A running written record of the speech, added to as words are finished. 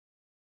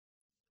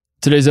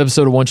Today's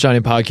episode of One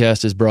Shining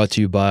Podcast is brought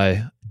to you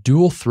by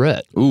Dual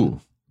Threat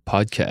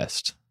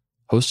Podcast,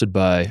 hosted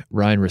by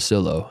Ryan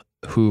Russillo,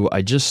 who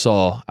I just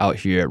saw out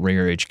here at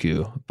Ringer HQ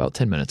about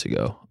 10 minutes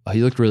ago.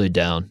 He looked really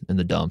down in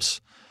the dumps.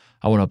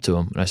 I went up to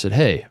him and I said,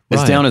 "Hey,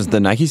 Ryan." As down as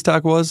the Nike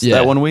stock was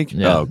that 1 week?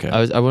 Yeah. Oh, okay. I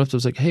went up to him, I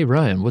was like, "Hey,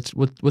 Ryan,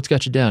 what's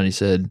got you down?" He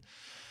said,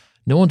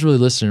 "No one's really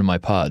listening to my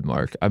pod,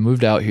 Mark. I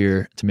moved out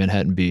here to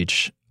Manhattan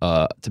Beach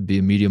to be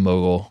a media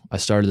mogul. I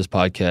started this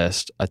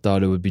podcast. I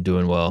thought it would be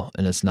doing well,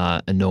 and it's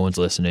not, and no one's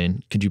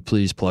listening. Could you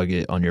please plug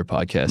it on your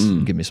podcast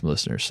and give me some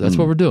listeners?" So that's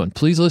what we're doing.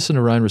 Please listen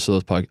to Ryan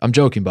Russillo's podcast. I'm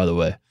joking, by the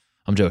way.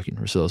 I'm joking.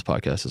 Russillo's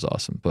podcast is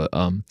awesome. But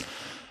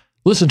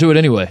listen to it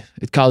anyway.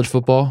 It's college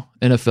football,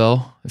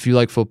 NFL. If you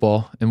like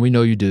football, and we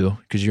know you do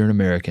because you're an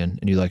American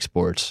and you like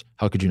sports,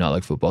 how could you not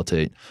like football,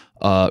 Tate?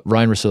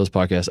 Ryan Russillo's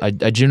podcast.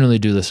 I genuinely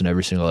do listen to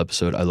every single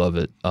episode. I love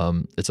it.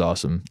 It's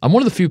awesome. I'm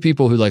one of the few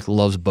people who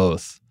loves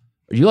both.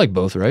 You like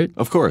both, right?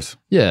 Of course.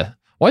 Yeah.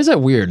 Why is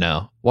that weird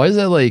now? Why is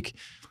that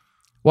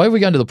why have we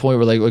gotten to the point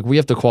where like we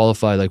have to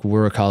qualify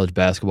we're a college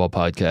basketball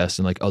podcast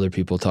and other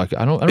people talk?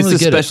 I don't it's really the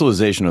get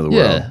specialization of the Yeah.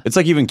 world. It's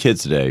like even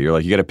kids today. You're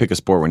like, you got to pick a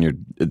sport when you're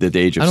at the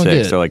age of I don't get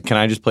 6. it. They're like, can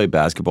I just play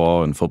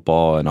basketball and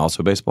football and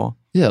also baseball?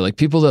 Yeah,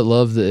 people that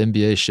love the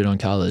NBA shit on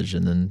college,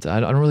 and then I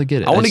don't really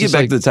get it. I want to It's get just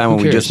back to the time who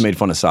when we just cares? made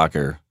fun of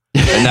soccer.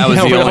 And that was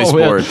Yeah, the only yeah.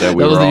 sport that That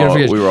was the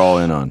unification. we were all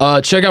in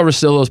on. Check out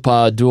Russillo's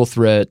pod, Dual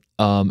Threat.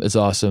 It's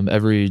awesome.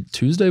 Every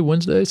Tuesday,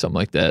 Wednesday, something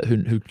like that.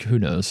 Who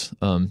knows?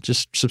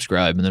 Just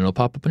subscribe, and then it'll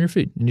pop up on your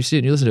feed, and you see it,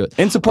 and you listen to it.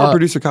 And support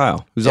producer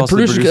Kyle, who's also the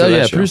producer, producer of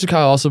that show. Producer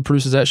Kyle also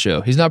produces that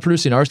show. He's not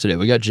producing ours today.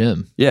 We got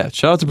Jim. Yeah,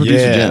 shout out to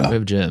producer We Jim.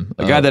 have Jim,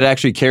 A guy that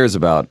actually cares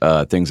about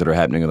things that are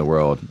happening in the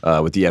world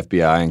with the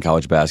FBI and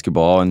college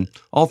basketball and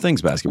all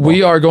things basketball.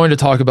 We are going to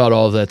talk about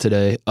all of that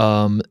today.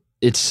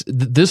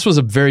 This was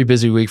a very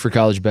busy week for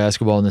college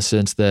basketball in the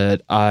sense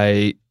that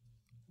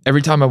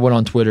every time I went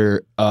on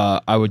Twitter,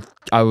 I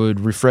would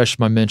refresh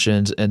my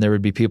mentions and there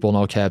would be people in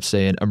all caps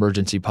saying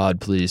 "emergency pod,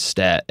 please"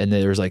 stat, and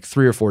there was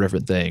 3 or 4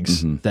 different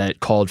things that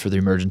called for the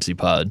emergency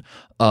pod.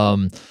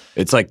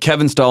 It's like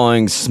Kevin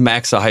Stallings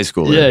smacks a high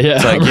schooler. Yeah.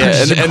 It's like,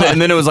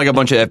 and then it was like a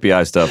bunch of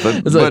FBI stuff.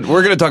 But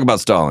we're going to talk about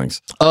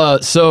Stallings.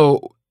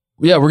 So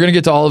yeah, we're gonna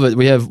get to all of it.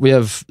 We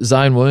have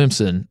Zion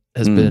Williamson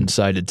has been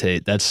cited,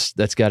 Tate. That's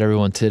got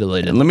everyone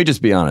titillated. And let me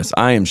just be honest.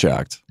 I am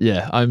shocked.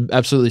 Yeah, I'm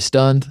absolutely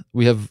stunned.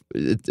 We have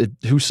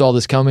who saw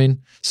this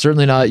coming?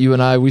 Certainly not you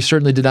and I. We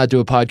certainly did not do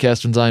a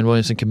podcast when Zion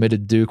Williamson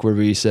committed to Duke where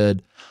we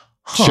said,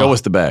 show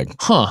us the bag.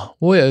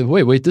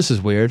 Wait, this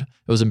is weird. It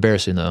was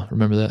embarrassing though.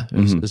 Remember that? It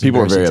was People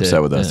were very embarrassing,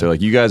 upset with us. Yeah. They're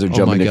like, you guys are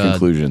jumping to God.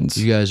 conclusions.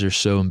 You guys are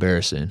so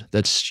embarrassing.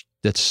 That's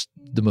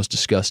the most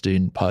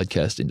disgusting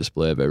podcasting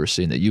display I've ever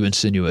seen that you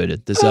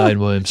insinuated. The Zion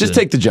Williamson. Just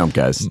take the jump,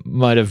 guys.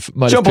 Might have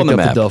Jump on picked the up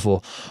map. the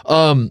duffel.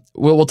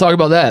 We'll talk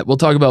about that. We'll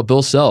talk about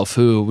Bill Self,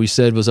 who we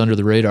said was under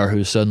the radar,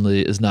 who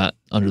suddenly is not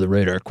under the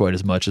radar quite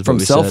as much as From what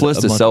we selfless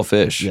said to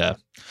selfish. Yeah,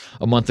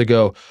 a month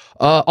ago.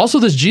 Also,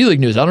 this G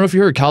League news. I don't know if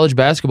you heard, college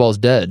basketball is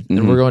dead,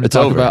 and we're going to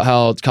talk about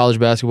how college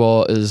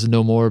basketball is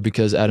no more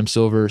because Adam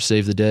Silver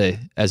saved the day,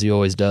 as he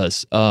always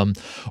does.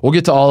 We'll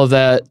get to all of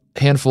that,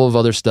 handful of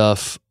other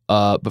stuff,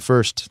 but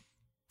first.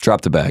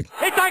 Drop the bag.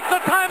 He takes the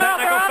timeout.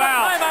 They're out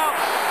of timeout.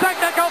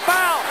 Technical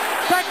foul.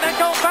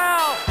 Technical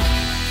foul.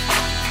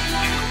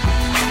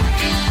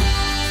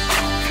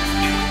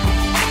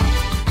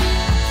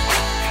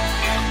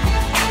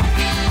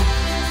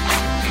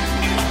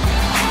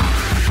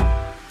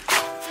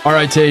 All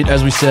right, Tate,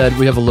 as we said,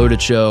 we have a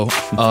loaded show.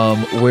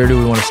 Where do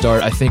we want to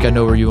start? I think I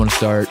know where you want to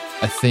start.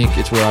 I think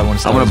it's where I want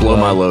to start. I'm going to blow as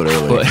my well. load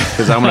early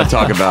because I'm going to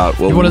talk about...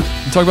 You want to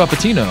talk about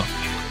Pitino?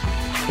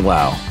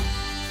 Wow.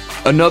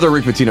 Another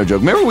Rick Pitino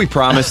joke. Remember we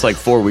promised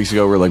 4 weeks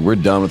ago we're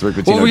done with Rick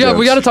Pitino Well, we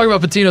jokes? got to talk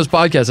about Pitino's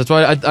podcast. That's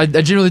why I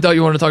genuinely thought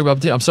you wanted to talk about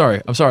Pitino. I'm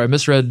sorry. I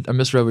misread what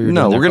you were doing.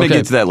 No, we're going to Okay.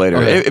 get to that later.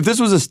 Okay. If this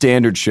was a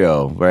standard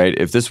show, right?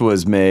 If this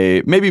was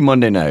maybe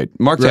Monday night.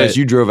 Mark Right. Titus,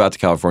 you drove out to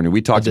California.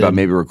 We talked about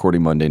maybe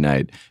recording Monday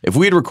night. If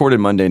we had recorded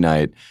Monday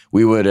night,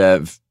 we would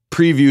have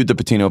previewed the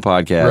Pitino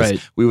podcast.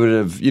 Right. We would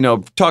have,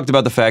 talked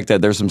about the fact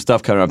that there's some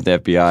stuff coming up in the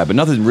FBI, but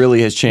nothing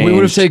really has changed. We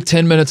would have taken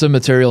 10 minutes of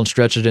material and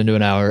stretched it into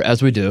an hour,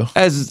 as we do.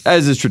 As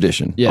is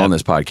tradition Yeah. on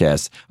this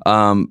podcast.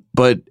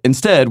 But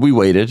instead, we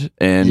waited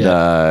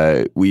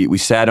and we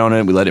sat on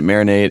it, we let it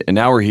marinate, and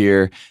now we're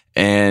here.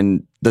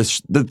 And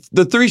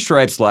the Three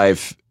Stripes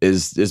life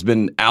has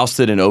been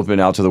ousted and opened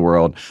out to the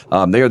world.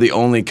 They are the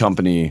only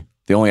company,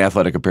 the only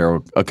athletic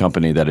apparel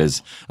company that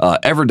has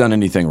ever done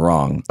anything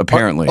wrong,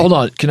 apparently. Hold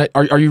on.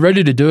 Are you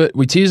ready to do it?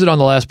 We teased it on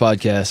the last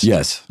podcast.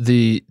 Yes.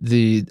 The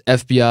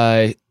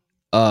FBI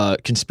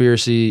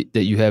conspiracy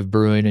that you have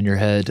brewing in your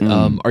head.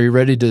 Are you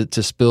ready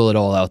to spill it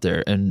all out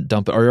there and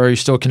dump it? Or are you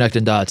still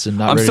connecting dots and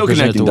not I'm ready still to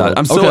present it to connecting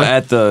the dots. world?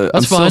 I'm still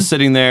That's still fine.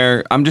 sitting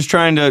there. I'm just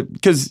trying to,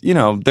 because,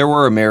 there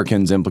were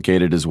Americans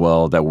implicated as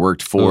well that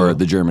worked for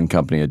the German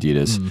company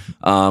Adidas.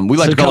 We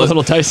like So to call a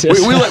little Tyson.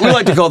 we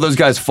like to call those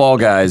guys fall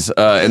guys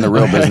in the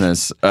real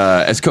business.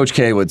 As Coach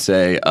K would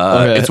say,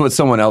 it's what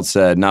someone else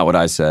said, not what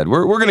I said.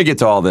 We're going to get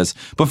to all this.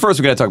 But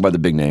first, we got to talk about the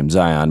big name,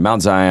 Zion,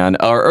 Mount Zion,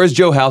 or as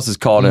Joe House has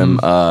called him,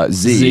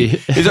 Z.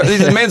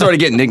 This man's already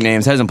getting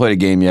nicknames, hasn't played a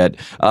game yet.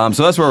 So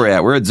that's where we're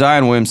at. We're at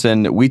Zion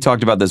Williamson. We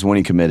talked about this when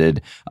he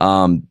committed.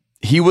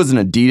 He was an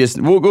Adidas.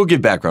 We'll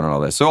give background on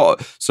all this.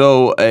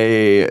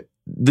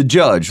 The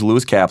judge,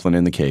 Lewis Kaplan,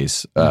 in the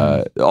case,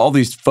 all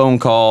these phone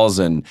calls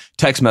and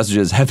text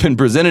messages have been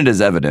presented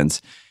as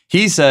evidence.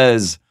 He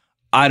says,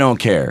 I don't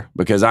care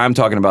because I'm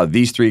talking about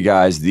these three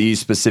guys, these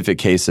specific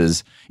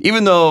cases,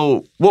 even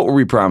though what were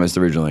we promised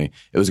originally?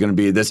 It was going to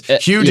be this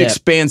huge,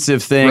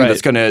 expansive thing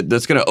that's going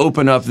to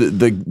open up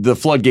the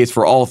floodgates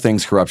for all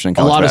things corruption in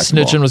college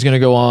basketball. Of snitching was going to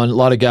go on. A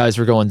lot of guys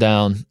were going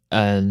down,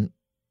 and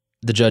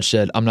the judge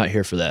said, I'm not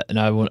here for that.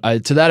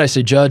 And to that I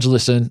say, Judge,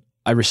 listen,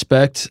 I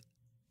respect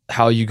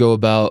how you go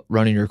about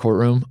running your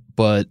courtroom,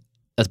 but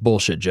that's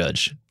bullshit,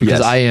 Judge, because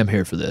I am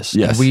here for this.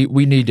 Yes. And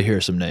we need to hear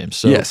some names.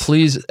 So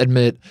please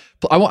admit,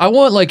 I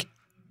want like,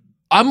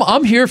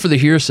 I'm here for the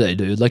hearsay,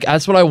 dude. Like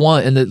that's what I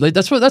want. And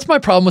that's my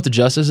problem with the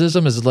justice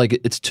system is like,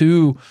 it's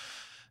too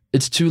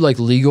like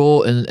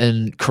legal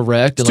and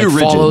correct and like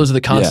follows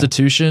the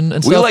Constitution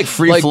and stuff. We like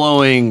free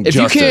flowing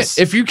justice.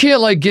 If you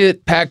can't like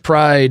get Pack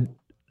Pride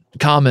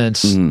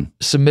comments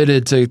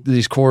submitted to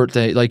these court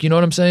things, like, you know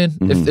what I'm saying?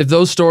 If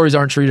those stories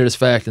aren't treated as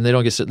fact and they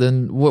don't get,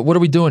 then what are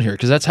we doing here?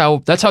 Because that's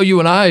how you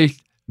and I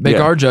make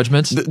our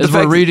judgments.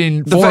 We're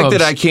reading the fact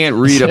that I can't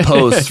read a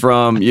post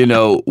from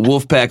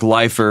Wolfpack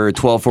Lifer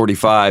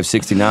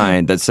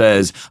 1245-69 that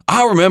says,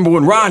 I remember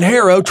when Ron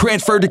Harrow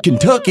transferred to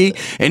Kentucky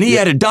and he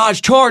had a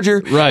Dodge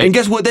Charger, and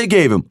guess what they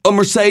gave him? A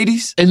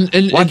Mercedes.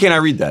 And why can't I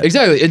read that?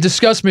 Exactly. It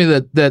disgusts me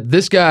that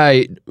this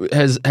guy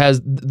has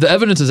the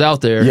evidence is out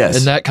there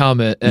in that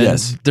comment, and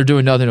they're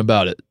doing nothing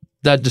about it.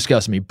 That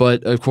disgusts me.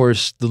 But of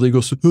course, the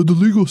legal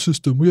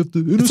system. We have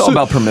to. It's all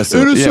about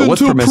permissible. Yeah, what's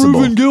permissible?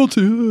 Proven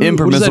guilty.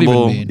 Impermissible. What does that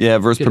even mean? Yeah,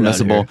 versus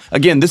permissible.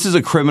 Again, this is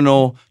a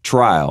criminal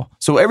trial,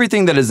 so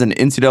everything that is an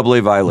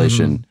NCAA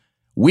violation,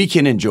 we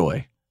can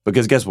enjoy.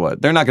 Because guess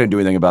what? They're not going to do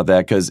anything about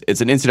that because it's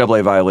an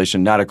NCAA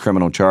violation, not a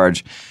criminal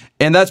charge.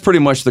 And that's pretty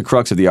much the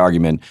crux of the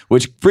argument,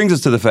 which brings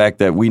us to the fact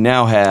that we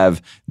now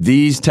have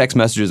these text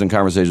messages and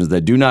conversations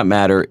that do not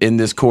matter in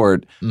this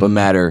court, but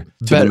matter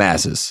to the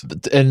masses.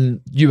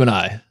 And you and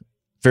I,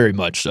 very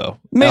much so.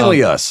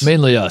 Mainly us.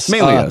 Mainly us.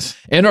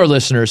 And our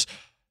listeners.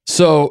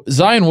 So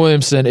Zion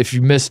Williamson, if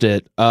you missed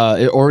it,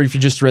 or if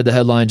you just read the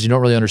headlines, you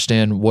don't really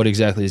understand what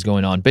exactly is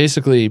going on.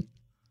 Basically,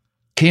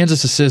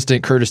 Kansas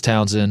assistant Curtis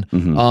Townsend.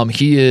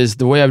 He is,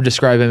 the way I would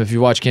describe him, if you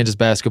watch Kansas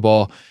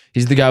basketball,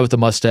 he's the guy with the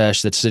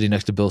mustache that's sitting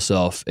next to Bill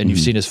Self, and you've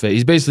seen his face.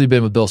 He's basically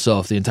been with Bill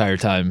Self the entire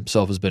time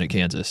Self has been at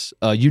Kansas.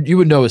 You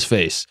would know his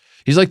face.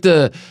 He's like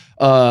the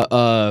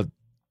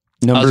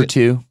number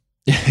two.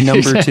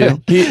 Number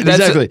two.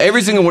 Exactly.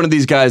 Every single one of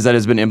these guys that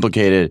has been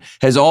implicated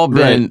has all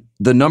been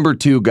the number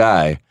two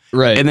guy.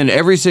 Right. And then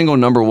every single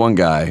number one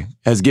guy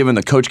has given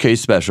the Coach K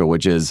special,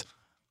 which is,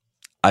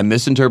 I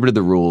misinterpreted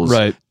the rules,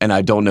 and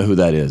I don't know who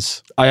that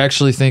is. I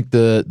actually think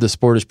the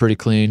sport is pretty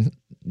clean.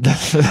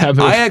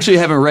 I actually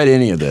haven't read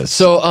any of this.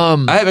 So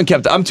I haven't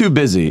kept. I'm too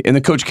busy. In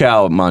the Coach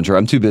Cal mantra,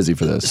 I'm too busy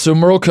for this. So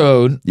Merle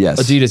Code,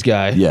 Adidas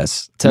guy,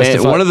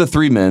 man, one of the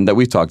three men that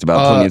we've talked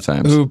about plenty of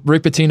times. Who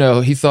Rick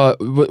Pitino? He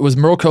thought was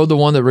Merle Code the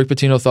one that Rick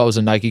Pitino thought was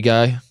a Nike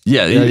guy.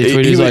 Yeah,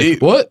 he's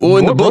like, what? Well,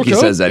 in the book he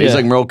says that he's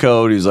like Merle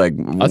Code. He's like,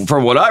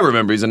 from what I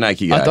remember, he's a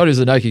Nike guy. I thought he was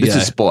a Nike guy. This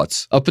is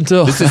sports.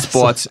 This is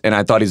sports, and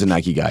I thought he's a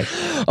Nike guy.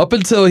 Up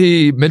until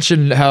he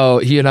mentioned how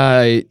he and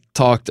I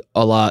talked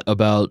a lot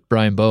about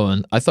Brian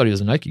Bowen. I thought he was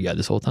a Nike guy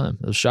this whole time.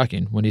 It was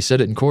shocking when he said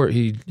it in court.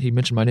 He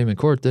mentioned my name in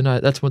court. Then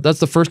that's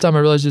the first time I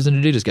realized he was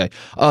an Adidas guy.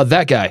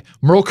 That guy,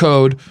 Merle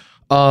Code.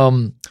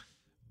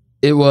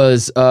 It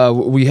was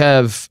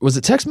was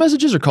it text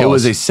messages or calls? It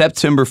was a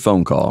September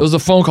phone call. It was a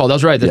phone call.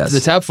 That's right.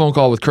 The tap phone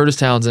call with Curtis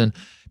Townsend.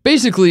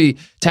 Basically,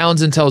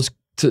 Townsend tells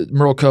to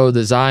Merle Code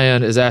that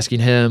Zion is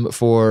asking him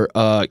for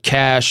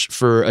cash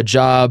for a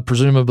job,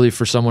 presumably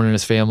for someone in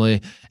his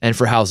family, and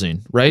for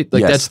housing. Right?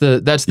 Like that's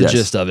the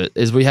gist of it.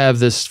 Is we have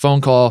this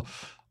phone call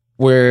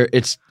where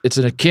it's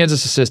a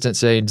Kansas assistant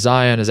saying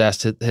Zion has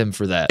asked him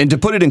for that. And to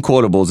put it in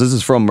quotables, this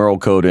is from Merle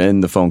Code in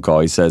the phone call.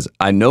 He says,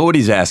 I know what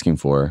he's asking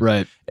for.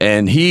 Right.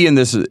 And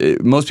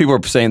most people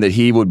are saying that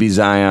he would be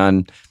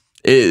Zion.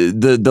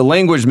 The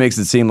language makes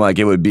it seem like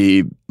it would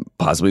be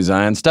possibly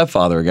Zion's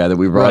stepfather, a guy that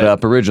we brought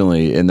up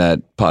originally in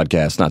that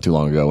podcast not too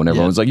long ago when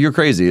everyone was like, you're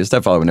crazy. His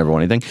stepfather would never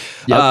want anything.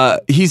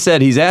 Yep. He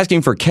said he's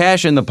asking for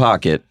cash in the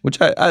pocket, which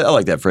I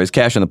like that phrase,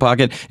 cash in the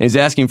pocket. And he's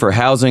asking for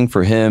housing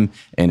for him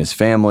and his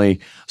family.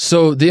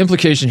 So the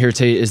implication here,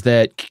 Tate, is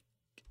that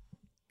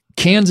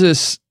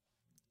Kansas,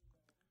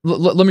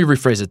 let me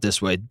rephrase it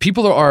this way.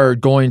 People are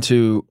going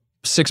to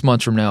 6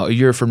 months from now, a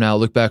year from now,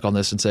 look back on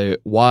this and say,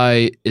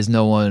 why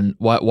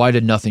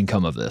did nothing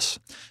come of this?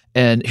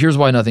 And here's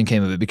why nothing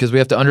came of it, because we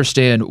have to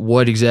understand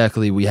what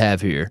exactly we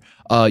have here.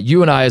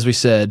 You and I, as we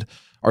said,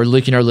 are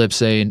licking our lips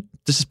saying,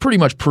 this is pretty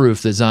much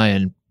proof that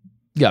Zion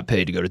got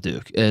paid to go to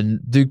Duke, and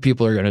Duke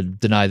people are going to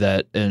deny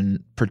that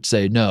and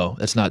say, no,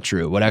 that's not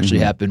true. What actually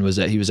happened was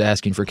that he was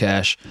asking for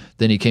cash.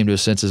 Then he came to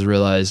his senses,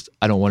 realized,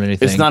 I don't want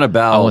anything. It's not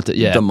about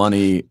the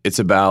money. It's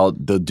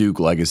about the Duke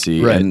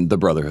legacy and the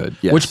brotherhood.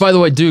 Yes. Which, by the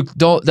way, Duke,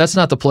 that's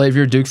not the play. If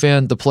you're a Duke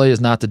fan, the play is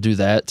not to do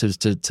that,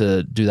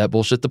 to do that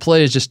bullshit. The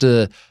play is just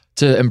to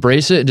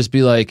embrace it and just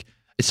be like,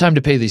 it's time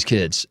to pay these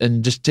kids,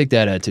 and just take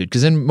that attitude.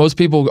 Because then most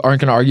people aren't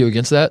going to argue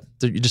against that.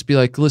 You just be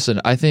like, listen,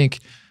 I think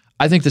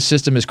the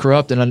system is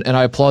corrupt, and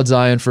I applaud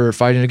Zion for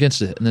fighting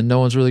against it. And then no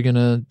one's really going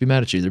to be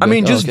mad at you.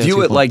 Just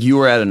view it like you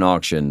were at an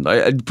auction.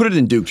 Put it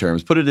in Duke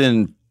terms. Put it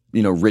in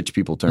rich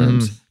people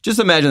terms. Just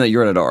imagine that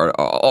you're at an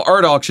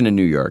art auction in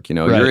New York.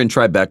 You're in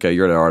Tribeca.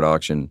 You're at an art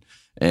auction,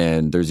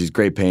 and there's these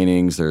great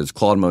paintings. There's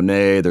Claude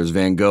Monet. There's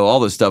Van Gogh. All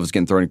this stuff is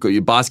getting thrown.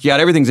 Basquiat.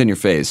 Everything's in your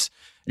face.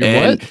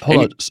 What? Hold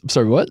on.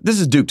 Sorry, what? This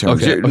is Duke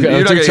terms. Okay.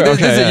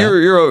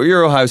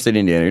 You're Ohio State,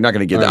 Indiana. You're not going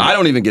to get that. I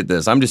don't even get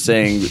this. I'm just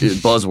saying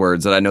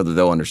buzzwords that I know that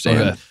they'll understand.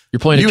 Okay. You're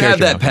playing. You have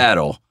that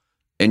paddle,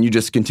 and you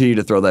just continue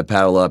to throw that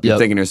paddle up. You're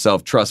thinking to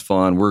yourself, trust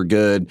fund, we're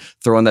good.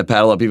 Throwing that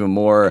paddle up even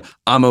more.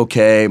 I'm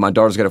okay. My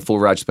daughter's got a full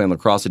ride. She's playing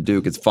lacrosse at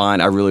Duke. It's fine.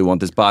 I really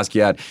want this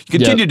Basquiat. You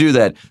continue to do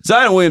that.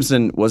 Zion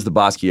Williamson was the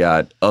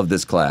Basquiat of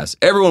this class.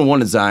 Everyone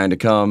wanted Zion to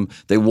come.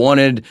 They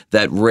wanted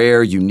that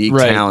rare, unique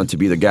talent to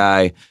be the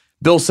guy.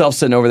 Bill Self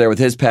sitting over there with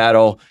his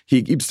paddle.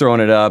 He keeps throwing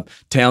it up.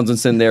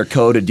 Townsend's in there,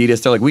 Code,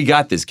 Adidas. They're like, we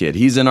got this kid.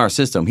 He's in our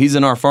system. He's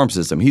in our farm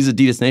system. He's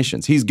Adidas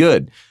Nations. He's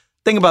good.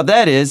 Thing about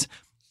that is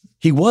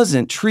he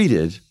wasn't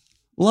treated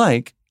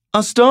like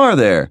a star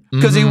there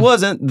because he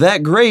wasn't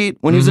that great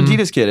when he was an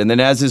Adidas kid. And then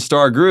as his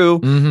star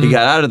grew, he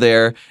got out of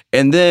there.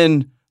 And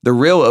then the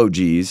real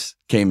OGs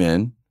came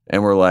in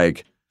and were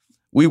like,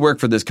 we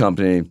work for this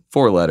company,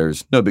 4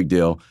 letters, no big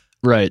deal.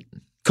 Right.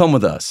 Come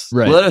with us.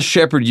 Right. Let us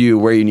shepherd you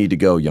where you need to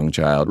go, young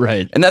child.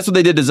 Right. And that's what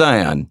they did to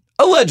Zion.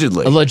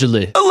 Allegedly.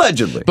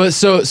 But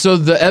so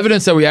the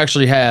evidence that we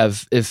actually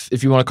have,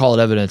 if you want to call it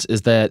evidence,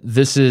 is that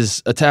this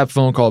is a tap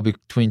phone call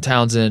between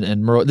Townsend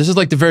and Monroe. This is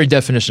like the very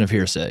definition of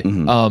hearsay.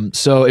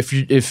 So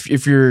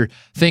if you're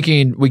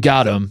thinking we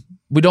got him,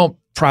 we don't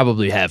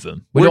probably have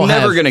him. We're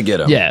never going to get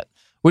him. Yeah.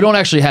 We don't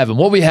actually have him.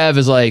 What we have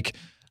is like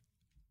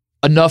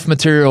enough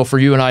material for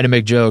you and I to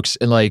make jokes,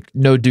 and like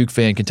no Duke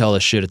fan can tell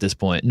us shit at this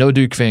point. No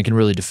Duke fan can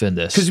really defend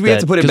this. Because we have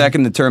to put it back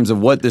in the terms of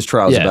what this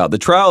trial is about. The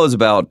trial is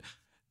about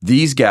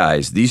these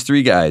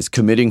 3 guys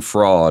committing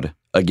fraud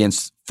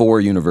against 4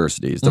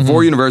 universities. The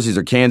 4 universities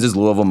are Kansas,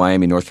 Louisville,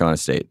 Miami, North Carolina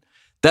State.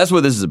 That's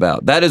what this is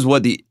about. That's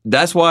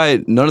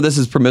why none of this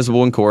is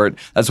permissible in court.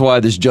 That's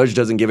why this judge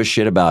doesn't give a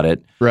shit about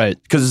it. Right.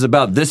 Because it's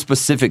about this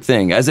specific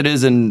thing, as it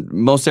is in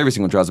most every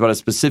single trial. It's about a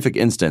specific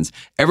instance.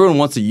 Everyone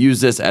wants to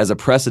use this as a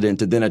precedent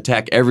to then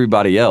attack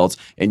everybody else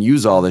and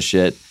use all this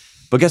shit.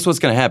 But guess what's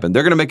going to happen?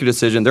 They're going to make a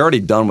decision. They're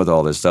already done with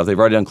all this stuff. They've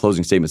already done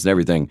closing statements and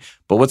everything.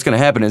 But what's going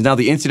to happen is now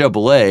the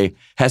NCAA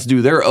has to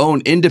do their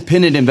own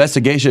independent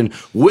investigation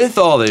with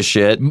all this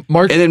shit and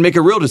then make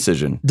a real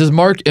decision. Does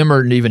Mark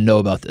Emmert even know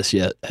about this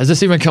yet? Has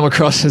this even come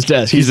across his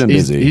desk? He's been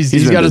busy.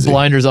 He's got his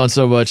blinders on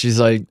so much. He's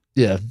like,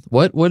 yeah.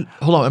 What?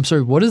 Hold on. I'm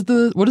sorry. What is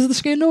the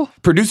scandal?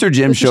 Producer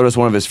Jim showed us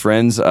one of his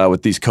friends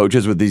with these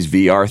coaches with these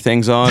VR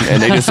things on,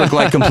 and they just look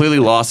like completely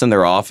lost in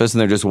their office,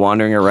 and they're just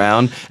wandering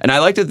around. And I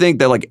like to think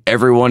that like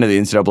everyone in the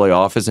NCAA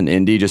office in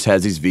Indy just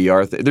has these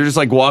VR. They're just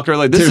like walking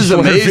like, this is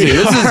amazing.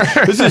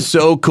 This is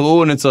so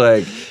cool, and it's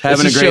like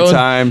having a great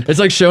time. It's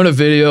like showing a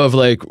video of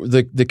like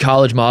the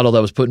college model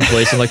that was put in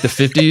place in like the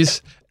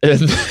 50s. And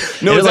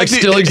it like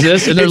still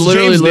exists, and they're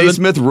literally James living.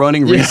 Naismith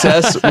running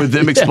recess with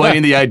them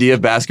explaining the idea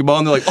of basketball,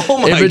 and they're like, "Oh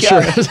my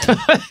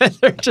god!"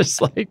 They're just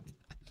like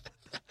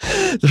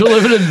they're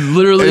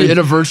living in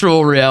a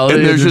virtual reality.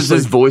 And there's just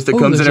this voice that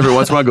comes in every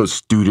once in a while, and goes,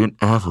 "Student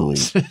athlete,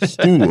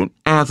 student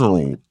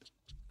athlete."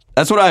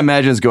 That's what I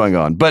imagine is going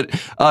on. But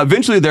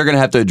eventually they're going to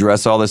have to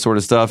address all this sort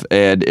of stuff.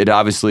 And it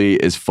obviously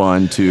is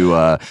fun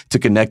to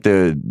connect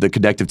the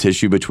connective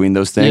tissue between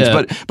those things.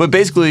 Yeah. But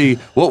basically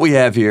what we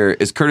have here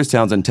is Curtis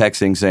Townsend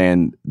texting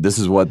saying, this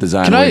is what the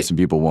Zion Williamson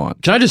people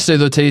want. Can I just say,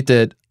 though, Tate,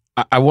 that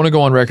I want to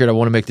go on record. I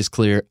want to make this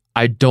clear.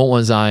 I don't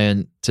want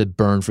Zion to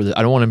burn for this.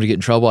 I don't want him to get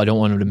in trouble. I don't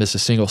want him to miss a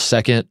single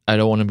second. I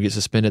don't want him to get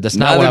suspended. That's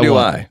not what I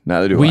want.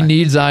 Neither do I. We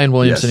need Zion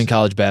Williamson in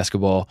college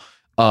basketball.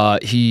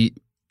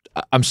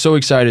 I'm so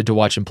excited to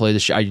watch him play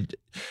this year.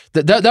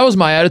 That was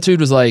my attitude,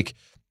 was like,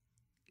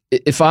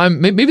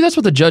 maybe that's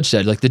what the judge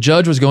said. Like the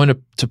judge was going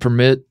to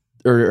permit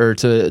or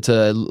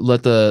to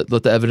let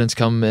the evidence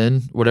come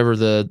in, whatever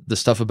the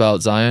stuff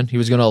about Zion, he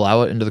was going to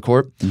allow it into the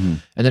court. Mm-hmm.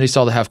 And then he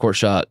saw the half court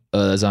shot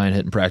Zion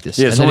hit in practice.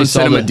 Yeah, and someone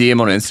sent him a DM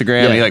on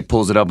Instagram, and he like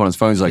pulls it up on his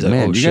phone. He's like,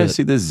 man, you guys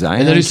see this Zion?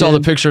 And then he saw the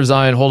picture of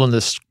Zion holding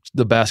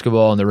the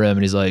basketball on the rim,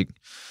 and he's like,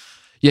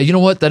 yeah, you know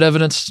what? That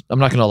evidence, I'm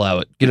not going to allow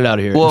it. Get it out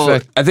of here. Well, in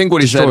fact, I think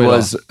what he said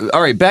was,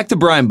 all right, back to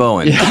Brian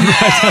Bowen. Yeah.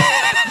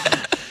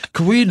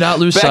 Can we not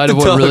lose sight of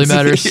what really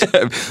matters? Yeah.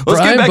 Let's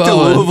get back to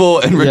Louisville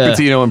and Rick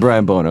Pitino and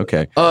Brian Bowen.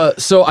 Okay.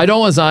 So I don't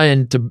want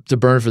Zion to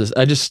burn for this.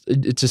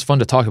 It's just fun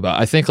to talk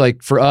about. I think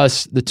like for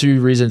us, the 2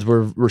 reasons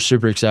we're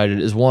super excited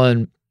is,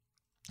 one,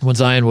 when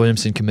Zion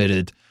Williamson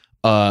committed,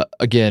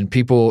 again,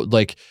 people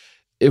like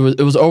it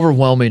was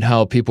overwhelming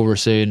how people were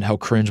saying how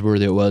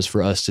cringeworthy it was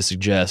for us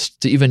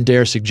to even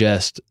dare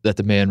suggest that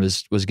the man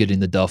was getting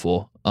the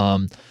duffel.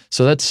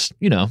 So that's,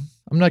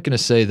 I'm not going to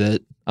say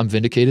that I'm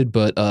vindicated,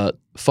 but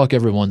fuck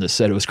everyone that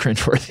said it was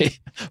cringeworthy.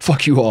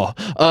 Fuck you all.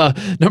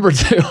 Number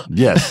 2.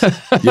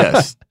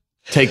 Yes.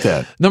 Take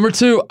that. Number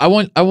 2, I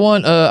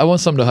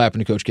want something to happen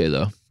to Coach K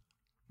though.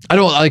 I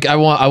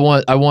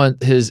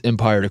want his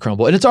empire to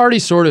crumble, and it's already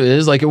sort of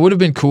is. Like, it would have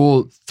been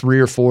cool 3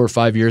 or 4 or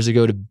 5 years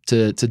ago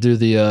to do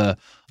the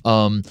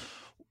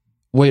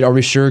wait, are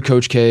we sure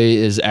Coach K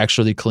is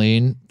actually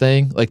clean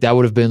thing? Like, that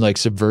would have been like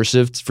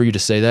subversive for you to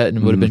say that, and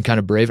it would have been kind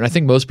of brave. And I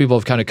think most people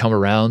have kind of come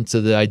around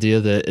to the idea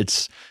that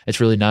it's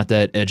really not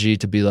that edgy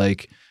to be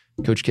like,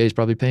 Coach K is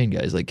probably paying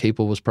guys. Like,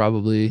 Capel was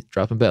probably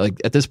dropping back.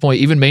 Like, at this point,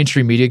 even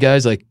mainstream media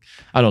guys, like,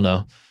 I don't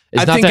know.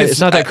 It's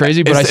not that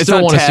crazy, but I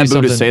still want to see something. It's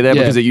not taboo to say that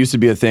because it used to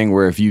be a thing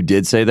where if you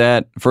did say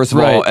that, first of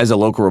all, as a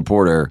local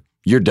reporter,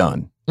 you're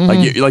done.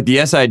 Like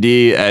the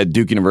SID at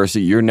Duke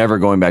University, you're never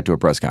going back to a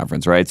press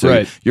conference, right?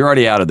 So you're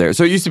already out of there.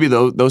 So it used to be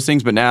those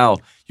things, but now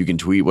you can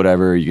tweet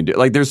whatever you can do.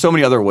 Like, there's so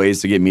many other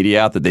ways to get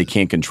media out that they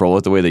can't control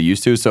it the way they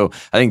used to. So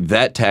I think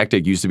that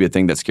tactic used to be a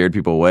thing that scared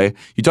people away.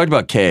 You talked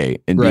about K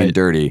and being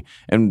dirty,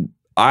 and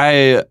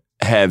I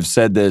have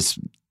said this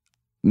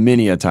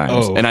many a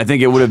times, and I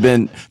think it would have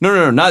been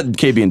no, not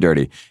K being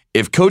dirty.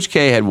 If Coach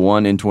K had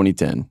won in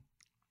 2010,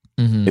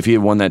 if he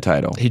had won that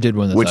title, he did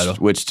win the title.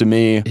 Which to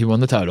me, he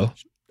won the title.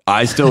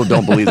 I still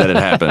don't believe that it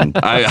happened.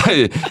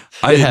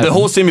 The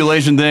whole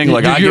simulation thing,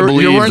 like, I can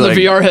believe. You're wearing the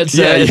VR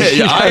headset.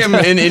 Yeah. I am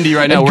in Indy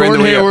right now. And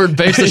Gordon Hayward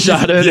bakes a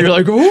shot in. You're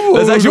like, ooh.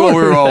 That's actually what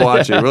we were all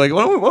watching. We're like,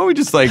 why don't we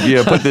just put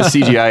this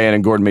CGI in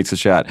and Gordon makes a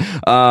shot.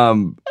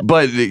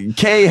 But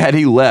K, had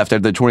he left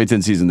after the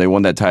 2010 season, they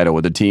won that title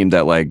with a team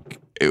that, like,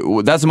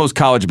 that's the most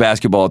college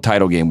basketball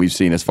title game we've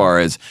seen as far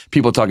as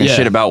people talking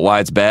shit about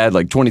why it's bad.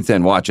 Like,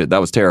 2010, watch it. That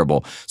was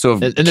terrible. So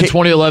and then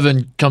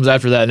 2011 comes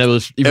after that, and it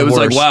was even worse.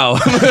 Like, wow.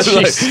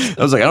 I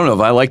was like, I don't know if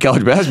I like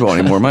college basketball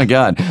anymore. My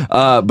God.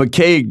 But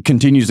K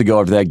continues to go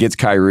after that, gets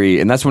Kyrie,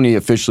 and that's when he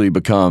officially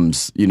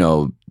becomes,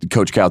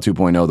 Coach Cal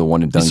 2.0, the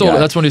one and done guy.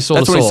 That's when he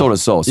sold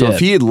his soul. So if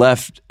he had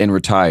left and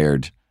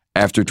retired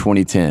after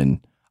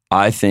 2010,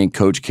 I think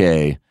Coach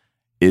K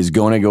is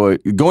going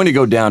to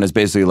go down as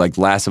basically like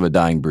last of a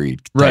dying breed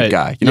type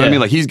guy. You know what I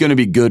mean? Like, he's going to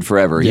be good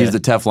forever. He's the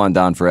Teflon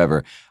Don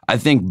forever. I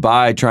think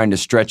by trying to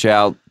stretch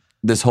out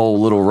this whole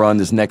little run,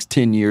 this next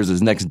 10 years, this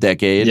next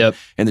decade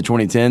in the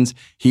 2010s,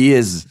 he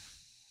is,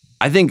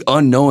 I think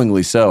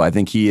unknowingly so, I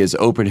think he has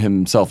opened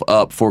himself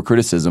up for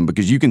criticism,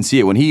 because you can see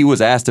it when he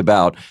was asked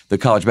about the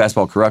college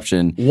basketball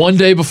corruption. One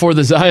day before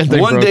the Zion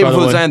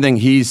thing.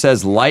 He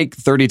says, like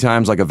 30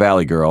 times like a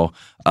Valley girl.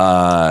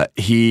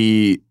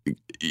 He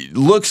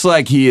looks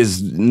like he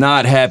is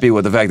not happy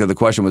with the fact that the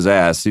question was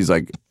asked. He's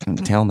like,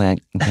 tell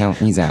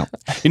he's out.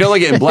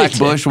 Like in Black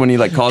Bush when he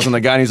like calls on the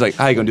guy and he's like,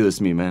 how you gonna do this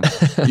to me, man?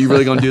 You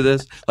really gonna do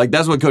this? Like,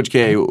 that's what Coach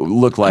K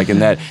looked like in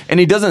that. And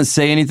he doesn't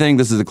say anything.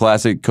 This is a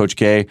classic Coach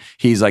K.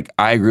 He's like,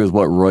 I agree with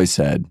what Roy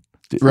said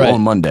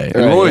on Monday.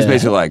 And Roy's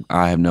basically like,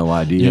 I have no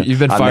idea. You've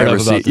been fired up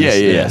about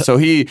this. Yeah. So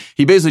he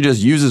basically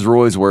just uses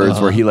Roy's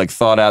words where he like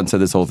thought out and said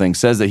this whole thing,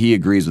 says that he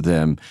agrees with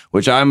him,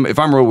 which if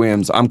I'm Roy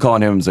Williams, I'm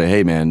calling him and say,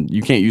 hey man,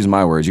 you can't use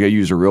my words. You got to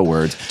use your real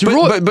words.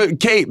 But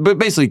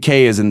basically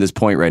K is in this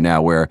point right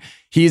now where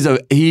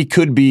he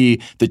could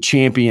be the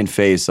champion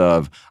face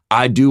of,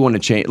 I do want to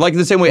change, like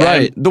the same way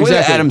way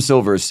that Adam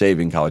Silver is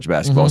saving college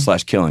basketball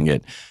 / killing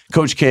it.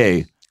 Coach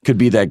K could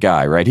be that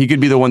guy, right? He could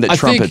be the one that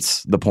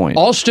trumpets the point.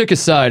 All shtick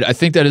aside, I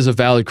think that is a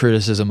valid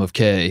criticism of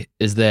K,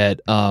 is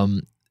that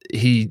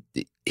he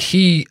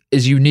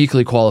is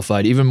uniquely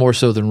qualified, even more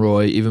so than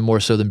Roy, even more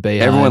so than Boeheim,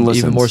 everyone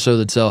listens. Even more so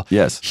than Sell.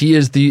 Yes. He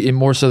is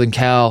more so than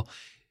Cal.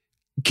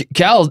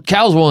 Cal's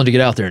willing to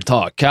get out there and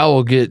talk.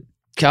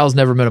 Cal's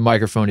never met a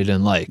microphone he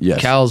didn't like.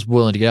 Yes. Cal's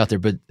willing to get out there,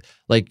 but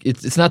like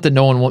it's not that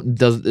no one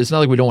does. It's not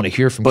like we don't want to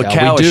hear from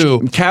Cal. But we do.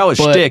 Cal is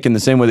shtick in the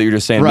same way that you're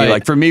just saying.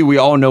 Like, for me, we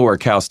all know where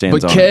Cal stands.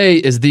 But K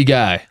is the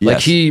guy. Like,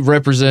 he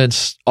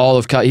represents all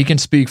of Cal. He can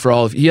speak for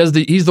all of.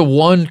 He's the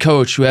one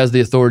coach who has the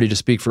authority to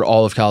speak for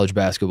all of college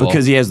basketball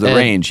because he has the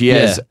range. He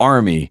has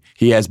Army.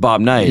 He has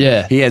Bob Knight.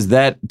 Yeah. He has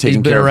that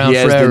taken care of. He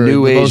has the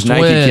new age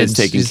Nike wins. kids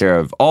taken care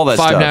of. All that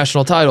 5 stuff. 5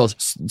 national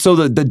titles. So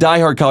the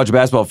diehard college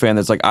basketball fan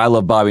that's like, I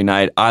love Bobby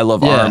Knight. I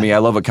love Army. I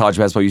love what college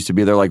basketball used to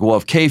be. They're like, well,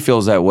 if K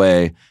feels that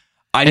way,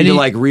 I need to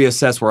like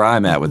reassess where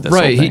I'm at with this.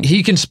 Right. Whole thing.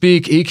 He can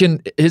speak.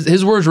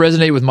 His words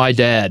resonate with my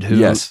dad,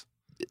 who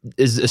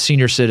is a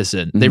senior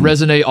citizen. Mm-hmm. They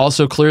resonate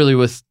also clearly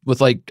with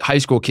like high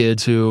school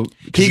kids who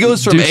he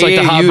goes from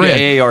AAU to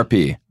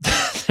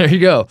AARP. There you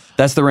go.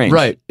 That's the range.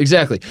 Right.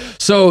 Exactly.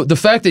 So the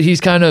fact that he's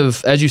kind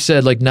of, as you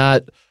said, like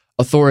not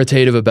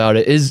authoritative about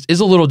it is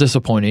a little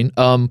disappointing.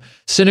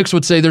 Cynics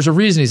would say there's a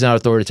reason he's not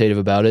authoritative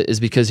about it is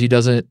because he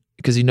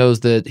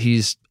knows that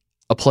he's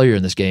a player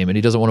in this game, and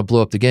he doesn't want to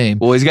blow up the game.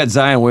 Well, he's got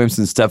Zion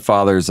Williamson's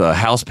stepfather's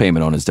house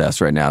payment on his desk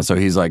right now, so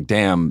he's like,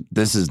 "Damn,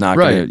 this is not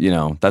Right.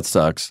 gonna, that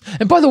sucks."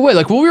 And by the way,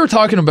 like when we were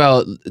talking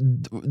about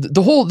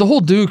the whole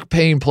Duke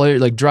paying player,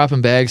 like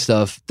dropping bag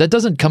stuff, that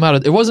doesn't come out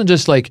of, it wasn't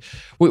just like,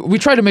 we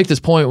tried to make this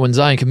point when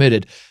Zion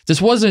committed.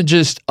 This wasn't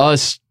just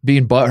us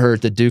being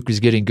butthurt that Duke was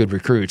getting good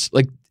recruits.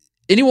 Like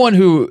anyone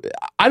who,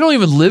 I don't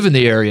even live in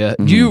the area.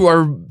 You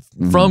are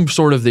from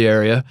sort of the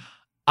area.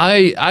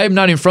 I'm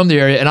not even from the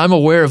area, and I'm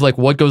aware of like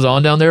what goes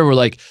on down there, where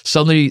like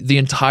suddenly the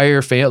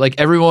entire like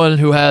everyone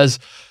who has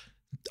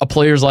a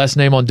player's last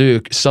name on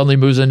Duke suddenly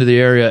moves into the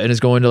area and is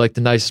going to like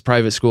the nicest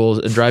private schools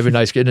and driving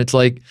nice kids. And it's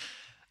like,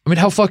 I mean,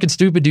 how fucking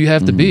stupid do you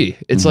have to be?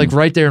 It's like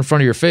right there in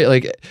front of your face.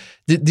 Like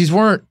these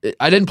weren't,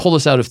 I didn't pull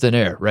this out of thin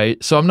air,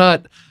 right? So I'm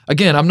not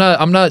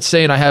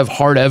saying I have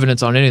hard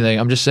evidence on anything.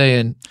 I'm just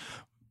saying,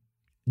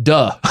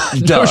 duh.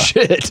 No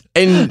shit.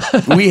 And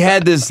we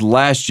had this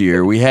last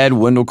year. We had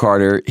Wendell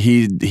Carter.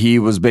 He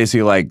was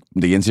basically like,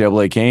 the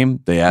NCAA came.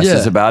 They asked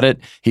us about it.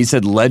 He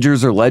said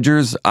ledgers are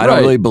ledgers. I don't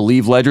really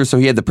believe ledgers. So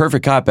he had the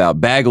perfect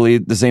cop-out. Bagley,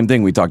 the same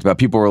thing we talked about.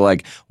 People were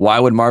like, why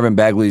would Marvin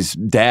Bagley's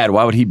dad,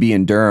 why would he be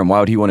in Durham? Why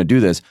would he want to do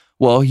this?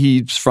 Well,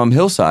 he's from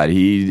Hillside.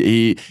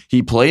 He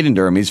played in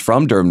Durham. He's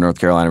from Durham, North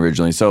Carolina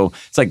originally. So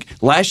it's like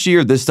last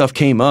year this stuff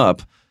came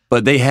up,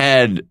 but they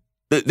had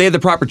the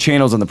proper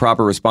channels and the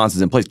proper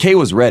responses in place. Kay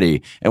was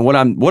ready. And what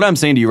I'm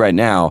saying to you right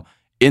now,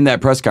 in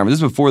that press conference,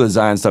 this is before the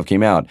Zion stuff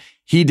came out,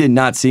 he did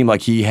not seem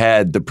like he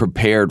had the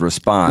prepared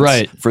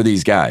response for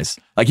these guys.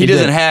 Like he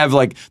doesn't have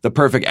like the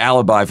perfect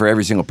alibi for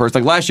every single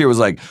person. Like last year was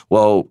like,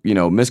 well,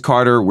 Miss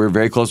Carter, we're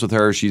very close with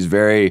her. She's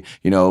very,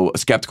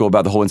 skeptical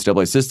about the whole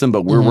NCAA system,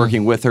 but we're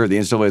working with her. The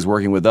NCAA is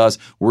working with us.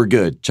 We're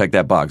good. Check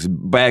that box.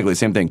 Bagley,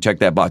 same thing. Check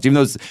that box. Even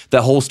though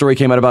that whole story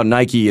came out about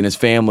Nike and his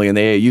family and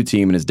the AAU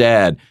team and his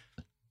dad,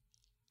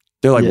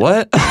 they're like,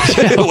 what?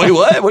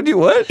 Wait,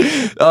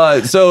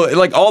 what? So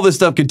like all this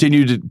stuff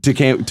continued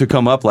to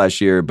come up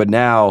last year, but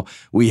now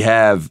we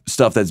have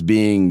stuff that's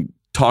being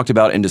talked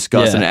about and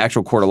discussed in an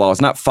actual court of law.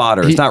 It's not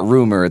fodder. It's not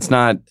rumor. It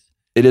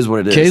is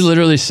what it is. Kay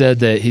literally said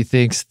that he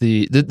thinks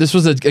this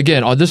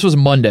was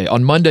Monday.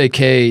 On Monday,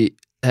 Kay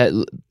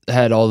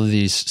had all of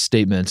these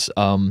statements.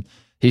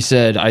 He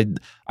said,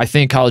 I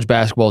think college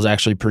basketball is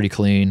actually pretty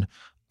clean.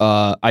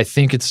 I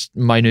think it's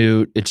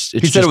minute.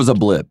 He said it was a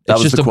blip. That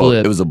was the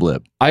quote. It was a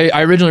blip.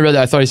 I originally read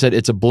that. I thought he said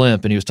it's a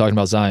blimp, and he was talking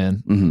about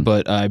Zion.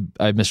 But I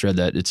misread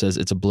that. It says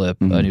it's a blip,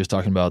 and he was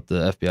talking about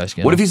the FBI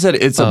scandal. What if he said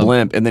it's a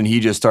blimp, and then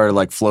he just started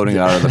like floating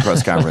out of the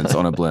press conference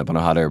on a blimp, on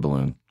a hot air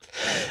balloon?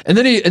 And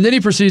then he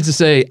proceeds to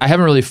say, I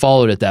haven't really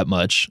followed it that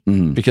much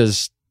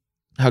because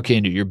how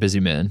can you? You're a busy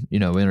man. We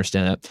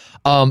understand that.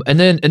 And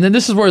then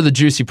this is where the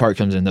juicy part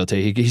comes in, though.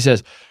 He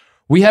says,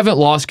 we haven't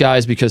lost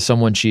guys because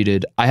someone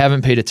cheated. I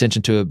haven't paid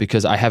attention to it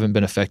because I haven't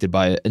been affected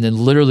by it. And then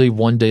literally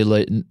one day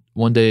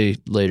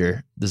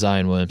later, the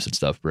Zion Williamson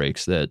stuff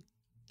breaks that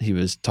he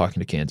was talking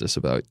to Kansas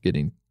about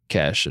getting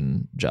cash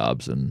and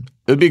jobs. And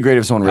it would be great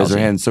if someone raised their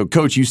hand. So,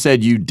 Coach, you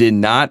said you did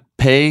not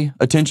pay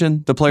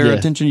attention, the player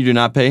attention. You did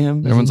not pay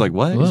him. Everyone's like,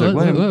 what? He's like,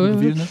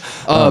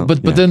 what?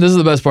 But then this is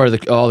the best part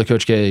of all the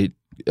Coach K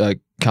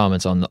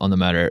comments on the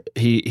matter.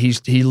 He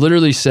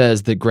literally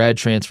says that grad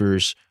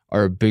transfers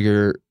are a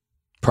bigger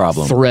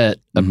threat,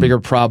 a bigger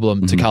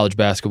problem to college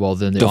basketball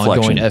than the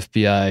ongoing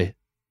FBI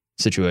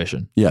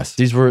situation. Yes.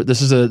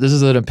 This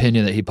is an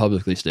opinion that he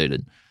publicly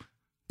stated.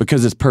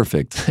 Because it's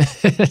perfect.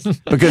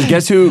 Because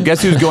guess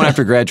who's going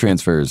after grad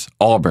transfers?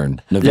 Auburn,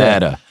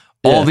 Nevada,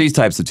 all these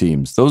types of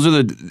teams. Those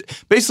are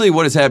basically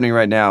what is happening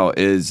right now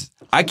is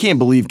I can't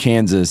believe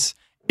Kansas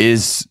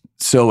is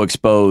so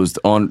exposed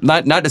on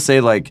not to say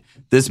like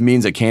this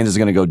means that Kansas is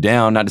going to go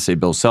down, not to say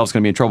Bill Self's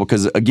going to be in trouble,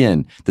 because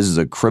again, this is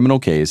a criminal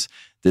case.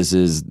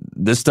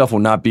 This stuff will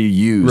not be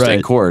used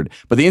in court.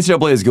 But the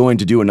NCAA is going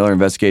to do another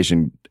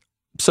investigation,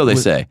 so they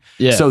say.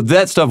 Yeah. So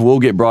that stuff will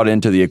get brought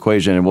into the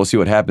equation, and we'll see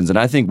what happens. And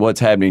I think what's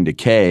happening to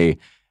Kay,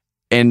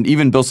 and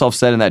even Bill Self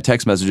said in that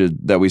text message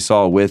that we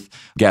saw with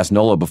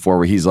Gasnola before,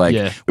 where he's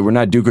like, we're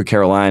not Duke or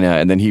Carolina,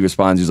 and then he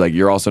responds, he's like,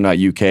 you're also not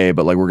UK,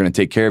 but like we're going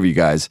to take care of you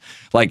guys.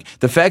 Like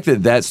the fact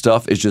that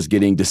stuff is just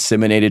getting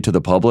disseminated to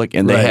the public,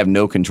 and they have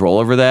no control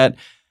over that.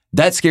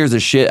 That scares the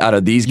shit out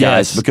of these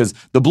guys because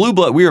the Blue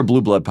Blood, we are a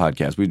Blue Blood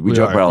podcast. We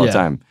joke about it all the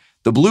time.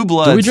 The Blue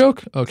Bloods. Do we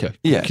joke? Okay.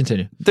 Yeah.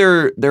 Continue.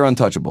 They're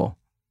untouchable.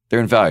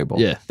 They're invaluable.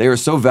 Yeah. They are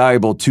so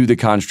valuable to the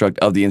construct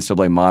of the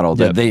NCAA model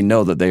that they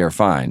know that they are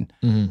fine.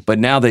 But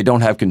now they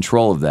don't have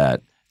control of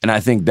that. And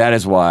I think that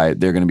is why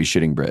they're going to be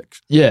shitting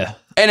bricks. Yeah.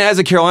 And as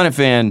a Carolina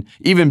fan,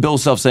 even Bill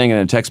Self saying in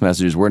a text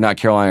messages, we're not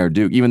Carolina or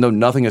Duke, even though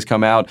nothing has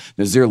come out.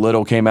 Nazir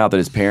Little came out that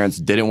his parents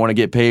didn't want to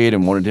get paid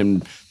and wanted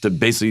him to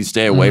basically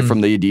stay away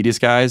from the Adidas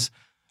guys.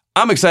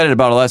 I'm excited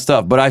about all that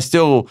stuff, but I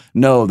still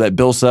know that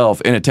Bill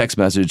Self in a text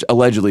message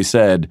allegedly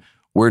said,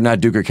 we're not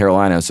Duke or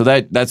Carolina. So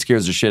that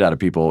scares the shit out of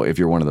people if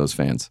you're one of those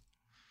fans.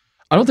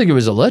 I don't think it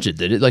was alleged,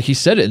 did it? Like he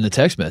said it in the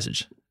text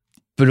message.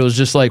 but it was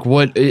just like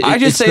what I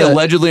just say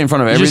allegedly in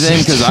front of everything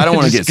because I don't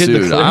want to get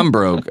sued. I'm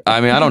broke.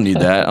 I mean, I don't need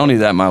that. I don't need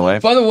that in my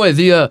life. By the way,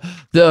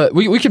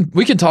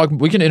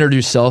 we can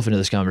introduce Self into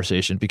this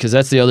conversation because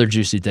that's the other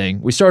juicy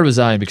thing. We started with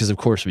Zion because of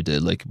course we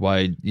did. Like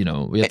why,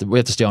 we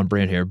have to stay on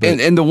brand here. But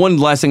and the one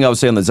last thing I would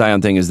say on the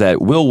Zion thing is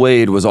that Will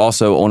Wade was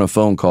also on a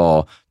phone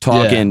call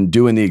talking,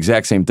 doing the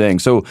exact same thing.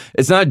 So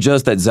it's not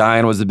just that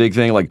Zion was the big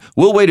thing. Like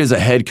Will Wade is a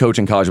head coach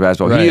in college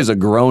basketball. Right. He is a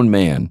grown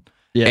man.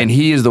 Yeah. And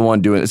he is the one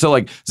doing it. So,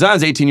 like,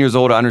 Zion's 18 years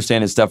old. I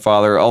understand his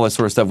stepfather, all that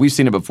sort of stuff. We've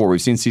seen it before.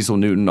 We've seen Cecil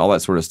Newton, all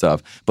that sort of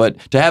stuff. But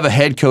to have a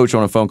head coach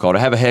on a phone call, to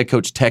have a head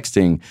coach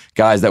texting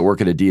guys that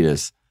work at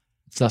Adidas,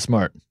 it's not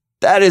smart.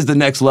 That is the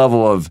next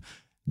level of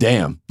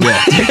damn.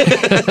 Yeah.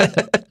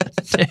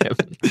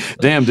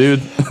 Damn,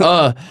 dude.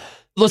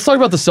 Let's talk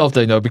about the Self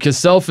thing, though, because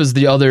Self is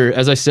the other,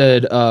 as I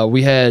said,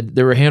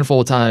 there were a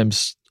handful of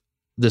times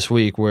this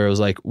week where it was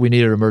like, we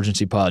needed an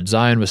emergency pod.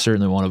 Zion was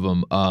certainly one of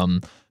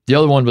them. The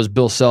other one was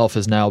Bill Self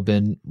has now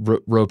been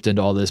roped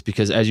into all this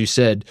because, as you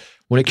said,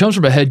 when it comes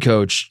from a head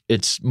coach,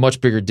 it's much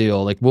bigger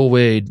deal. Like Will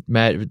Wade,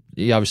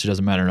 he obviously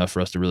doesn't matter enough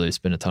for us to really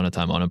spend a ton of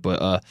time on it,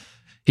 but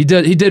he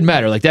did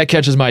matter. Like that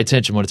catches my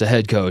attention when it's a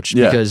head coach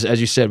because,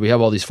 as you said, we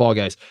have all these fall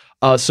guys.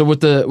 So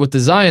with the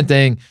Zion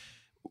thing,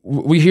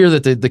 we hear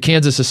that the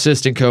Kansas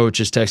assistant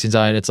coach is texting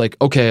Zion. It's like,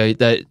 okay,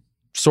 that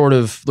sort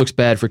of looks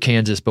bad for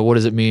Kansas, but what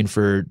does it mean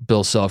for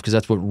Bill Self? Because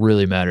that's what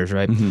really matters,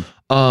 right?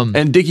 Mm-hmm.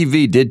 And Dickie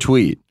V did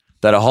tweet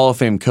that a Hall of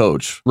Fame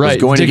coach was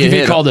going Dickie to get V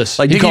hit. Called us.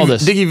 Like he called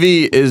us. Dickie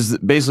V is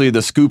basically the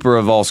scooper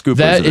of all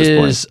scoopers at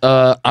this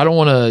point. I don't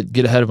want to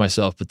get ahead of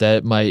myself, but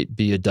that might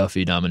be a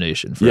Duffy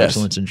nomination for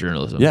excellence in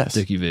journalism. Yes.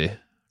 Dickie V.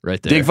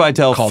 Right there. Dick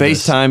Vitale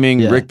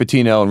FaceTiming Rick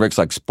Pitino, and Rick's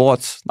like,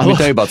 sports. Let me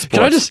tell you about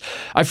sports.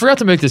 I forgot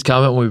to make this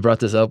comment when we brought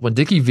this up. When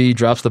Dickie V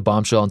drops the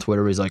bombshell on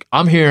Twitter, where he's like,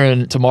 I'm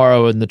hearing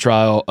tomorrow in the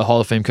trial, a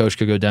Hall of Fame coach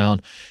could go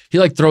down. He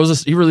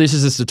he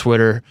releases this to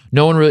Twitter.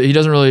 He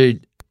doesn't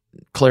really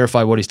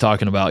clarify what he's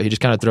talking about. He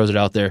just kind of throws it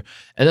out there.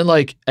 And then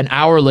like an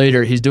hour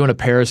later, he's doing a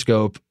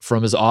Periscope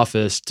from his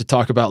office to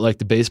talk about like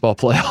the baseball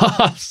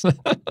playoffs.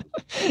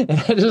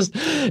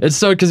 And it's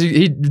so, because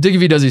Dickie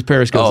V does these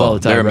Periscopes all the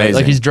time. They're amazing.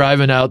 Like he's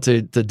driving out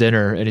to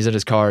dinner and he's in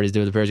his car and he's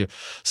doing the Periscope.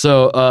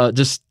 So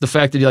just the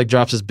fact that he like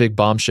drops this big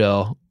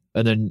bombshell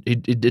and then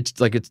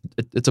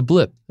it's a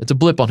blip. It's a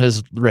blip on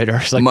his radar.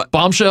 It's like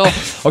bombshell.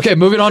 Okay,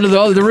 moving on to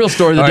the real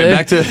story of the day.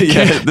 Back to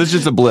this is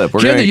just a blip.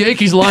 Can the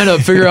Yankees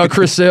lineup figure out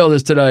Chris Sale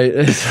this tonight?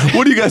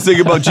 What do you guys think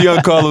about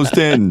Giancarlo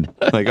Stanton?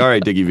 Like, all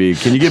right, Dickie V,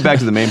 can you get back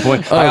to the main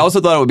point? I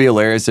also thought it would be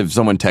hilarious if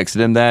someone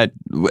texted him that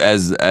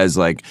as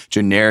like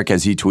generic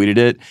as he tweeted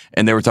it,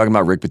 and they were talking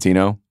about Rick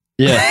Pitino.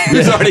 Yeah,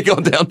 he's already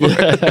gone down for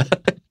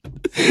it.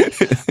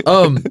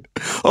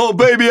 Oh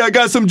baby, I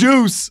got some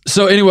juice.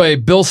 So anyway,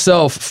 Bill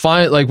Self,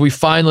 we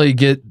finally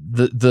get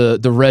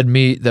the red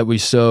meat that we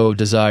so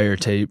desire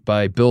tape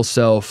by Bill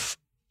Self.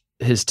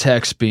 His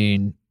text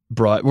being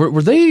brought.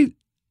 Were they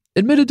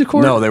admitted to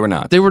court? No, they were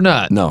not. They were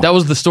not. No, that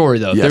was the story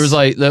though. Yes. There was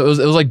like it was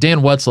like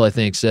Dan Wetzel, I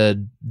think,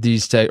 said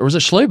these texts, or was it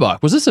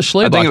Schlabach? Was this a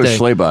Schlabach? I think it was thing?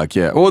 Schlabach.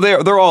 Yeah. Well,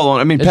 they're all on.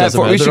 I mean, Pat.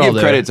 We should give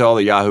credit to all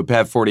the Yahoo,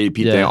 Pat 48,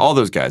 Pete Daniel, all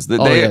those guys.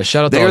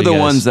 Shout out to they're the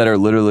ones that are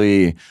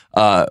literally.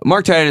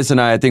 Mark Titus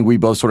and I think we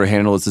both sort of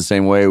handle it the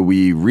same way.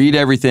 We read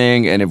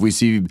everything, and if we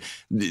see,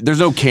 there's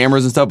no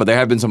cameras and stuff, but there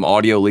have been some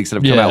audio leaks that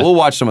have come out. We'll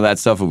watch some of that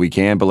stuff if we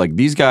can. But like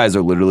these guys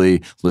are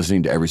literally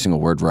listening to every single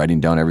word, writing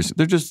down every.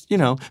 They're just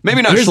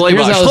maybe not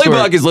Schlabach.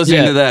 Schlabach is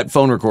listening to that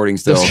phone recording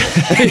still.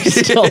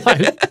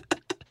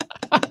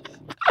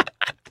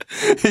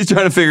 He's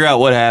trying to figure out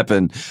what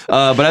happened,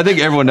 but I think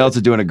everyone else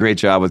is doing a great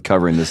job with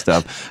covering this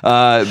stuff.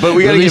 But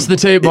we got to release the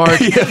tape, Mark.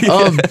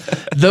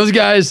 Those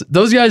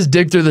guys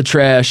dig through the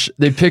trash.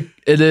 They pick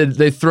and then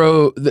they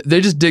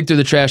just dig through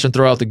the trash and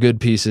throw out the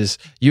good pieces.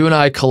 You and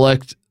I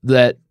collect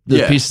the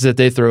pieces that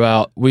they throw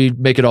out. We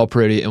make it all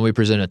pretty and we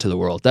present it to the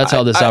world. That's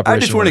how this operation works. I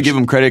just want to give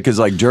them credit because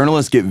like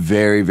journalists get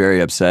very, very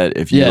upset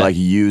if you like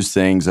use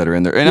things that are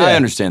in there. And I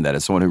understand that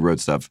as someone who wrote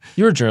stuff.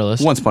 You're a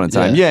journalist. Once upon a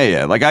time.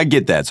 Yeah. Like I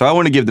get that. So I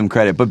want to give them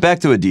credit. But back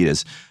to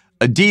Adidas.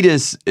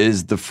 Adidas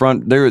is the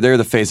front. They're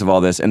the face of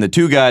all this. And the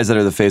two guys that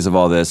are the face of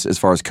all this as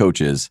far as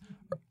coaches,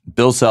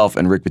 Bill Self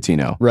and Rick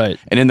Pitino. Right.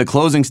 And in the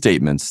closing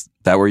statements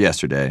that were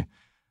yesterday,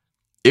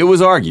 it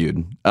was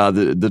argued,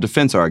 the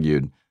defense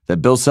argued, that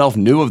Bill Self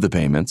knew of the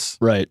payments.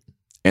 Right.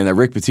 And that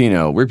Rick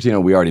Pitino,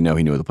 we already know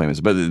he knew of the payments,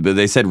 but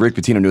they said Rick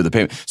Pitino knew of the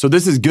payment. So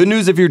this is good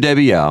news if you're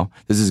Debbie Yao.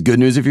 This is good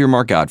news if you're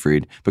Mark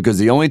Gottfried, because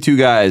the only two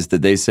guys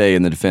that they say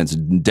in the defense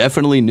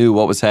definitely knew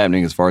what was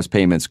happening as far as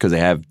payments because they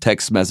have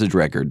text message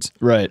records.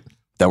 Right.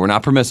 That were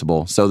not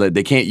permissible, so that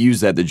they can't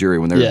use that the jury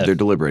when they're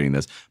deliberating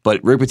this.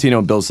 But Rick Pitino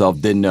and Bill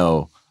Self didn't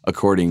know,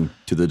 according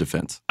to the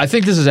defense. I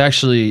think this is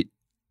actually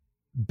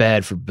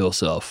bad for Bill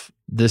Self.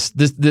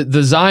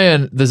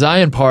 The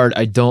Zion part,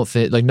 I don't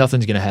think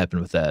nothing's going to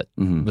happen with that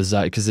with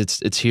Zion because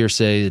it's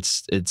hearsay.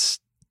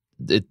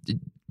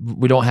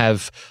 We don't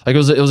have it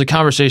was a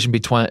conversation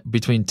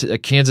between a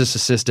Kansas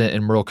assistant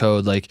and Merle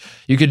Code. Like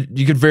you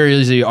could very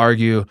easily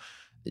argue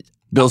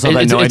Bill Self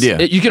had no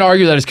idea. You can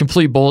argue that it's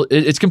complete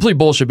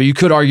bullshit, but you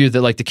could argue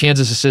that like the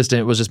Kansas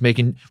assistant was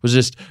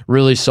just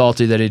really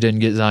salty that he didn't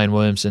get Zion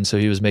Williamson, so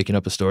he was making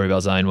up a story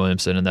about Zion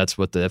Williamson, and that's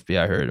what the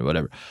FBI heard or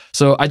whatever.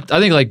 So I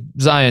think like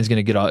Zion's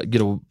gonna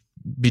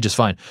be just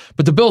fine.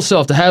 But the Bill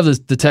Self, to have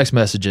the text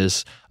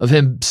messages of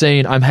him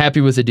saying, "I'm happy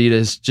with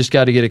Adidas, just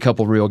got to get a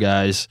couple real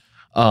guys."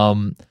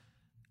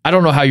 I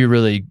don't know how you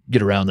really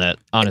get around that,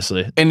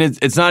 honestly. And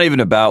it's not even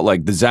about,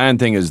 like, the Zion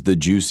thing is the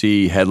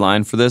juicy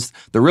headline for this.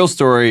 The real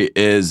story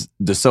is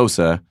De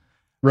Sousa,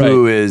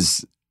 who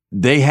is,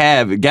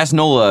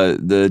 Gasnola,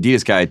 the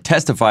Adidas guy,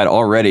 testified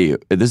already,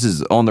 this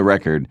is on the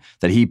record,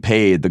 that he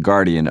paid the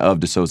guardian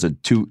of De Sousa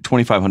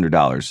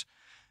 $2,500.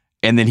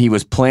 And then he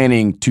was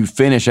planning to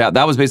finish out.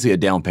 That was basically a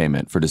down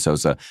payment for De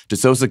Sousa. De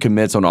Sousa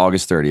commits on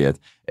August 30th.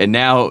 And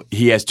now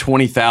he has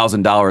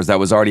 $20,000 that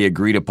was already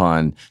agreed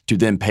upon to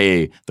then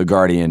pay the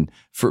guardian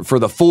for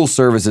the full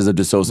services of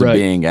De Sousa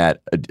being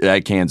at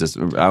Kansas.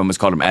 I almost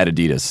called him at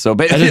Adidas. So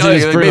basically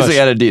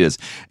at Adidas.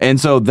 And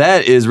so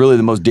that is really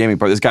the most damning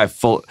part. This guy,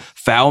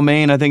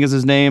 Foulmain, I think is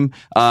his name.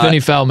 Finney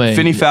Foulmain.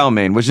 Finney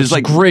Foulmain, which is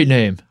like... great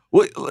name.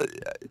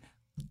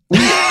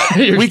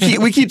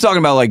 We keep talking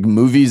about like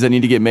movies that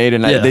need to get made,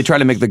 and they try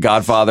to make The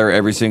Godfather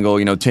every single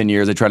 10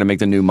 years. They try to make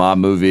the new mob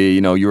movie.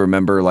 You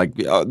remember like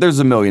there's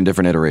a million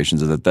different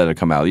iterations of that have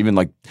come out. Even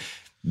like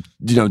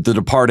The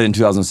Departed in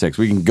 2006.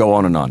 We can go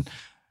on and on.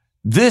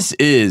 This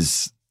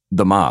is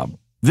the mob.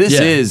 This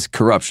is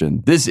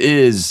corruption. This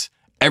is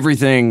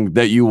everything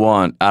that you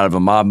want out of a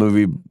mob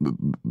movie,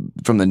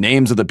 from the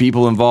names of the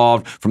people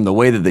involved, from the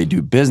way that they do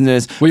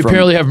business. We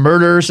apparently have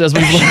murders, as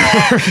we've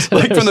learned.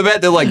 Like from the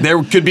fact that like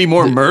there could be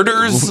more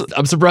murders.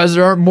 I'm surprised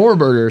there aren't more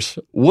murders.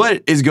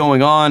 What is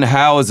going on?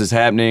 How is this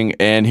happening?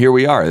 And here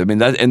we are. I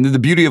mean, and the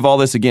beauty of all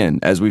this, again,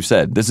 as we've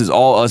said, this is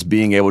all us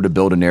being able to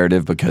build a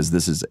narrative because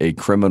this is a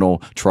criminal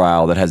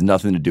trial that has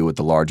nothing to do with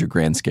the larger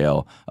grand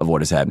scale of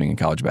what is happening in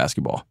college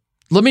basketball.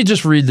 Let me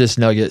just read this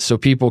nugget so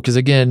people, because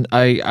again,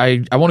 I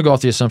want to go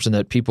off the assumption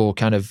that people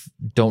kind of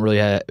don't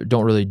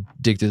really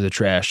dig through the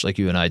trash like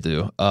you and I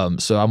do.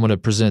 So I'm going to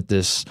present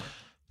this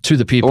to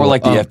the people, or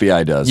like the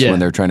FBI does when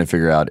they're trying to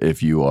figure out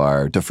if you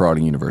are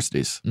defrauding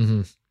universities.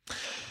 Mm-hmm.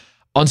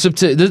 On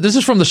September, this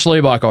is from the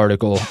Schlabach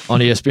article on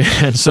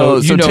ESPN. So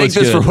take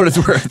this for what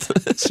it's worth.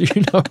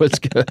 So it's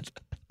good.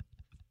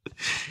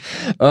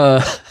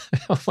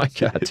 Oh my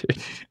God,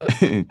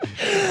 dude.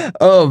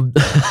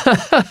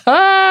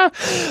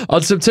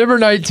 On September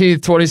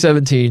 19th,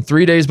 2017,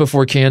 3 days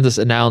before Kansas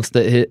announced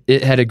that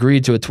it had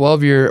agreed to a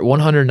 12-year,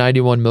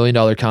 $191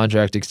 million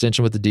contract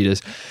extension with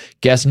Adidas,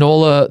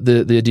 Gasnola,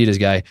 the Adidas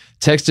guy,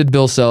 texted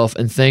Bill Self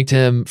and thanked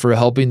him for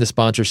helping the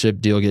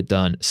sponsorship deal get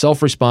done.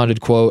 Self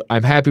responded, quote,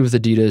 "I'm happy with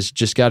Adidas,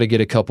 just got to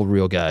get a couple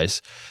real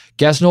guys."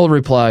 Gasnola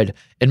replied,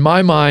 "In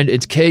my mind,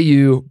 it's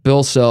KU,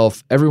 Bill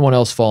Self, everyone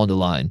else fall into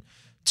line."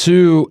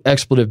 Too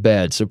expletive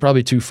bad, so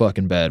probably too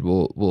fucking bad.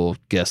 We'll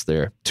guess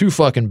there. Too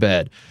fucking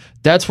bad.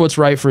 That's what's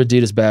right for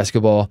Adidas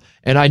basketball,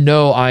 and I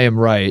know I am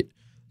right.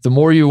 The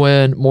more you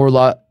win,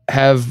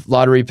 have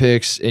lottery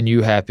picks, and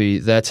you happy.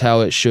 That's how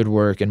it should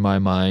work in my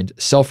mind.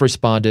 Self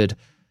responded,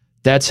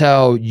 "That's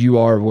how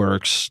UR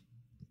works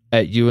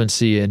at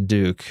UNC and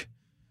Duke."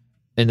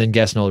 And then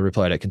Gasnola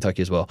replied at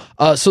Kentucky as well.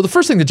 So the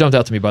first thing that jumped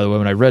out to me, by the way,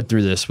 when I read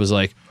through this was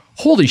like,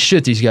 holy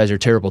shit, these guys are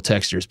terrible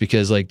texters,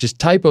 because like just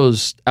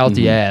typos out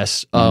the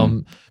ass.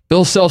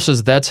 Bill Self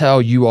says that's how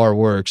UR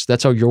works.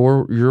 That's how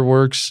your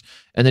works.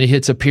 And then he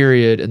hits a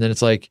period, and then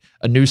it's like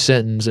a new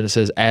sentence, and it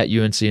says at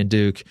UNC and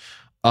Duke.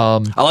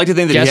 I like to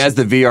think that he has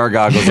the VR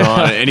goggles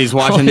on and he's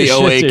watching the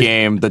 08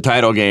 game, the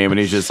title game, and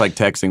he's just like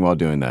texting while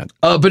doing that.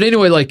 But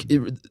anyway, like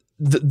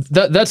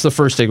that's the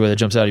first takeaway that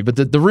jumps out at you.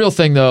 But the real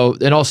thing, though,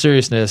 in all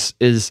seriousness,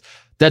 is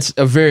that's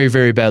a very,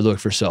 very bad look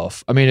for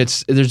Self. I mean,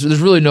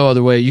 there's really no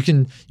other way. You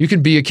can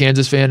be a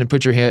Kansas fan and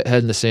put your head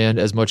in the sand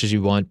as much as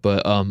you want,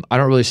 but I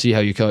don't really see how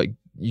you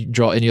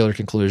draw any other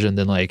conclusion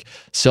than like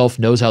Self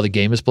knows how the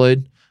game is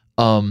played.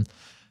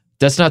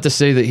 That's not to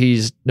say that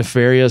he's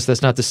nefarious.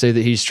 That's not to say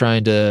that he's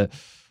trying to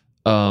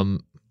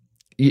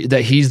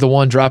that he's the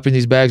one dropping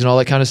these bags and all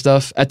that kind of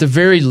stuff. At the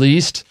very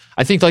least,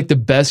 I think like the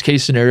best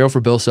case scenario for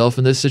Bill Self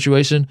in this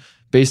situation,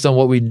 based on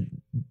what we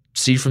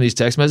see from these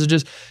text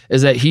messages,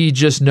 is that he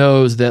just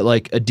knows that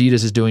like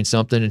Adidas is doing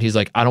something, and he's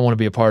like, I don't want to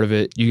be a part of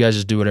it. You guys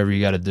just do whatever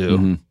you got to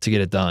do to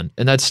get it done.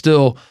 And that's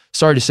still,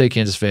 sorry to say,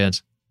 Kansas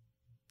fans,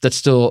 that's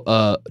still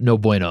no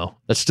bueno.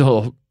 That's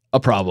still a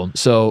problem.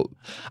 So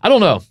I don't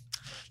know.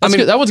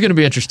 That one's going to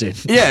be interesting.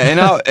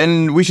 Yeah,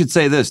 and we should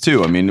say this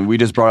too. I mean, we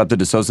just brought up the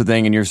De Sousa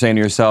thing, and you're saying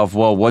to yourself,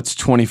 well, what's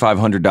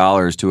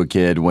 $2,500 to a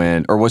kid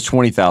or what's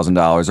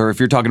 $20,000? Or if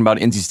you're talking about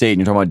NC State and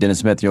you're talking about Dennis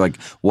Smith, and you're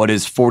like, what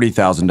is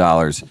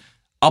 $40,000?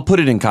 I'll put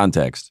it in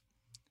context.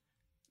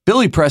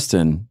 Billy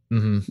Preston,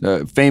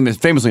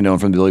 famously known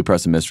from the Billy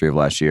Preston mystery of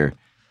last year,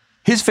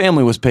 his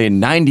family was paid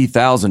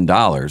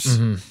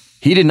 $90,000.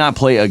 He did not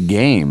play a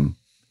game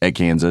at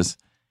Kansas.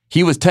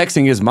 He was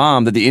texting his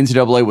mom that the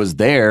NCAA was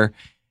there.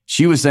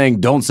 She was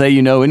saying, don't say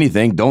you know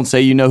anything. Don't say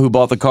you know who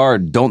bought the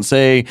card. Don't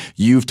say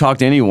you've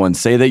talked to anyone.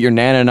 Say that your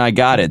Nana and I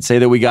got it. Say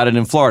that we got it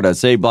in Florida.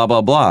 Say blah, blah,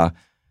 blah.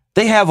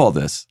 They have all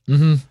this.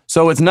 Mm-hmm.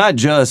 So it's not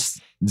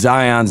just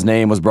Zion's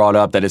name was brought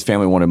up that his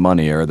family wanted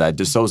money or that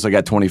De Sousa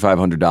got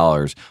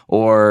 $2,500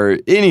 or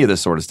any of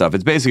this sort of stuff.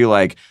 It's basically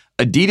like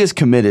Adidas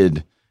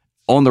committed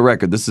on the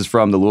record. This is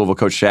from the Louisville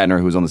coach Shatner,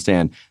 who's on the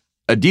stand.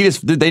 Adidas,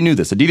 they knew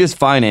this. Adidas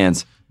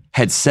Finance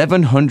had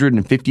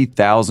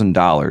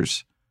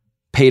 $750,000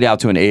 paid out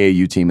to an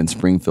AAU team in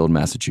Springfield,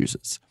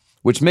 Massachusetts.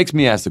 Which makes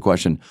me ask the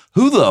question,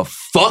 who the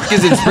fuck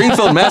is in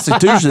Springfield,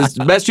 Massachusetts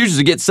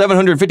to get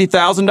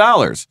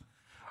 $750,000?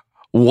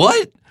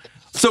 What?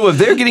 So if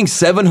they're getting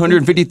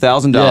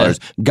 $750,000,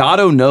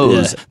 Gatto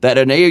knows that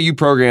an AAU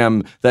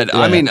program that,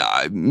 I mean,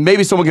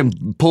 maybe someone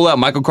can pull out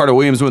Michael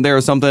Carter-Williams went there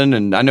or something,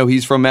 and I know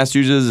he's from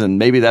Massachusetts, and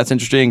maybe that's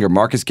interesting, or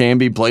Marcus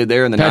Camby played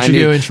there in the 90s. Patrick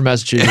Ewing from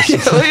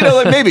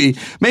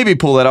Massachusetts. maybe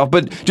pull that off,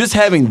 but just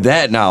having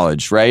that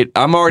knowledge, right?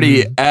 I'm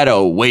already at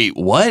a, wait,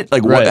 what?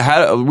 Like, what?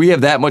 How, we have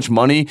that much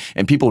money,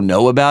 and people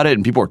know about it,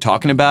 and people are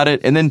talking about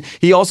it, and then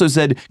he also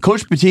said,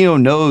 Coach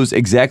Pitino knows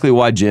exactly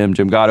why Jim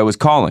Gatto is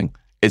calling.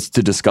 It's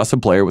to discuss a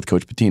player with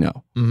Coach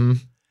Pitino. Mm-hmm.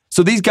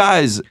 So these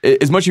guys,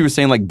 as much as you were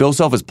saying, like, Bill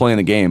Self is playing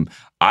the game,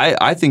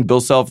 I think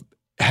Bill Self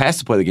has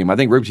to play the game. I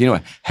think Rick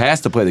Pitino has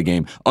to play the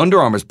game.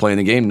 Under Armour's playing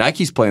the game.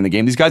 Nike's playing the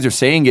game. These guys are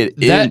saying it.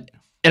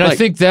 I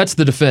think that's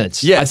the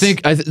defense. Yes.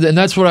 And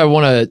that's what I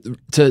want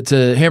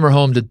to hammer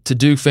home to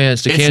Duke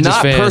fans, to Kansas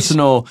fans. It's not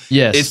personal.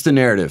 Yes. It's the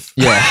narrative.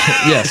 Yeah.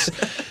 Yes.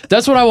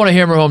 That's what I want to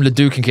hammer home to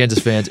Duke and Kansas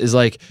fans is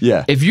like,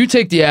 if you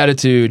take the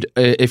attitude,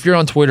 if you're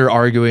on Twitter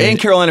arguing, and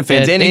Carolina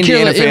fans and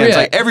Indiana fans,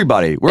 like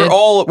everybody, we're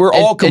all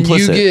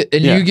complicit.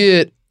 And you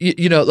get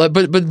you know, like,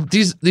 but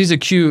these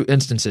acute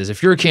instances.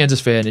 If you're a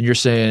Kansas fan and you're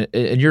saying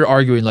and you're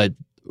arguing like,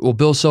 well,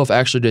 Bill Self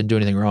actually didn't do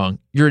anything wrong,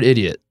 you're an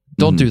idiot.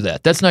 Don't do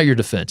that. That's not your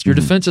defense. Your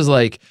defense is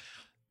like,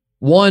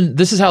 one,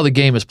 this is how the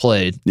game is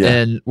played,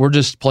 and we're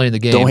just playing the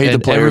game. Don't hate the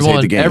players,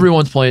 hate the game.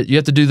 Everyone's playing. You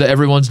have to do the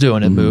everyone's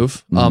doing it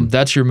move.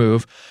 That's your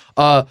move.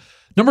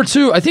 Number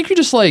two, I think you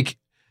just like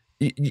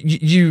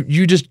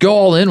you just go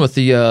all in with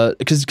the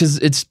because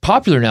it's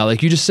popular now.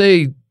 Like you just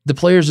say the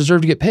players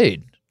deserve to get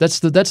paid. That's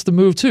the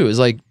move too. Is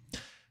like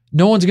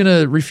no one's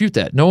gonna refute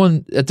that. No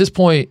one at this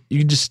point. You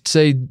can just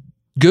say,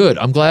 "Good.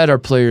 I'm glad our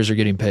players are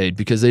getting paid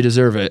because they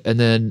deserve it." And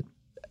then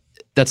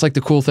that's like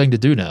the cool thing to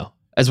do now.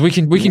 As we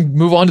can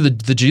move on to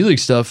the G League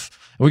stuff,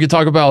 and we can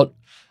talk about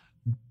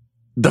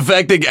the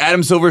fact that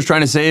Adam Silver is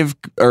trying to save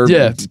or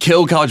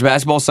kill college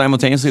basketball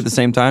simultaneously at the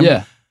same time.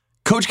 Yeah,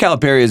 Coach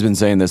Calipari has been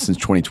saying this since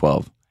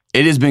 2012.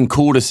 It has been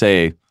cool to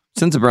say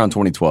since around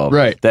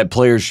 2012 that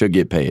players should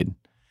get paid.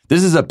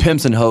 This is a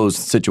pimps and hoes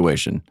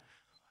situation,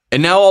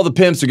 and now all the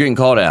pimps are getting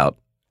called out.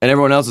 And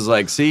everyone else is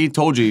like, see,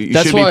 told you,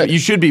 you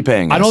should be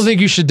paying us. I don't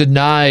think you should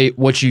deny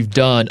what you've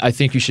done. I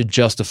think you should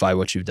justify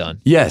what you've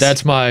done. Yes.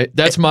 That's my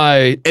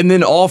and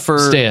then offer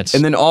stance.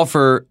 And then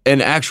offer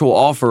an actual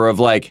offer of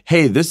like,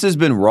 hey, this has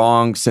been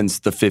wrong since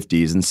the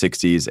 50s and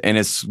 60s, and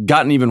it's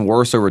gotten even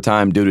worse over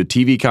time due to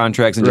TV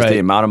contracts and just the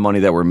amount of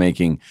money that we're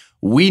making.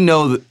 We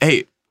know that,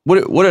 hey,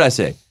 what did I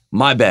say?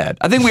 My bad.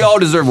 I think we all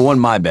deserve one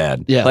my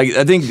bad. Yeah. Like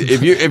I think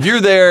if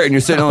you're there and you're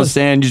sitting on the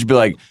stand, you should be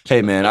like,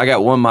 hey man, I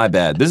got one my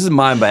bad. This is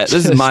my bad.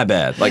 This is my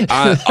bad. Like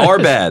our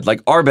bad.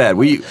 Like our bad.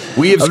 We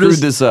have screwed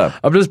this up.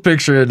 I'm just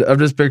picturing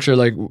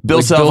like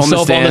Bill Self on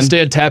the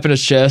stand tapping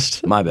his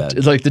chest. My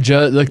bad. Like the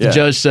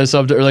judge says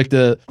something, or like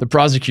the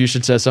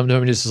prosecution says something to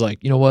him, and he's just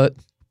like, you know what?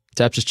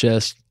 Taps his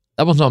chest.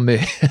 That one's on me.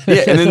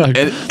 Yeah, and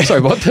then sorry,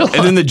 what, Bill?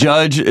 And then the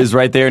judge is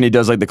right there, and he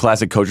does like the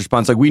classic coach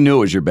response, like, "We knew it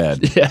was your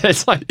bad." Yeah,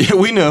 it's like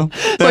we knew.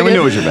 Like, we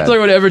knew it was your bad. It's like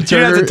when Evan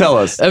Turner. You have to tell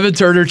us. Evan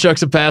Turner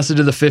chucks a pass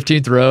into the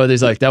 15th row, and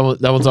he's like, "That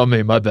one's on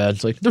me. My bad."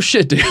 It's like, no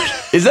shit, dude.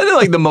 Is that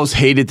like the most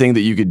hated thing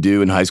that you could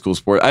do in high school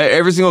sport?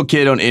 Every single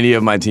kid on any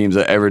of my teams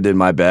that ever did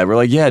my bad, we're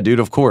like, "Yeah, dude,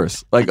 of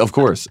course. Like, of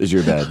course is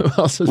your bad."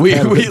 we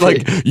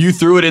like you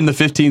threw it in the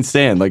 15th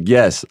stand. Like,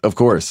 yes, of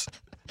course.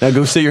 Now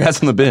go sit your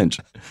ass on the bench.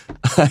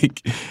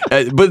 Like,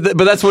 but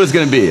that's what it's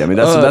going to be. I mean,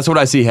 that's what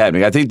I see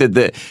happening. I think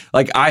that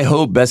I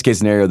hope best case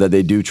scenario that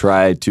they do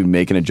try to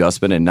make an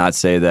adjustment and not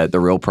say that the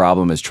real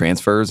problem is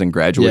transfers and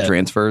graduate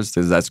transfers,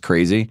 because that's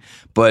crazy.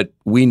 But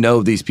we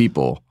know these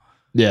people.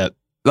 Yeah.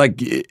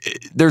 Like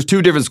there's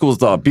two different schools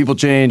of thought. People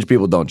change,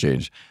 people don't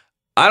change.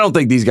 I don't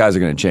think these guys are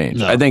going to change.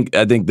 No. I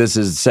think this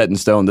is set in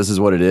stone. This is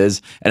what it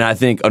is. And I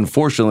think,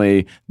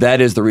 unfortunately,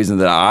 that is the reason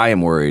that I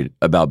am worried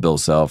about Bill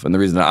Self and the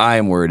reason that I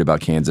am worried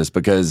about Kansas,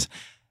 because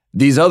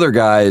these other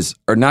guys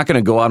are not going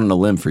to go out on a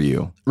limb for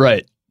you.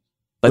 Right.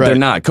 Like they're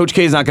not. Coach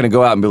K is not going to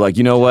go out and be like,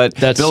 you know what?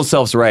 Bill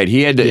Self's right.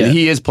 He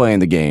is playing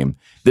the game.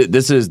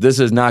 This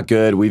is not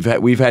good. We've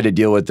had to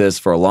deal with this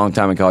for a long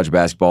time in college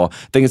basketball.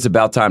 I think it's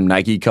about time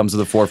Nike comes to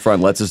the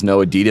forefront, lets us know.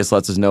 Adidas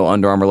lets us know.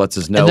 Under Armour lets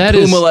us know.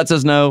 Puma lets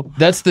us know.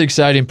 That's the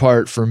exciting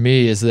part for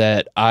me, is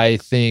that I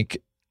think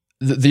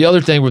the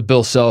other thing with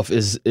Bill Self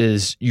is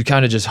you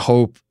kind of just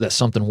hope that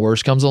something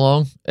worse comes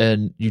along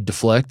and you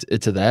deflect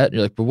it to that.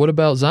 You're like, but what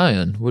about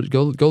Zion?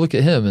 Go look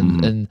at him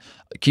and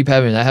keep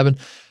having that happen.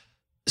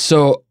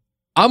 So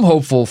I'm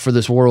hopeful for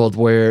this world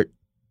where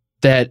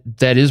that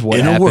is what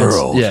happens. In a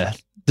world. Yeah.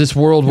 This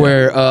world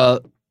where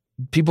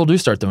people do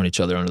start throwing each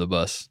other under the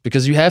bus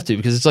because you have to,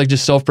 because it's like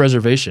just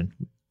self-preservation.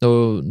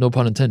 No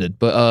pun intended.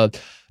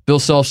 But Bill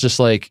Self's just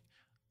like,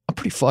 I'm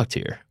pretty fucked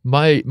here.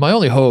 My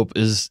only hope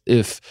is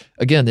if,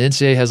 again, the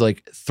NCAA has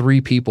like 3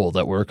 people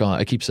that work on,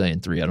 I keep saying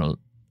 3. I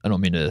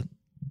don't mean to,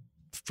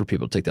 for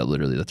people to take that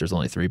literally that there's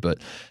only 3, but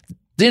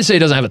the NCAA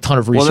doesn't have a ton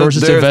of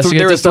resources to investigate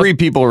There are this stuff. 3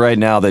 people right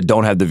now that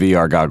don't have the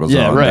VR goggles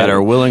on that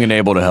are willing and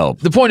able to help.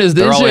 The point is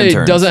the They're all NCAA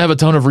interns. doesn't have a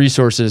ton of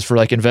resources for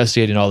like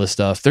investigating all this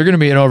stuff. They're going to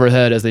be in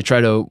overhead as they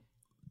try to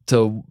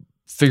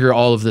figure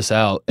all of this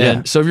out.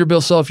 And so if you're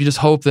Bill Self, you just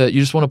hope that you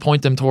just want to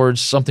point them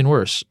towards something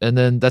worse. And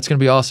then that's going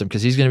to be awesome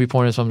because he's going to be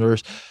pointing at something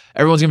worse.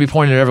 Everyone's going to be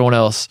pointing at everyone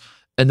else.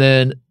 And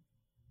then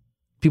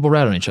people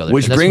rat on each other.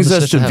 Which brings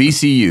us to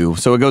VCU.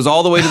 So it goes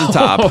all the way to the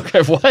top.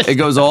 Okay, what? It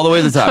goes all the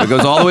way to the top. It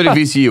goes all the way to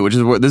VCU, which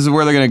is where this is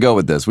where they're going to go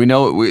with this. We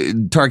know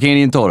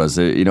Tarkanian told us,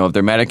 if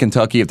they're mad at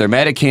Kentucky, if they're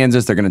mad at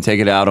Kansas, they're going to take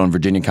it out on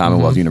Virginia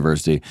Commonwealth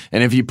University.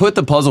 And if you put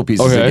the puzzle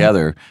pieces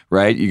together,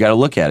 right, you got to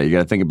look at it. You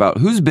got to think about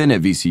who's been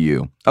at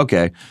VCU.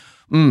 Okay,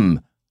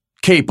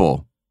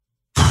 Capel.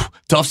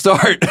 Tough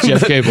start.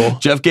 Jeff Capel.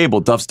 Jeff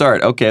Capel, tough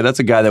start. Okay, that's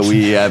a guy that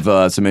we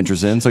have some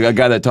interest in. So a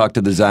guy that talked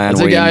to the Zion.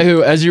 It's a guy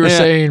who, as you were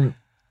saying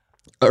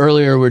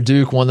earlier, where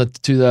Duke won the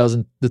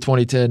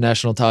 2010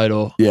 national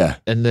title. Yeah.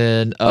 And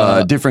then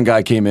a different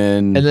guy came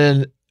in. And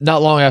then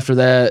not long after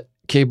that,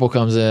 Capel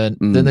comes in.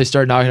 Then they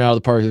start knocking it out of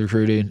the park with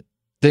recruiting.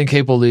 Then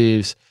Capel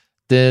leaves.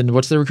 Then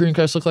what's the recruiting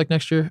class look like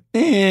next year?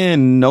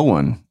 And no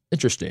one.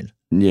 Interesting.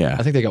 Yeah.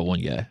 I think they got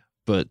one guy,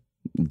 but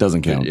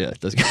doesn't count. Yeah, it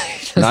doesn't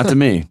count. Not to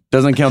me.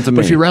 Doesn't count to me.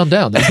 But if you round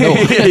down, there's no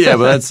one. Yeah,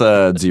 but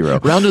that's 0.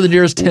 Round to the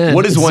nearest 10.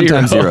 What is 1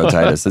 times 0,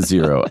 Titus? That's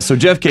 0. So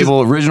Jeff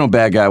Capel, original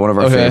bad guy, one of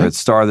our favorites,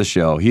 star of the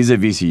show. He's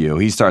at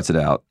VCU. He starts it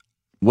out.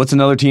 What's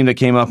another team that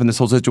came up in this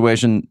whole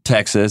situation?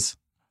 Texas.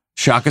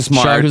 Shaka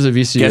Smart. Shaka's at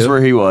VCU. Guess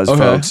where he was,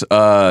 folks?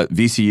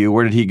 VCU.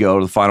 Where did he go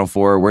to the Final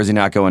Four? Where's he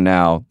not going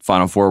now?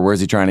 Final Four. Where's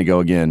he trying to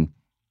go again?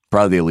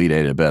 Probably the Elite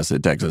 8 at best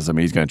at Texas. I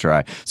mean, he's going to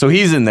try. So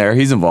he's in there.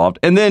 He's involved.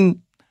 And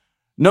then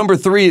number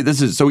 3,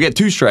 so we get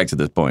 2 strikes at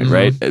this point,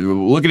 right?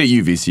 Looking at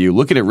you, VCU.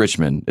 Looking at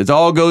Richmond. It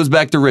all goes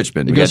back to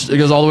Richmond. It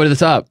goes all the way to the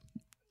top.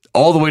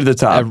 All the way to the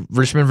top.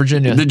 Richmond,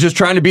 Virginia. They're just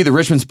trying to be the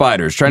Richmond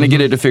Spiders, trying to get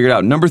it to figure it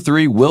out. Number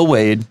 3, Will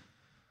Wade.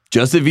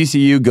 Just at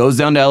VCU, goes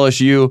down to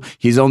LSU.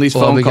 He's on these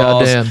phone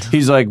calls. Goddamned.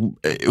 He's like,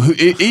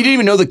 he didn't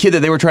even know the kid that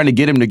they were trying to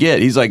get him to get.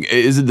 He's like,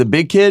 is it the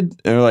big kid?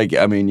 And they're like,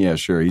 I mean, yeah,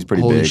 sure. He's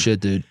pretty big. Holy shit,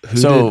 dude.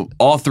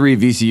 All 3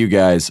 VCU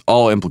guys,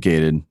 all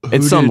implicated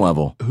at some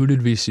level. Who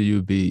did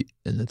VCU beat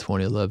in the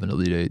 2011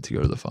 Elite 8 to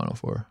go to the Final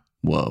Four?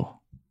 Whoa.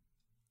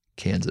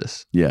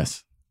 Kansas.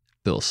 Yes.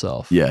 Bill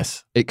Self.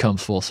 Yes. It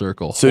comes full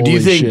circle. So do you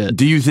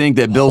think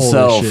that Bill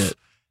Self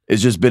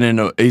has just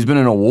been he's been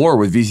in a war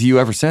with VCU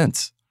ever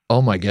since?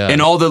 Oh my God.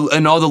 And all the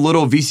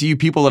little VCU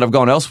people that have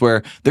gone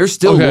elsewhere, they're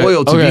still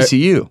loyal to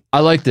VCU.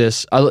 I like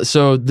this.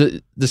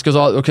 This goes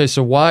all okay.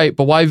 So why?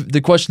 But why?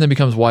 The question then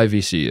becomes why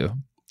VCU?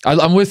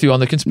 I'm with you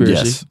on the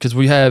conspiracy because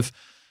we have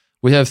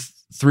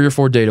 3 or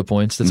 4 data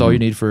points. That's all you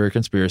need for a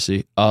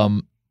conspiracy.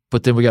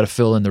 But then we got to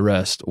fill in the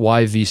rest.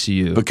 Why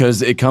VCU?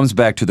 Because it comes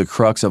back to the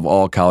crux of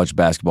all college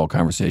basketball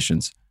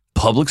conversations: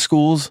 public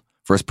schools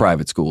versus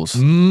private schools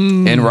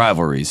and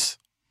rivalries.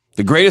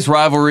 The greatest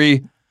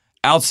rivalry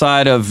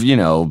outside of,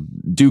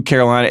 Duke,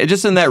 Carolina,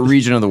 just in that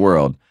region of the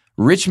world.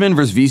 Richmond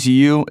versus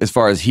VCU, as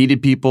far as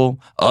heated people,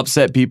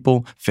 upset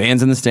people,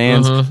 fans in the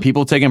stands,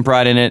 people taking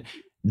pride in it,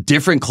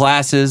 different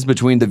classes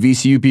between the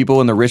VCU people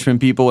and the Richmond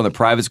people and the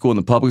private school and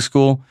the public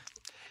school.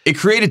 It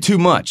created too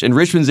much, and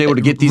Richmond's able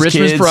to get these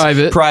kids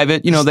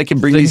private. They can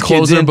bring these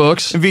kids in.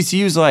 Books. And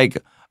VCU's like,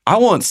 I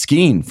want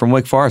Skeen from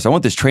Wake Forest. I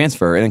want this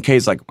transfer. And then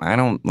Kay's like, I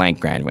don't like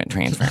graduate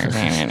transfers.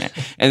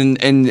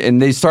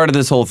 and they started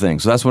this whole thing.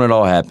 So that's when it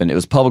all happened. It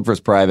was public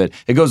versus private.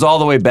 It goes all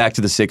the way back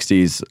to the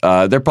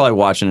 60s. They're probably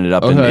watching it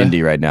up in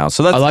Indy right now.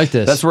 So I like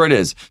this. That's where it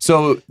is.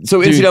 So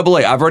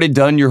NCAA, I've already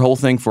done your whole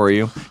thing for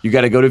you. You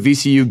got to go to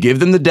VCU,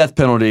 give them the death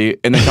penalty,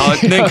 and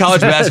then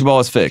college basketball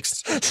is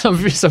fixed. Some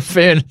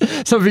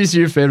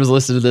VCU fan was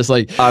listening to this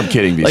like, I'm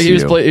kidding,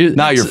 VCU. Like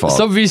not your fault.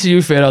 Some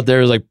VCU fan out there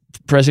is like,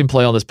 pressing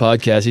play on this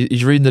podcast.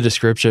 He's reading the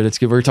description. It's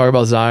good. We're talking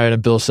about Zion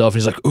and Bill Self,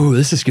 and he's like, "Ooh,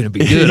 this is going to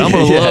be good. I'm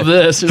going to love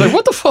this." He's like,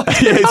 "What the fuck?"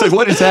 Yeah, he's like,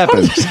 "What just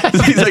happened?"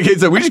 He's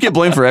like, "We just get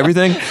blamed for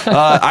everything."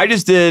 I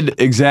just did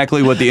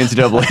exactly what the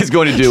NCAA is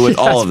going to do with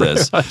all of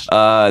this.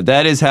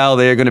 That is how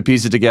they are going to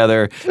piece it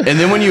together. And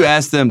then when you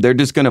ask them, they're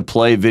just going to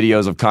play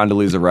videos of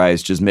Condoleezza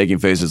Rice just making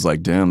faces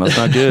like, "Damn, that's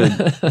not good.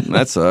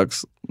 That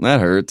sucks. That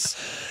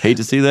hurts. Hate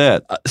to see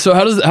that." So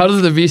how does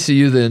the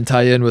VCU then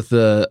tie in with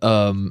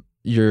the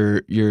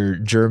your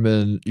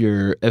German,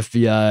 your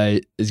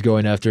FBI is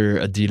going after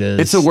Adidas?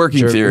 It's a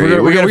working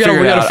theory. We got to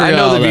figure it out. I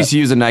know the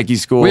VCU is a Nike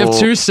school. We have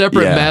 2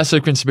 separate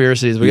massive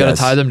conspiracies. We got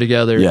to tie them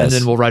together, and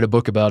then we'll write a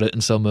book about it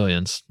and sell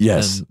millions.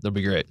 Yes, and that'll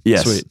be great.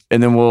 Yes, sweet.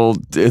 And then we'll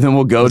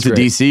go to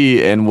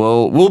DC and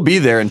we'll be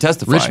there and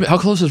testify. Richmond, how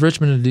close is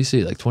Richmond to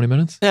DC? Like 20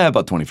 minutes? Yeah,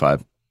 about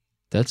 25.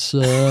 That's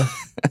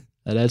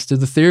That adds to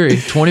the theory.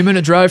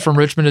 20-minute drive from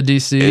Richmond to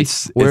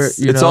DC.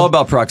 It's all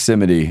about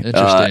proximity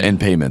and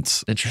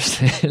payments.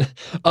 Interesting.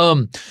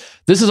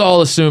 This is all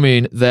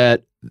assuming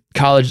that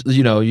college,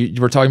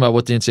 we're talking about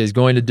what the NCAA is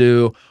going to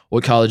do,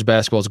 what college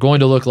basketball is going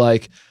to look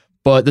like,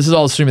 but this is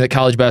all assuming that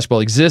college basketball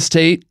exists,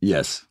 Tate.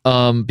 Yes.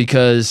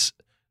 Because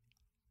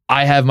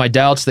I have my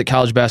doubts that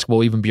college basketball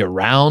will even be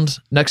around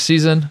next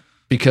season,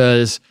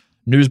 because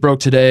news broke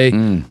today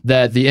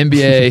that the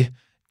NBA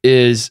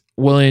is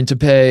willing to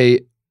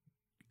pay.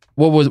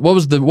 What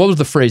was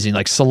the phrasing?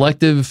 Like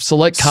select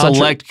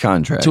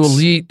contracts to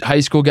elite high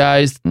school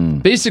guys.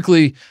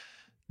 Basically,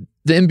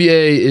 the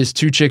NBA is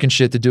too chicken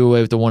shit to do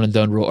away with the one and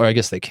done rule, or I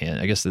guess they can't.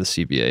 I guess the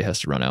CBA has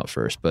to run out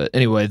first. But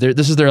anyway,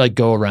 this is their like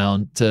go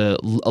around to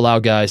allow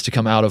guys to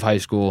come out of high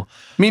school.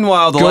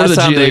 Meanwhile, the last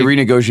time they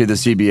renegotiated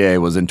the CBA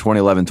was in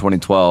 2011,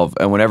 2012,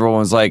 and when everyone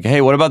was like,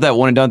 "Hey, what about that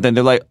one and done thing?"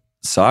 They're like,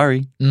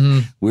 "Sorry,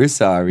 we're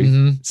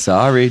sorry,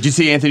 sorry." Did you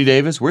see Anthony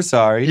Davis? We're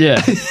sorry.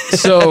 Yeah.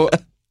 So.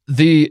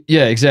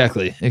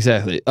 Exactly.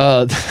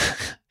 The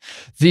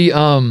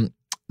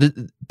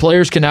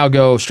players can now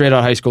go straight out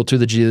of high school to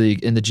the G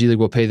League, and the G League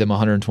will pay them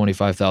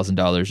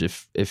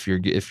 $125,000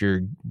 if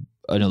you're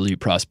an elite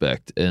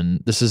prospect.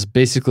 And this is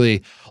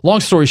basically, long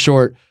story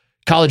short,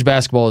 college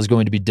basketball is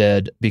going to be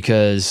dead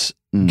because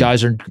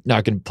guys are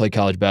not going to play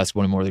college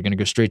basketball anymore. They're going to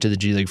go straight to the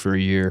G League for a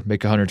year,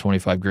 make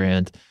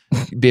 $125,000,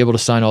 be able to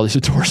sign all these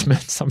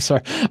endorsements. I'm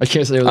sorry, I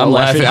can't say it without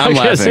laughing. I'm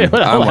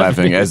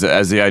laughing as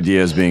the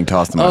idea is being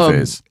tossed in my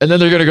face. And then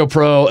they're going to go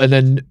pro, and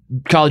then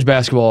college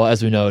basketball,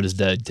 as we know it, is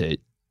dead,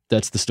 Tate.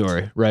 That's the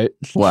story, right?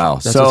 Wow.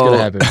 That's what's going to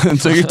happen.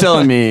 So you're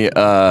telling me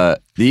the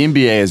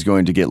NBA is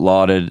going to get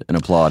lauded and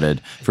applauded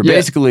for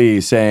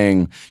basically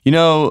saying,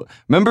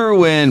 remember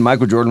when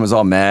Michael Jordan was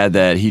all mad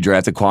that he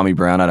drafted Kwame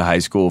Brown out of high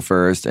school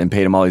first and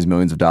paid him all these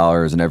millions of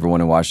dollars, and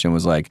everyone in Washington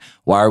was like,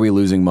 why are we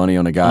losing money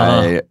on a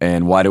guy,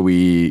 and why do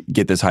we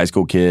get this high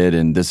school kid,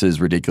 and this is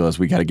ridiculous,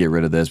 we got to get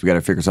rid of this, we got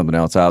to figure something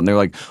else out. And they're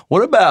like,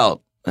 what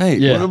about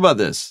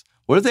this?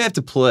 What if they have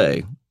to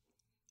play?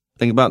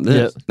 Think about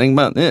this. Yeah. Think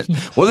about this.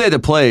 Well, they had to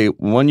play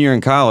 1 year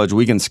in college.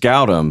 We can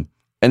scout them,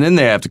 and then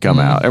they have to come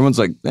out. Everyone's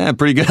like,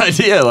 pretty good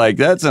idea. Like,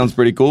 that sounds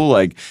pretty cool.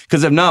 Like,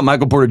 because if not,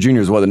 Michael Porter Jr.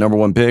 is the number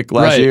 1 pick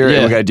last year,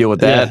 and we got to deal with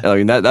that. I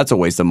mean, that's a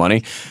waste of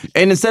money.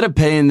 And instead of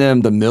paying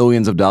them the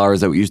millions of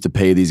dollars that we used to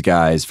pay these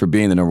guys for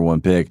being the number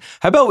 1 pick,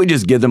 how about we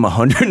just give them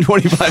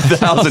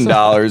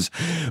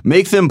 $125,000,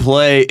 make them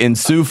play in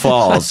Sioux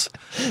Falls,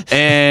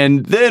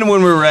 and then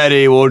when we're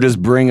ready, we'll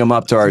just bring them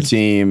up to our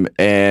team,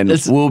 and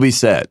we'll be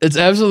set. It's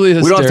absolutely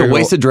hysterical. We don't have to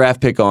waste a draft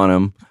pick on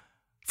them.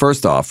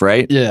 First off,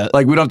 right? Yeah.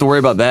 Like, we don't have to worry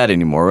about that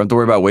anymore. We don't have to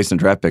worry about wasting a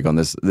draft pick on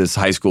this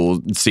high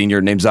school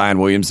senior named Zion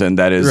Williamson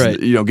that is,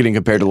 getting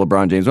compared to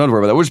LeBron James. We don't have to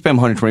worry about that. We'll just pay him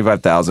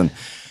 $125,000.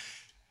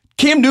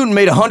 Cam Newton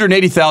made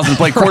 $180,000 to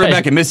play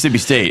quarterback at Mississippi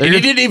State, and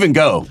he didn't even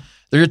go.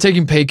 They're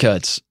taking pay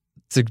cuts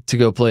to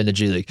go play in the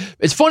G League.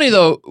 It's funny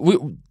though.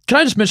 Can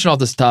I just mention off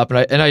this top?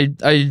 And I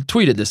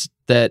tweeted this,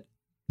 that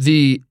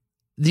the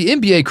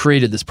NBA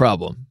created this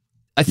problem.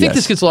 I think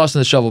this gets lost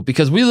in the shuffle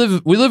because we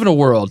live in a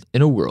world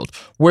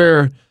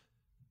where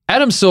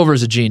Adam Silver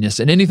is a genius,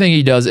 and anything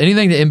he does,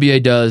 anything the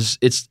NBA does,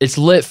 it's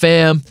lit,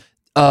 fam.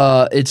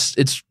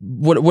 It's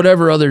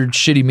whatever other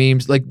shitty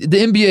memes. Like the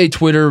NBA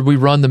Twitter, we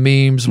run the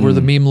memes. We're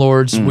the meme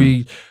lords.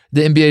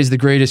 The NBA is the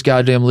greatest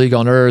goddamn league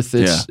on earth.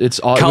 It's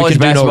college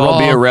basketball will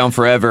be around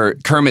forever.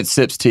 Kermit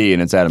sips tea,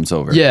 and it's Adam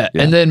Silver. Yeah.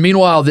 And then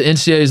meanwhile, the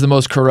NCAA is the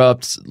most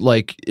corrupt.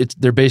 Like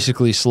they're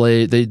basically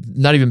slave. They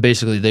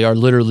are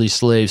literally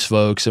slaves,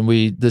 folks. And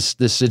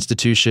this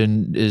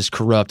institution is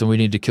corrupt, and we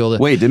need to kill it.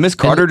 Wait, did Miss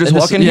Carter just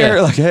walk in here?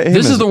 Like, hey,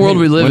 this is the world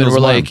we live in. We're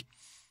like,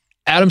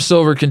 Adam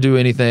Silver can do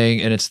anything,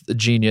 and it's a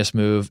genius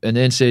move, and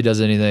the NCAA does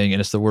anything, and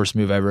it's the worst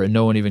move ever, and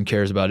no one even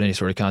cares about any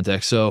sort of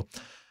context. So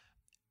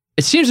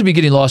it seems to be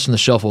getting lost in the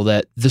shuffle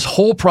that this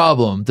whole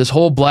problem, this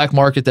whole black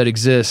market that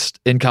exists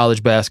in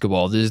college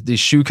basketball, these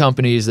shoe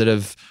companies that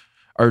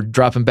are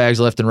dropping bags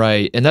left and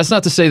right, and that's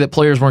not to say that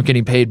players weren't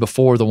getting paid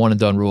before the one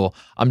and done rule.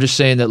 I'm just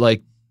saying that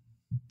like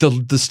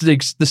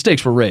the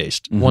stakes were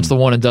raised once the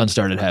one and done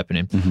started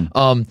happening.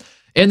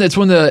 And that's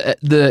when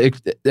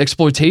the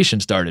exploitation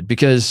started,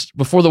 because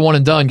before the one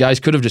and done, guys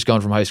could have just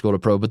gone from high school to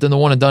pro, but then the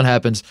one and done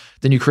happens,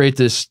 then you create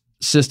this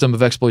system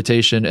of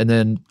exploitation, and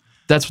then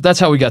that's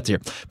how we got here.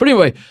 But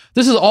anyway,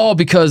 this is all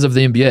because of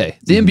the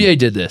NBA. The NBA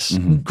did this.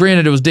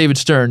 Granted, it was David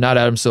Stern, not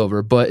Adam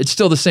Silver, but it's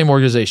still the same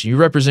organization. You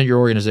represent your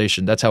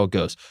organization. That's how it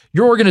goes.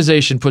 Your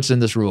organization puts in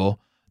this rule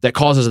that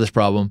causes this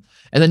problem,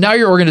 and then now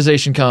your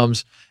organization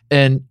comes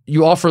and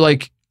you offer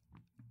like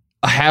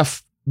a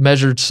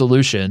half-measured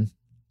solution,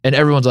 and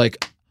everyone's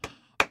like,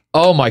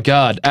 oh my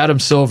God, Adam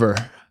Silver,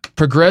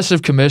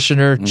 progressive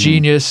commissioner,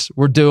 genius,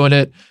 we're doing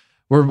it.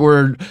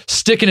 We're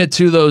sticking it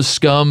to those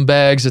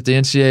scumbags at the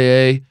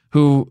NCAA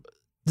who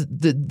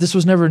this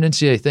was never an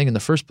NCAA thing in the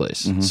first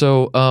place.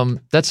 So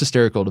that's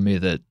hysterical to me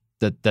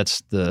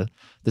that's the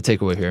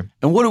takeaway here.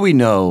 And what do we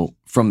know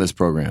from this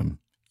program?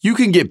 You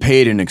can get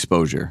paid in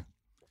exposure.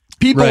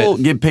 People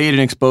get paid in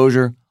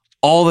exposure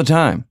all the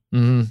time.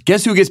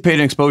 Guess who gets paid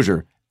in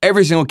exposure?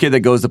 every single kid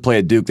that goes to play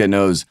at Duke that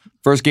knows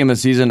first game of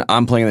the season,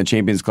 I'm playing in the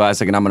Champions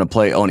Classic and I'm going to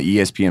play on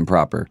ESPN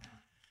proper.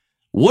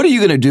 What are you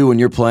going to do when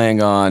you're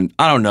playing on,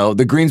 I don't know,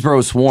 the Greensboro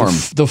Swarm?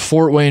 The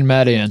Fort Wayne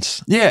Mad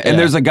Ants. Yeah, and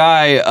there's a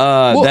guy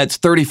that's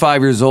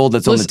 35 years old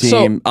that's on the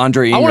team,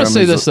 Andre Ingram. I want to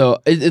say this, though.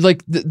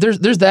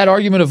 There's that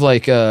argument of,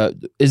 like,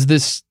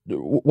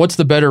 what's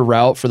the better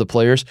route for the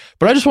players?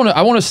 But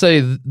I want to say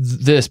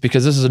this,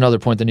 because this is another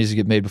point that needs to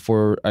get made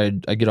before I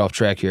get off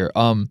track here.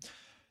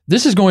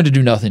 This is going to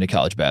do nothing to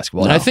college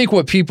basketball. And I think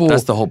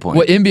that's the whole point.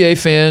 What NBA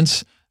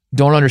fans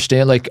don't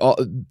understand, like,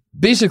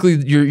 basically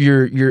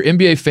your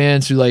NBA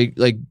fans who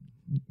like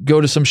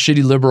go to some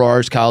shitty liberal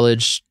arts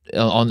college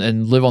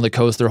and live on the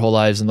coast their whole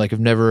lives and like have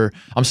never.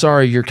 I'm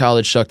sorry, your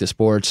college sucked at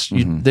sports.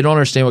 They don't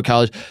understand what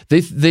college.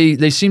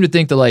 They seem to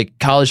think that like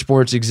college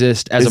sports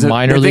exist as a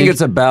minor league. They think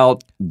it's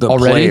about the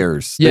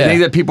players. Yeah. They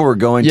think that people are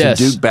going to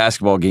Duke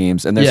basketball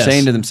games and they're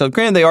saying to themselves,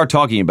 granted they are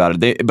talking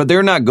about it, but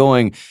they're not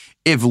going.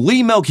 If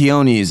Lee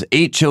Melchione's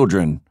 8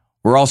 children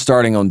were all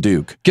starting on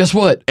Duke, guess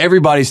what?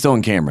 Everybody's still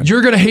in Cameron.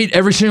 You're going to hate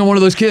every single one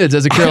of those kids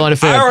as a Carolina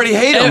fan. I already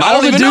hate them. I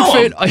don't even know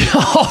them.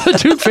 All the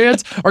Duke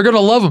fans are going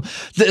to love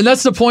them. And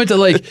that's the point that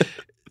like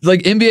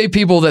NBA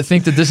people that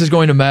think that this is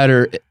going to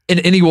matter in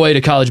any way to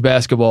college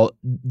basketball,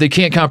 they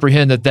can't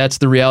comprehend that that's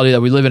the reality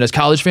that we live in as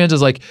college fans.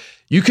 Is like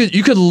you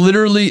could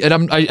literally,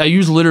 and I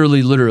use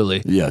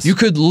literally. Yes. You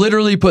could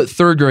literally put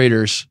third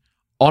graders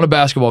on a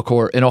basketball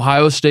court in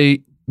Ohio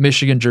State,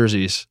 Michigan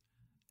jerseys,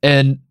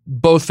 and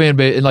both fan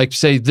base and like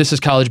say this is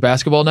college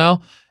basketball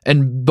now,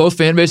 and both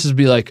fan bases would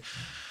be like,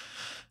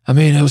 I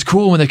mean, it was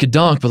cool when they could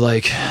dunk, but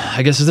like,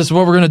 I guess this is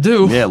what we're gonna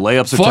do. Yeah,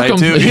 layups are Fuck tight them,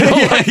 too. You know?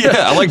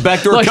 Yeah, I like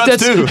backdoor like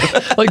cuts too.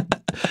 Like,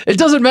 it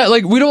doesn't matter.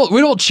 Like, we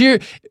don't cheer.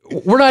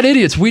 We're not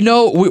idiots. We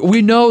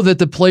know that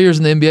the players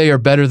in the NBA are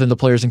better than the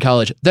players in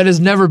college. That has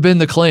never been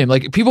the claim.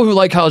 Like, people who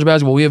like college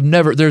basketball,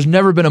 there's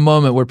never been a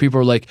moment where people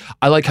are like,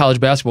 I like college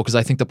basketball because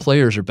I think the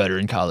players are better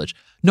in college.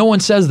 No one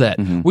says that.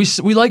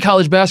 We like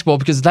college basketball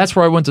because that's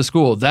where I went to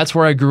school. That's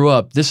where I grew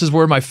up. This is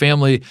where my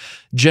family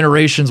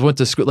generations went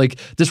to school. Like,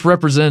 this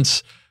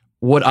represents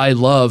what I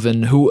love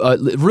and who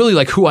really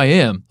like who I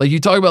am. Like, you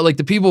talk about like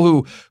the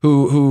people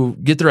who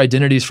get their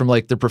identities from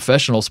like their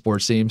professional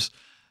sports teams.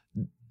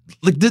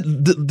 Like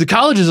the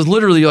colleges is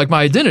literally like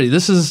my identity.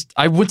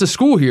 I went to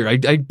school here. I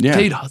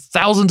paid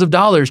thousands of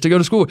dollars to go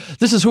to school.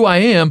 This is who I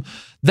am.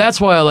 That's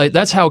why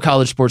that's how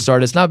college sports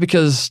started. It's not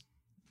because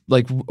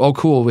like, oh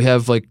cool, we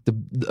have like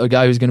a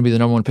guy who's going to be the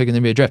number 1 pick in the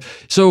NBA draft.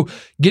 So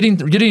taking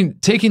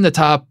the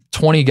top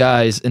 20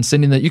 guys and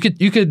sending that,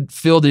 you could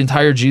fill the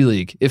entire G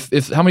League.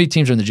 If how many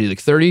teams are in the G League?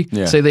 30?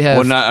 Yeah. Say they have.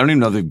 Well, I don't even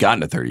know if they've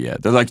gotten to 30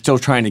 yet. They're like still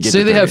trying to get.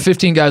 Say they have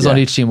 15 guys on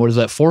each team. What is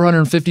that?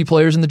 450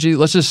 players in the G League?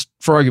 Let's just,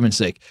 for argument's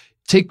sake,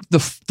 take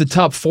the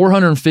top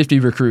 450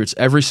 recruits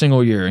every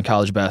single year in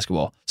college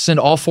basketball. Send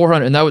all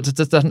 400, and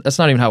that's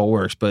not even how it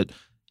works. But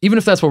even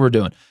if that's what we're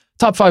doing,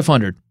 top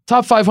 500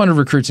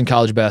 recruits in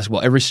college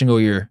basketball every single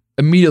year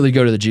immediately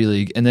go to the G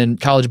League, and then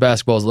college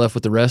basketball is left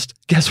with the rest.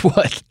 Guess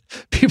what?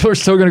 People are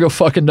still going to go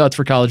fucking nuts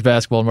for college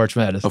basketball and March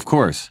Madness. Of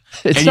course.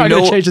 It's not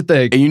going to change a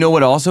thing. And you know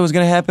what also is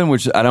going to happen,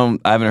 which I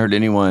haven't heard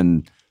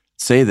anyone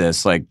say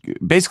this. Like,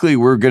 basically,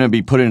 we're going to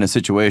be put in a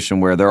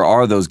situation where there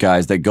are those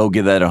guys that go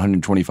get that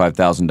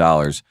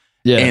 $125,000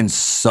 and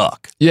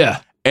suck. Yeah.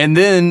 And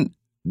then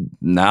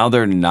now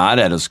they're not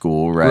at a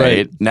school,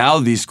 right? Now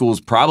these schools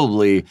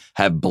probably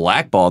have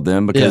blackballed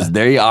them because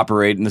they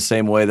operate in the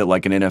same way that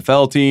like an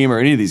NFL team or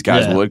any of these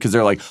guys would, because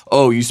they're like,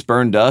 oh, you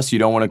spurned us, you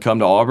don't want to come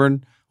to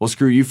Auburn? Well,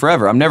 screw you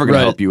forever. I'm never going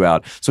to help you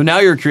out. So now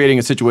you're creating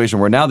a situation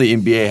where now the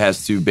NBA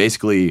has to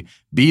basically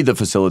be the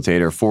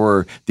facilitator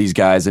for these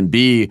guys and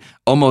be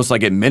almost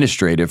like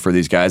administrative for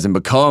these guys and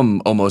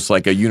become almost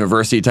like a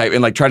university type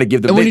and like try to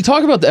give them. And when you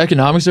talk about the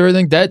economics of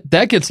everything,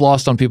 that gets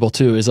lost on people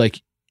too. Is like,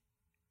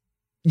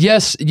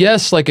 yes,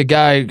 like a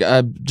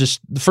guy. Just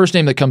the first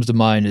name that comes to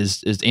mind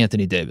is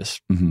Anthony Davis.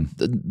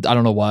 I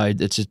don't know why.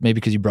 It's just maybe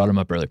because you brought him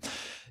up earlier.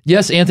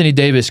 Yes, Anthony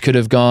Davis could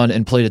have gone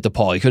and played at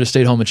DePaul. He could have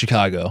stayed home in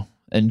Chicago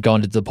and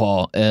gone to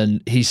DePaul,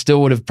 and he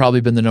still would have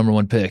probably been the number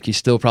 1 pick. He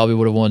still probably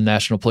would have won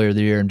National Player of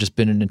the Year and just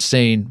been an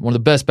insane, one of the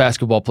best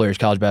basketball players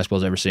college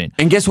basketball's ever seen.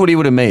 And guess what he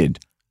would have made?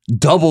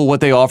 Double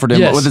what they offered him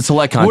with a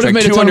select contract,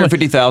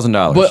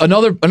 $250,000. But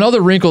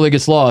another wrinkle that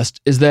gets lost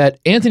is that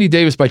Anthony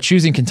Davis, by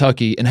choosing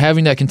Kentucky and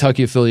having that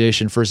Kentucky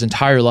affiliation for his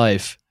entire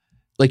life,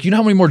 like, you know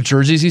how many more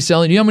jerseys he's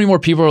selling? You know how many more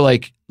people are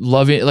like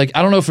loving it? Like,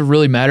 I don't know if it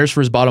really matters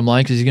for his bottom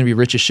line because he's going to be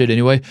rich as shit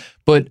anyway.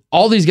 But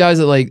all these guys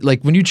that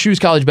like when you choose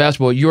college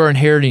basketball, you are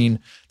inheriting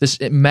this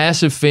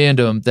massive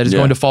fandom that is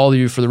going to follow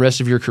you for the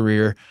rest of your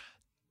career.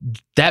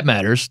 That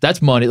matters.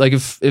 That's money. Like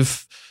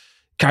if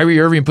Kyrie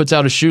Irving puts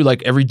out a shoe,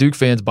 like every Duke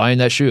fan's buying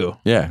that shoe.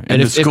 Yeah.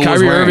 And if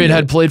Kyrie Irving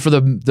had played for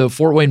the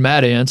Fort Wayne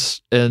Mad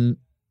Ants, and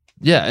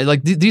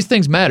like these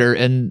things matter,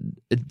 and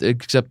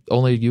except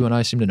only you and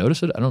I seem to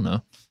notice it. I don't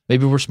know.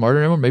 Maybe we're smarter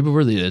than everyone. Maybe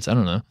we're the idiots. I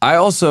don't know. I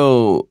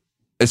also,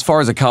 as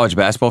far as a college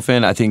basketball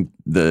fan, I think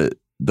the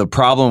the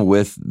problem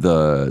with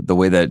the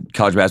way that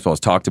college basketball is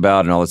talked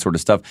about and all that sort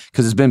of stuff,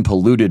 because it's been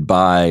polluted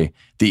by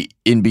the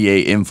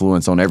NBA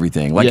influence on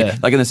everything. Like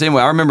in the same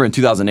way, I remember in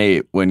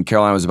 2008 when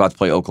Carolina was about to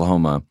play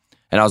Oklahoma,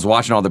 and I was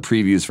watching all the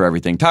previews for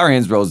everything. Tyler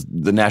Hansbrough is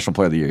the National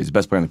Player of the Year. He's the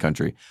best player in the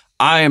country.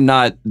 I am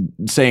not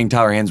saying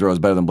Tyler Hansbrough is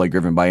better than Blake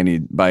Griffin by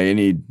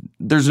any.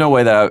 There's no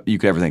way that you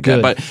could ever think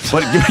that.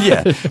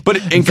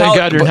 But in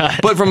college,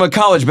 but from a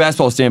college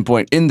basketball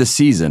standpoint, in the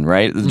season,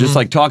 right? Just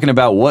like talking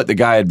about what the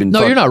guy had been.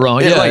 No, you're not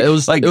wrong. Yeah, it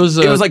was like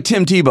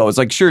Tim Tebow. It's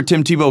like, sure,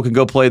 Tim Tebow can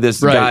go play this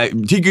guy.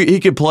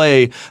 He could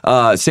play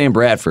Sam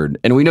Bradford,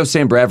 and we know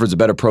Sam Bradford's a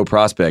better pro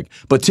prospect.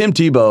 But Tim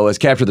Tebow has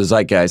captured the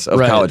zeitgeist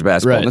of college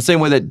basketball in the same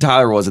way that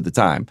Tyler was at the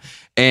time.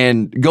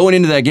 And going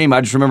into that game,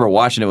 I just remember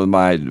watching it with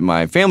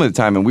my family at the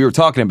time, and we were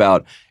talking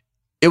about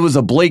it was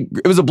a Blake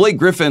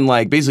Griffin,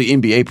 like, basically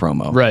NBA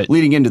promo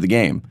leading into the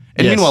game.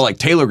 And meanwhile, like,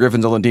 Taylor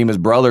Griffin's on the team, his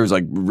brother's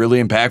like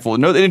really impactful.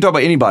 No, they didn't talk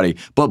about anybody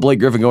but Blake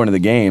Griffin going into the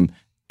game.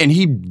 And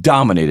he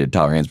dominated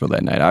Tyler Hansbrough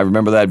that night. I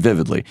remember that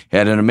vividly. He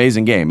had an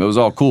amazing game. It was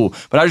all cool.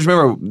 But I just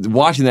remember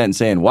watching that and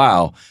saying,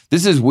 wow,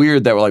 this is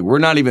weird that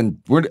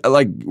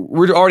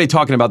we're already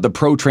talking about the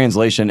pro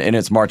translation in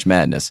its March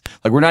Madness.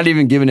 Like, we're not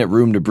even giving it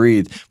room to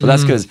breathe. But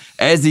that's because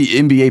as the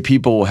NBA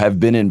people have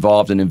been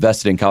involved and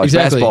invested in college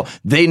basketball,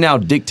 they now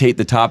dictate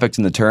the topics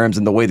and the terms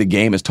and the way the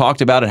game is talked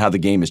about and how the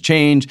game has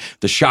changed,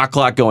 the shot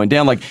clock going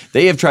down. Like,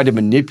 they have tried to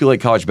manipulate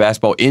college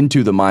basketball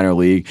into the minor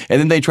league, and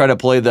then they try to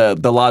play the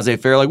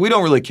laissez-faire. Like, we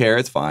don't really care.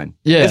 It's fine.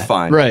 Yeah, it's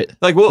fine. Right.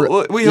 Like,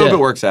 we hope it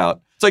works out.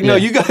 It's like, no,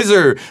 you guys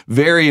are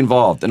very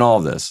involved in all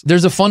of this.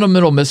 There's a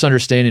fundamental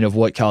misunderstanding of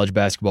what college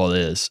basketball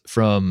is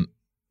from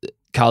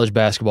college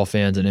basketball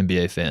fans and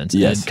NBA fans.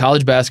 Yes. And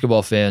college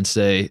basketball fans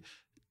say,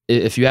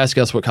 if you ask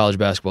us what college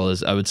basketball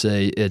is, I would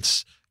say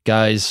it's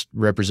guys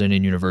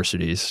representing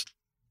universities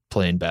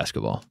playing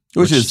basketball.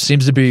 Which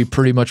seems to be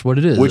pretty much what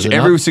it is. Which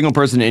every single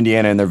person in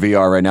Indiana in their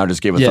VR right now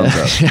just gave a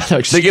thumbs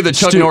up. They give the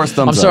Chuck Norris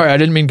thumbs up. I'm sorry, I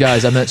didn't mean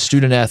guys. I meant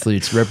student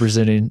athletes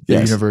representing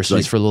their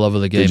universities for the love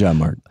of the game. Good job,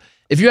 Mark.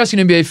 If you ask an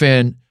NBA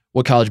fan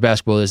what college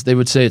basketball is, they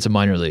would say it's a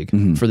minor league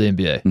for the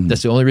NBA.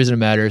 That's the only reason it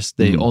matters.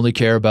 They only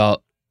care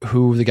about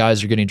who the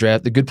guys are getting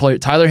drafted. The good player,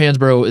 Tyler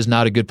Hansbrough, is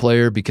not a good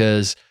player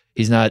because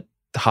he's not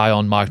high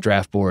on mock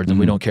draft boards and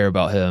we don't care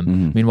about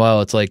him.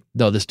 Meanwhile, it's like,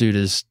 no, this dude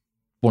is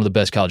one of the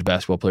best college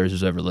basketball players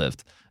who's ever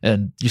lived.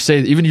 And you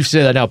say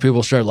that now,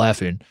 people start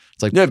laughing.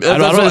 It's like, I don't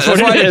know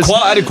what it is.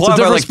 I did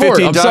qualify like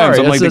 15 times.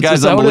 I'm like, the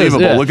guy's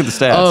unbelievable. Look at the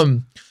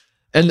stats.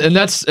 And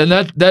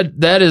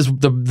that is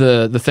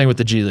the thing with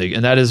the G League,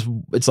 and that is,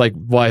 it's like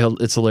why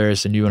it's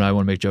hilarious. And you and I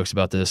want to make jokes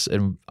about this.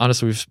 And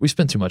honestly, we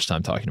spent too much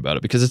time talking about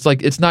it because it's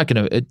like, it's not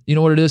gonna. You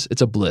know what it is?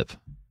 It's a blip.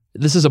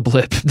 This is a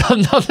blip.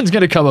 Nothing's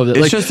going to come of it.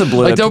 It's just a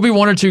blip. Like, there'll be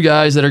one or two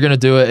guys that are going to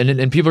do it,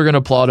 and people are going to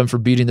applaud them for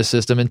beating the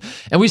system. And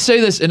we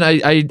say this, and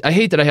I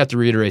hate that I have to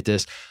reiterate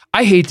this.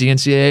 I hate the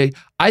NCAA.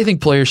 I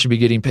think players should be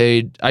getting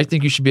paid. I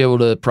think you should be able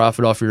to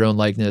profit off your own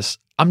likeness.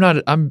 I'm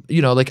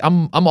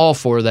all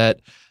for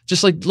that.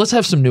 Just like, let's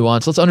have some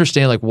nuance. Let's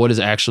understand like what is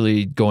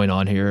actually going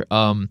on here.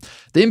 The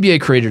NBA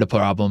created a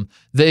problem.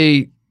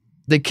 They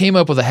came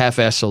up with a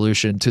half-assed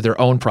solution to their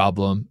own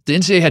problem. The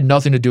NCAA had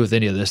nothing to do with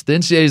any of this. The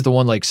NCAA is the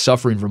one like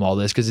suffering from all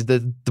this because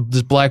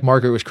this black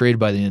market was created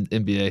by the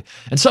NBA.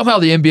 And somehow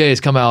the NBA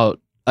has come out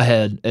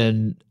ahead,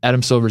 and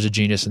Adam Silver's a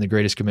genius and the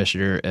greatest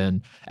commissioner.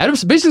 And Adam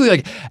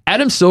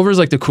Silver's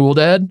like the cool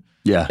dad.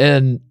 Yeah.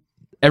 And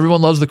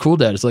everyone loves the cool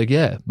dad. It's like,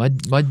 yeah,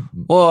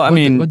 well, I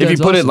mean, if you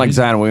put it in like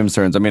Zion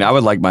Williamson terms, I mean, I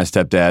would like my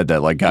stepdad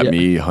that like got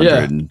me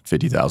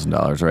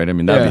 $150,000, right? I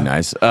mean, that'd be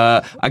nice.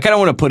 I kind of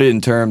want to put it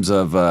in terms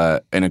of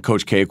in a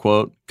Coach K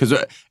quote, because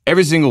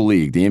every single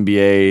league, the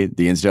NBA,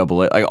 the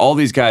NCAA, like all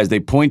these guys,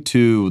 they point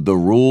to the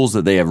rules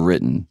that they have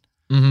written,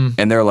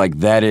 and they're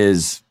like, that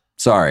is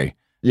sorry.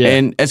 Yeah.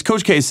 And as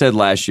Coach K said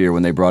last year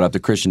when they brought up the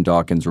Christian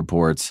Dawkins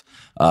reports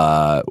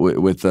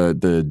with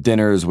the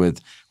dinners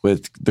with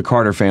the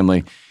Carter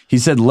family, he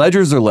said,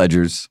 ledgers are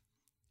ledgers.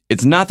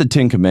 It's not the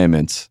 10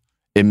 Commandments.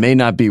 It may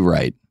not be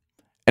right.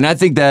 And I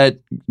think that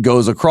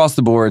goes across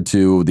the board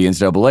to the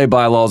NCAA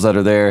bylaws that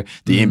are there,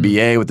 the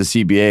NBA with the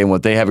CBA and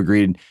what they have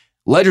agreed.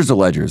 Ledgers are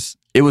ledgers.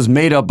 It was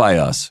made up by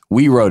us.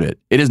 We wrote it.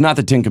 It is not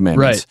the 10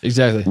 Commandments. Right,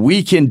 exactly.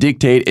 We can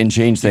dictate and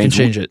change things.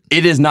 You can change it.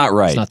 It is not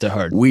right. It's not that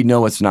hard. We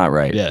know it's not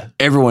right. Yeah.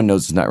 Everyone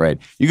knows it's not right.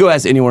 You go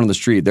ask anyone on the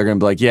street, they're going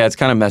to be like, yeah, it's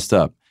kind of messed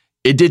up.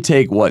 It did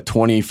take,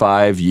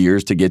 25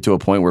 years to get to a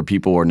point where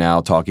people are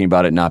now talking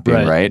about it not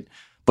being right.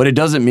 But it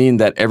doesn't mean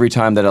that every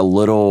time that a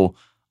little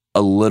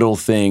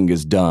thing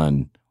is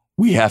done,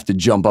 we have to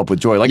jump up with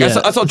joy. Like I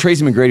saw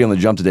Tracy McGrady on The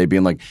Jump today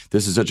being like,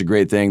 this is such a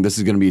great thing. This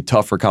is going to be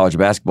tough for college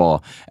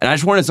basketball. And I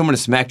just wanted someone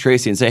to smack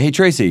Tracy and say, hey,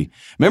 Tracy,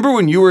 remember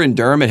when you were in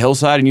Durham at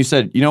Hillside and you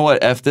said, you know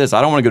what, F this.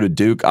 I don't want to go to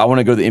Duke. I want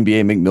to go to the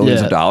NBA and make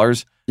millions of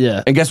dollars.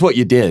 Yeah. And guess what?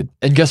 You did.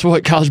 And guess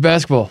what? College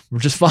basketball. We're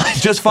just fine.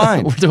 Just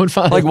fine. We're doing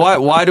fine. Like,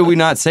 why do we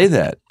not say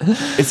that?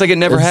 It's like it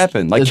never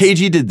happened. Like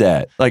KG did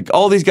that. Like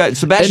all these guys,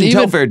 Sebastian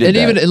Telfair did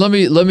that. And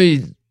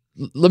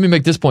let me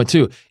make this point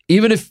too.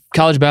 Even if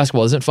college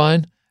basketball isn't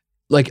fine,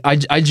 like I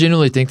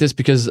genuinely think this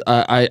because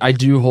I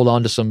do hold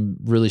on to some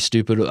really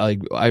stupid,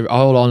 like I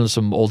hold on to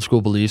some old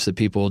school beliefs that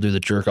people do the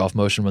jerk off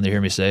motion when they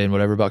hear me say and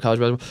whatever about college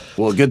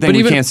basketball. Well, good thing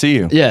we can't see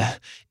you. Yeah.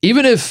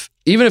 Even if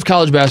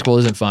college basketball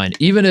isn't fine,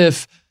 even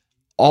if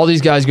all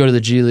these guys go to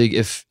the G League,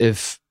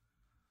 if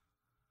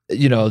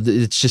you know,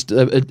 it's just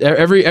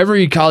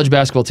every college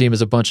basketball team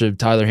is a bunch of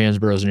Tyler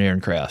Hansboroughs and Aaron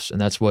Crafts,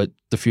 and that's what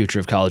the future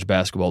of college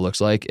basketball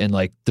looks like. And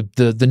like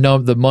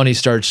the money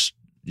starts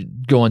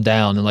going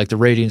down, and like the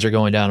ratings are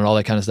going down, and all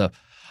that kind of stuff.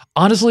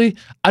 Honestly,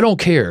 I don't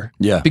care.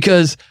 Yeah.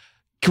 Because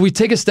can we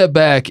take a step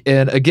back?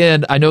 And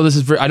again, I know this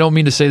is I don't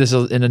mean to say this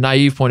in a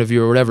naive point of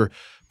view or whatever,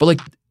 but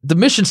like the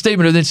mission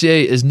statement of the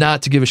NCAA is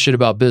not to give a shit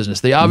about business.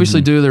 They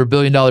obviously do. They're $1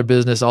 billion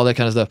business, all that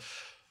kind of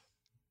stuff.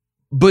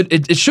 But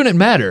it shouldn't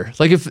matter.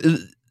 Like if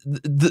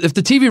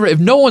the TV, if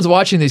no one's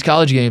watching these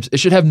college games, it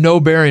should have no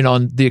bearing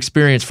on the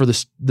experience for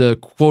the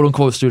quote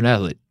unquote student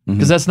athlete,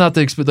 because that's not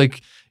the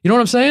like, you know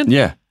what I'm saying?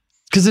 Yeah.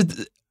 Because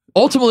it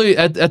ultimately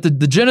at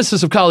the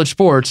genesis of college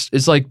sports,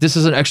 it's like this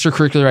is an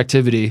extracurricular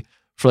activity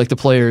for like the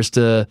players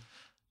to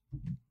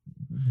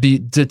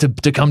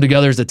come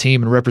together as a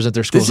team and represent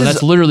their schools. And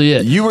that's literally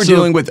it. You were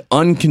dealing with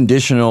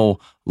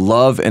unconditional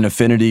love and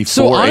affinity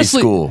for honestly,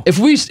 a school.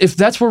 If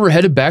that's where we're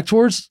headed back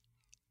towards,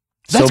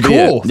 that's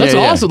cool. That's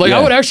awesome. Like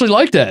I would actually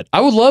like that.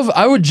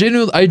 I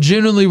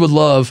genuinely would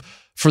love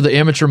for the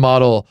amateur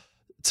model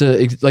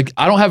to, like,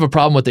 I don't have a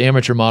problem with the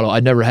amateur model. I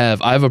never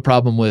have. I have a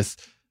problem with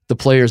the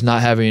players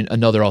not having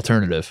another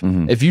alternative.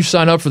 If you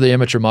sign up for the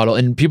amateur model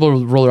and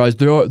people roll their eyes,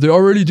 they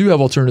already do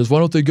have alternatives. Why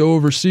don't they go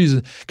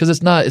overseas? Because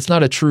it's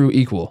not a true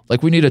equal.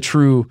 Like, we need a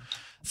true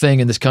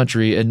thing in this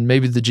country, and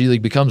maybe the G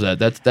League becomes that.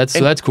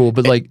 That's cool.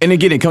 But like, and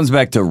again, it comes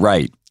back to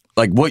right.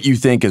 Like what you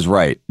think is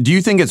right. Do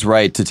you think it's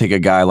right to take a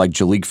guy like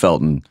Jalik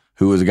Felton,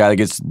 who is a guy that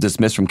gets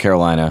dismissed from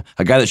Carolina,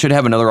 a guy that should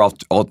have another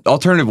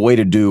alternative way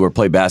to do or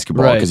play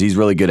basketball because he's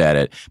really good at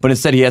it, but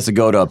instead he has to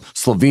go to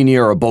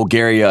Slovenia or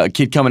Bulgaria, a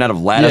kid coming out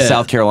of Latta,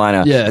 South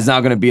Carolina, is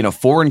now going to be in a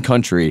foreign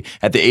country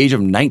at the age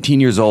of 19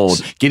 years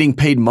old, getting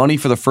paid money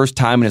for the first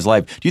time in his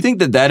life. Do you think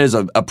that is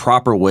a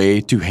proper way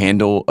to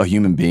handle a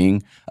human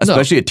being,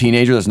 especially a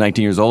teenager that's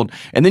 19 years old?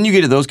 And then you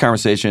get to those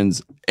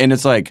conversations, and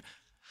it's like,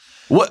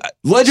 what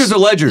ledgers are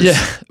ledgers? Yeah,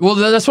 well,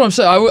 that's what I'm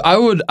saying.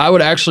 I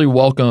would actually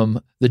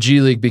welcome the G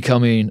League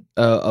becoming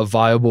a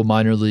viable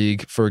minor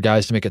league for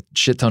guys to make a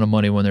shit ton of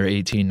money when they're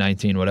 18,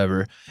 19,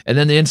 whatever. And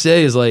then the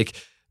NCAA is like,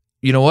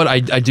 you know what? I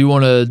do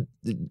want to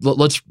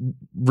let's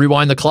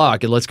rewind the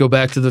clock and let's go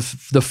back to the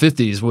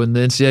 50s when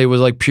the NCAA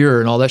was like pure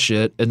and all that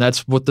shit. And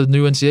that's what the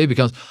new NCAA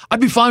becomes. I'd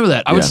be fine with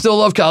that. I would still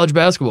love college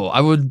basketball.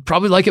 I would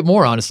probably like it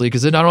more, honestly,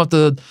 because then I don't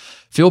have to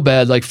feel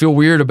bad, like feel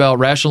weird about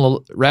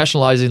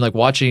rationalizing, like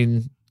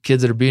watching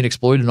kids that are being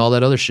exploited and all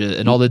that other shit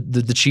and all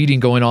the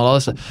cheating going on, all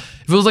that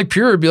stuff. If it was like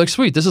pure, it'd be like,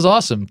 sweet, this is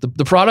awesome.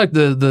 The product,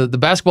 the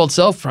basketball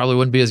itself probably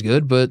wouldn't be as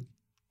good, but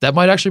that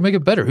might actually make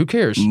it better. Who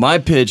cares? My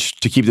pitch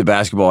to keep the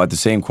basketball at the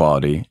same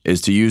quality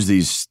is to use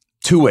these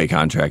two-way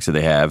contracts that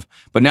they have.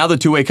 But now the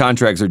two-way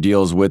contracts are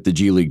deals with the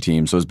G League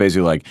team. So it's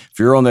basically like, if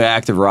you're on the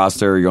active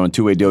roster, you're on a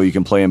two-way deal, you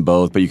can play in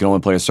both, but you can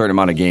only play a certain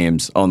amount of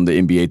games on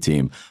the NBA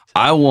team.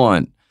 I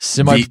want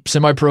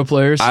semi-pro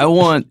players. I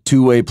want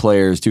two-way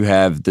players to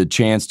have the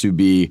chance to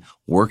be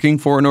working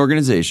for an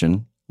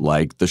organization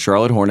like the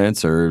Charlotte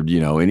Hornets or, you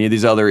know, any of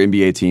these other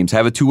NBA teams,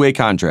 have a two-way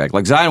contract.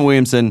 Like Zion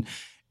Williamson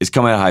is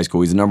coming out of high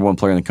school. He's the number one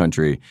player in the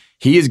country.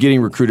 He is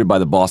getting recruited by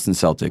the Boston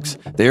Celtics.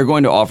 They are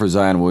going to offer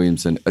Zion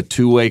Williamson a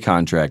two-way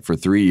contract for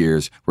 3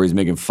 years where he's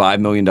making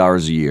 $5 million a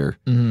year.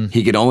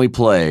 He can only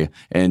play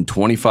in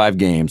 25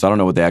 games. I don't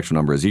know what the actual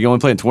number is. He can only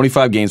play in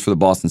 25 games for the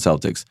Boston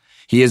Celtics.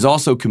 He is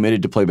also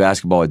committed to play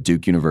basketball at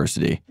Duke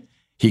University.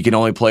 He can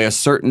only play a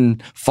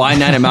certain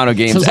finite amount of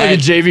games. So it's like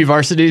a JV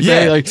varsity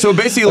thing. Yeah. Like, so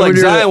basically, like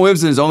Zion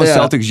Williamson is on the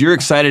Celtics. You're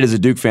excited as a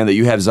Duke fan that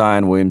you have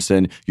Zion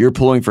Williamson. You're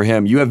pulling for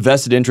him. You have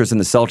vested interest in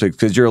the Celtics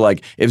because you're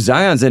like, if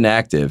Zion's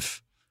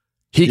inactive,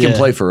 he can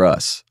play for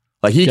us.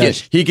 Like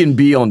he can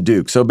be on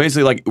Duke. So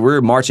basically, like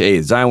we're March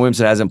 8th. Zion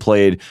Williamson hasn't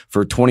played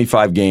for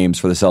 25 games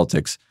for the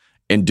Celtics.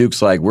 And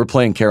Duke's like, we're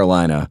playing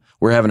Carolina.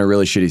 We're having a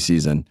really shitty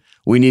season.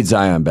 We need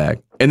Zion back.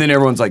 And then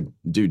everyone's like,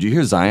 dude, do you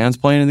hear Zion's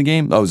playing in the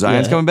game? Oh,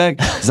 Zion's coming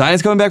back?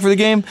 Zion's coming back for the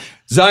game?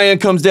 Zion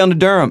comes down to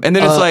Durham. And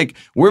then it's like,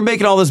 we're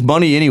making all this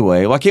money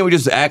anyway. Why can't we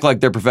just act like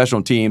they're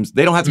professional teams?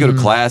 They don't have to go to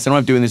class. They don't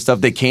have to do this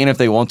stuff. They can if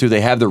they want to.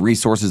 They have the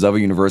resources of a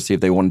university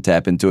if they want to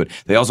tap into it.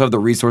 They also have the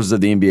resources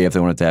of the NBA if they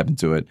want to tap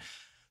into it.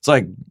 It's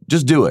like,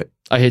 just do it.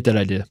 I hate that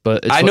idea,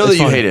 but I know that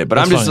you hate it, but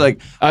I'm just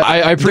like,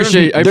 I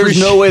appreciate. There's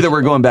no way that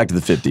we're going back to the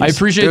 50s. I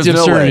appreciate the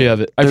absurdity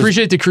of it. I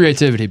appreciate the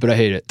creativity, but I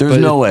hate it. There's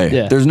no way.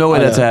 Yeah, there's no way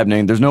that's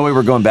happening. There's no way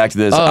we're going back to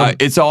this.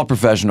 It's all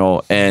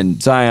professional,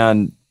 and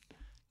Zion,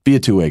 be a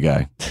two-way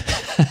guy.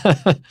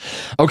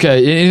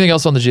 Okay. Anything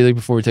else on the G League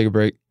before we take a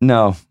break?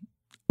 No,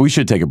 we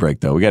should take a break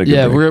though. We got to go.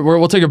 Yeah,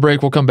 we'll take a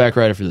break. We'll come back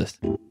right after this.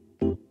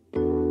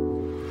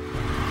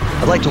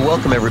 I'd like to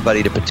welcome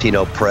everybody to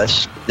Patino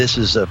Press. This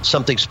is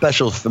something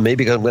special for me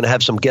because I'm going to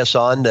have some guests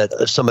on that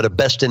are some of the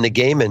best in the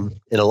game and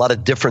in a lot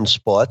of different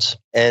sports.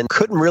 And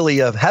couldn't really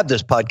have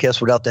this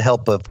podcast without the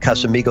help of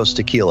Casamigos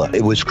Tequila.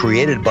 It was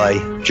created by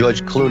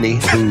George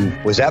Clooney, who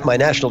was at my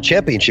national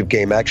championship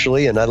game,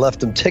 actually, and I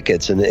left him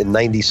tickets in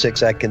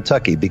 96 at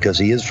Kentucky because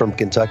he is from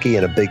Kentucky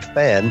and a big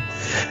fan,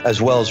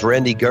 as well as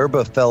Randy Gerber,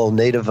 a fellow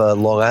native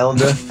Long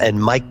Islander,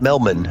 and Mike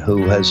Melman,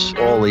 who has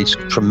all these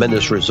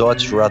tremendous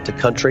resorts throughout the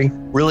country.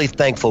 Really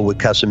thankful with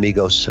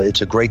Casamigos.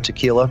 It's a great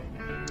tequila.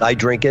 I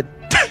drink it.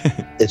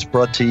 It's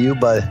brought to you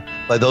by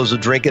those who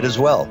drink it as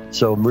well.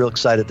 So I'm real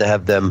excited to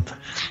have them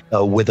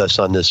with us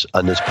on this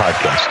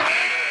podcast.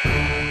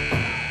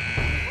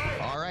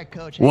 All right,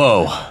 Coach.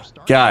 Whoa,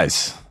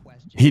 guys,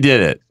 he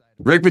did it.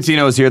 Rick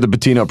Pitino is here. The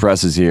Pitino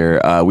Press is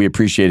here. We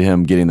appreciate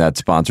him getting that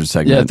sponsored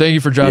segment. Yeah, thank you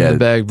for dropping the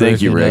bag, Rick.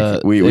 Thank you, Rick.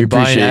 And, we buying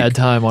appreciate ad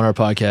time on our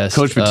podcast.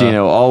 Coach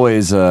Pitino,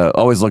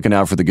 always looking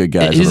out for the good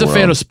guys. He's of a the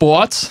fan world. of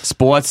sports.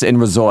 Sports and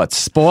resorts.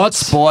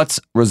 Sports,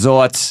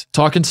 resorts,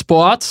 Talking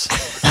sports.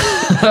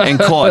 and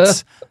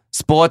courts.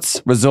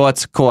 Sports,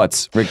 resorts,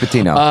 courts. Rick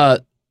Pitino.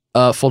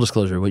 Full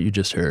disclosure, what you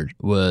just heard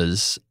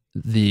was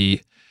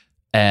the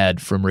ad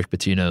from Rick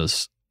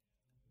Pitino's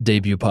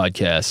debut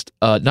podcast.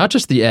 Not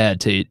just the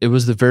ad, Tate. It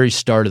was the very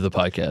start of the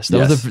podcast.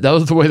 That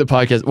was the way the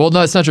podcast. Well,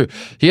 no, it's not true.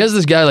 He has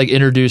this guy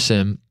introduce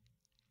him.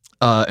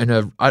 I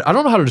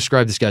don't know how to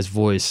describe this guy's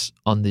voice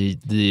on the.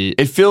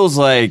 It feels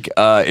like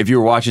if you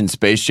were watching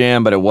Space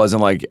Jam, but it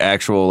wasn't like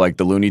actual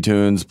the Looney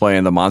Tunes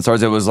playing the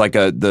Monstars. It was like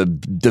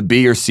the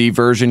B or C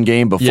version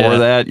game before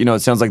that. You know, it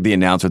sounds like the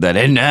announcer that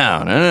and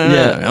now,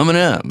 coming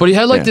up. But he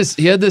had this.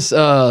 He had this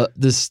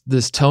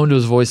tone to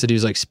his voice that he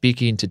was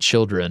speaking to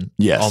children.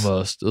 Yes,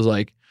 almost. It was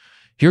like,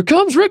 here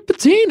comes Rick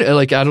Pitino.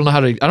 I don't know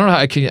how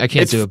I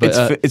can't do it,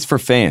 but it's for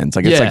fans.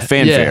 It's like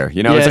fanfare.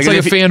 You know, it's like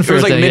a fanfare.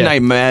 It was like thing,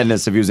 Midnight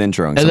Madness if he was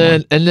introing.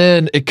 And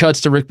then it cuts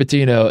to Rick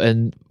Pitino,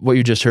 and what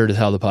you just heard is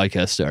how the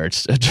podcast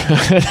starts.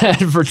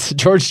 For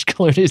George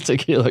Clooney's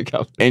Tequila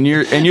Company. And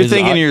you're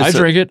thinking I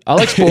drink it. I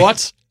like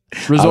sports.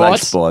 Resorts. I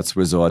like sports,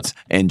 resorts,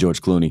 and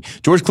George Clooney.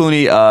 George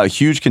Clooney,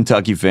 huge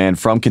Kentucky fan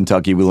from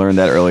Kentucky. We learned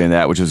that early in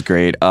that, which was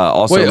great.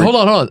 Also, wait, hold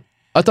on.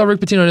 I thought Rick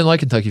Pitino didn't like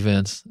Kentucky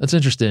fans. That's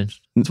interesting.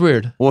 It's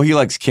weird. Well, he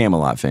likes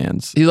Camelot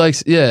fans. He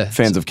likes,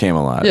 fans of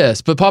Camelot.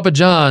 Yes, but Papa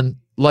John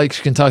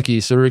likes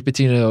Kentucky, so Rick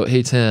Pitino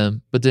hates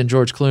him. But then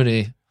George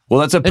Clooney. Well,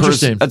 that's a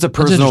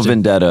personal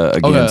vendetta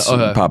against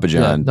Papa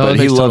John, but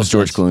he loves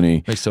George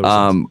Clooney. Makes total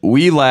sense.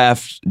 We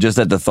laughed just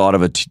at the thought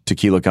of a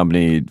tequila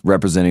company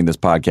representing this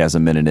podcast a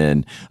minute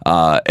in.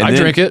 I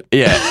drink it.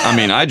 Yeah, I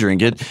mean, I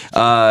drink it.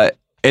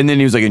 And then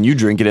he was like, and you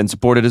drink it and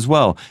support it as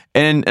well.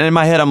 And in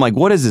my head, I'm like,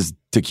 what is this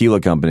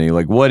tequila company?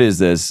 What is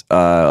this?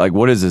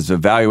 What is this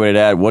evaluated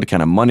at? What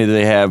kind of money do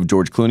they have?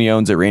 George Clooney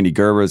owns it. Randy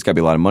Gerber. It's got to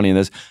be a lot of money in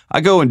this. I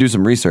go and do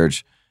some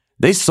research.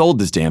 They sold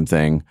this damn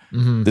thing,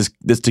 this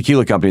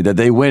tequila company that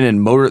they went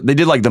and they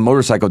did the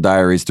motorcycle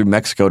diaries through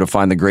Mexico to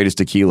find the greatest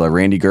tequila,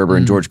 Randy Gerber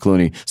and George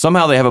Clooney.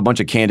 Somehow they have a bunch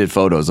of candid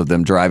photos of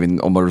them driving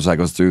on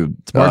motorcycles through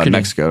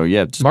Mexico.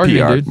 Yeah, just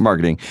marketing, PR, dude.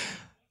 marketing.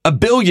 $1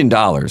 billion.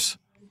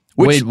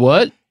 Wait,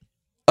 what?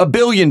 $1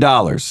 billion.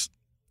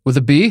 With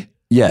a B?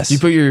 Yes. You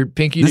put your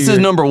pinky. This is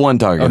number one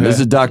target. Okay. This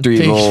is Dr.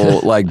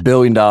 Evil, $1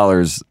 billion.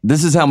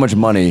 This is how much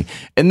money.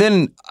 And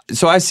then,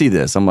 so I see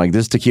this. I'm like,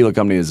 this tequila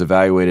company is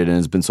evaluated and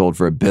has been sold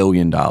for $1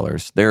 billion.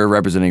 They're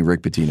representing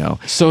Rick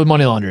Pitino. So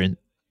money laundering.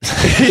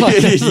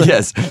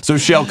 Yes. So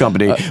shell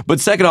company. But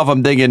second off,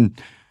 I'm thinking,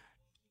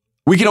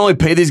 we can only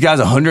pay these guys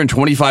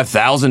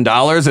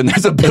 $125,000 and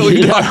there's $1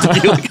 billion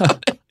tequila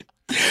company.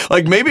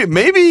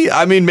 Maybe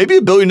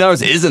 $1 billion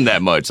isn't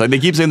that much. They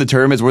keep saying the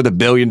term is worth $1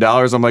 billion.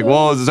 I'm like,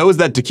 well, so is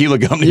that tequila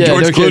company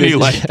George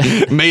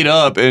Clooney made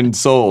up and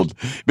sold.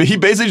 But he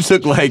basically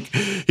took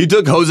he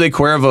took Jose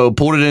Cuervo,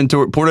 poured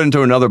it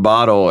into another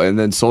bottle, and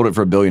then sold it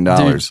for $1 billion.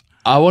 Dude,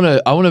 I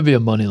wanna be a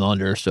money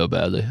launderer so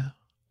badly.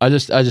 I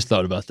just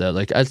thought about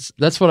that.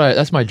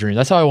 That's my dream.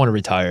 That's how I want to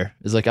retire.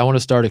 Is I want to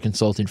start a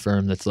consulting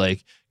firm that's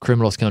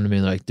criminals come to me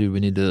and they're like, dude, we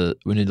need to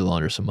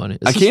launder some money.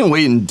 I can't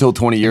wait until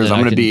 20 years. I'm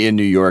going to be in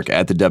New York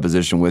at the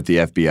deposition with the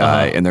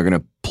FBI, and they're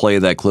going to play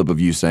that clip of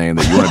you saying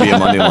that you want to be a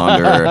money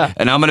launderer,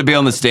 and I'm going to be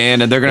on the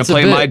stand, and they're going to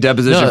play my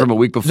deposition from a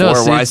week before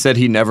where I said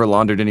he never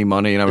laundered any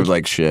money, and I was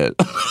like, shit.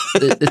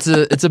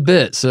 It's a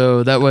bit,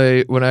 so that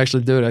way when I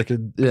actually do it, I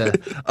could,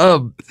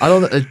 I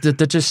don't.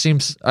 That just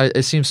seems.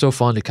 It seems so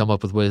fun to come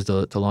up with ways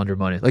to launder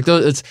money.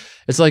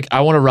 It's like I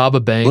want to rob a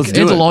bank and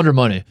to launder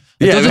money.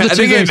 Yeah, I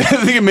think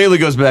it mainly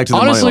goes back to the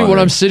honestly, money laundering. when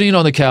I'm sitting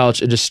on the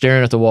couch and just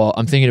staring at the wall,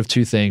 I'm thinking of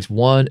two things.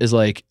 One is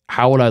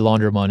how would I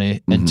launder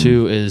money, and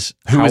two is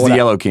who is the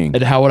Yellow King,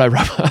 and how would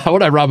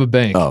I rob a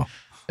bank? Oh,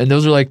 and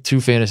those are two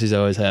fantasies I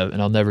always have,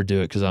 and I'll never do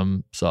it because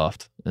I'm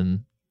soft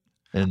and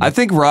I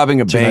think robbing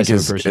a bank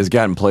has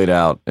gotten played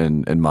out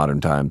in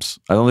modern times.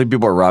 I don't think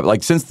people are robbing.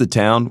 Since The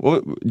Town,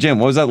 Jim,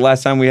 what was that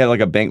last time we had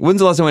a bank? When's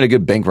the last time we had a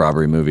good bank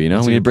robbery movie? We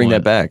need to bring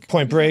that back.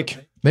 Point Break.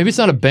 Maybe it's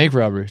not a bank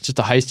robbery; it's just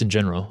a heist in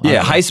general.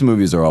 Yeah, heist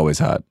movies are always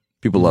hot.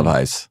 People love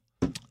heists.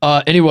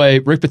 Anyway,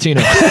 Rick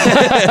Pitino.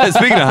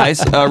 Speaking of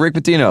heist, Rick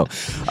Pitino.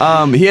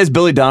 He has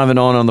Billy Donovan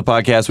on the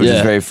podcast, which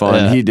is very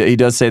fun. Yeah. He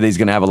does say that he's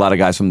going to have a lot of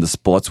guys from the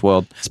sports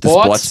world.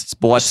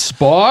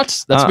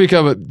 Sports. That's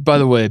become. By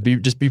the way,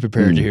 just be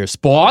prepared to hear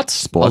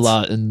sports a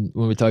lot. And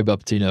when we talk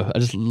about Pitino, I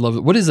just love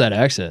it. What is that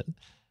accent?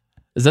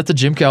 Is that the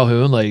Jim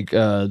Calhoun? Like,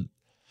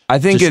 I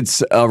think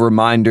it's a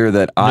reminder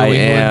that I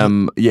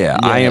am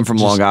from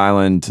Long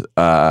Island.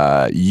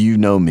 You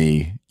know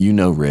me. You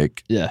know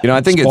Rick. Yeah. You know,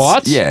 I think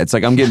Spots? it's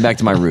like I'm getting back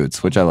to my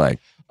roots, which I like.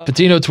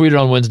 Pitino tweeted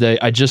on Wednesday,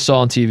 I just saw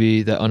on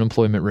TV that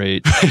unemployment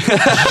rate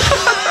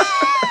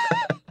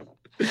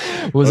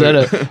was at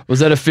a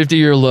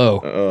 50-year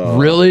low.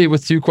 Really?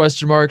 With 2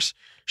 question marks?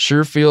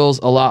 Sure feels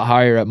a lot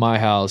higher at my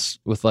house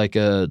with like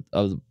a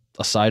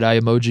side-eye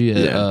emoji.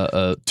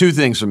 Yeah. 2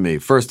 things from me.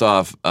 First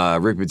off,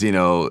 Rick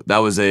Pitino, that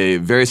was a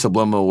very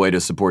subliminal way to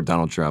support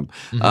Donald Trump.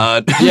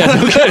 Mm-hmm. Yeah,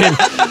 no kidding.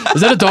 Is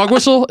that a dog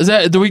whistle? Is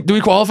that do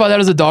we qualify that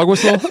as a dog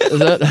whistle? Is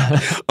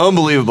that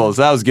unbelievable?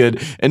 So that was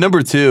good. And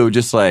number 2,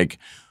 just like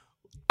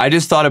I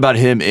just thought about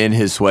him in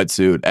his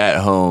sweatsuit at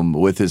home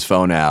with his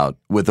phone out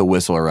with a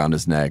whistle around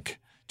his neck.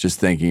 Just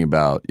thinking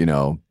about,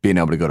 being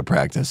able to go to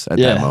practice at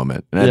that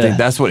moment. And I think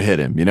that's what hit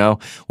him,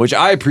 which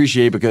I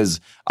appreciate because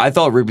I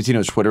thought Rick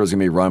Pitino's Twitter was going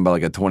to be run by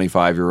like a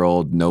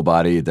 25-year-old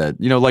nobody that,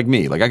 like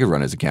me. Like I could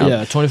run his account.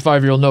 Yeah,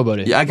 25-year-old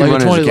nobody. Yeah, I could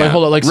run his account. Like,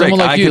 hold on, like Rick, someone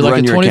like you,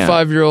 like a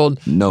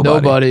 25-year-old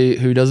nobody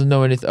who doesn't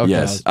know anything. Okay,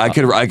 yes, I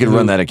could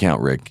run that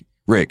account, Rick.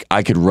 Rick,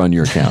 I could run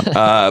your account.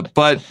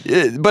 But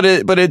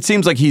it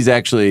seems like he's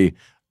actually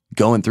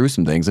going through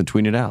some things and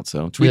tweeting it out.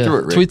 So tweet through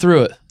it, Rick. Tweet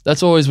through it.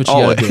 That's always what you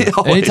gotta do.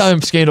 Always.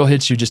 Anytime scandal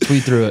hits you, just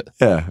tweet through it.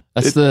 Yeah.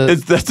 That's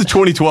the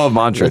 2012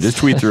 mantra. Just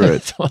tweet through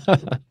it.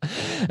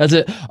 That's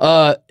it.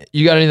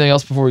 You got anything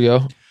else before we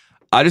go?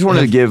 I just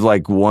wanted to give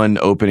like one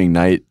opening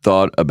night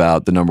thought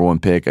about the number 1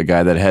 pick, a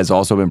guy that has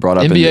also been brought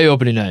up NBA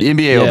opening night.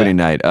 Opening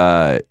night.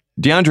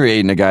 DeAndre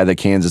Ayton, a guy that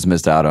Kansas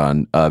missed out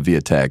on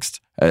via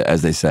text,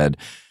 as they said.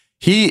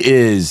 He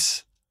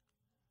is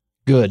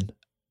good.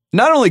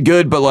 Not only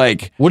good, but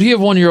like... Would he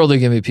have won EuroLeague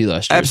MVP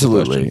last year?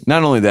 Absolutely.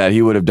 Not only that,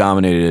 he would have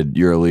dominated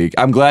EuroLeague.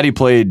 I'm glad he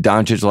played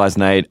Doncic last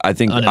night. I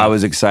think I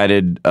was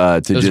excited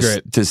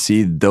to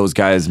see those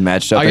guys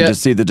matched up and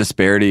just see the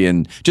disparity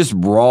and just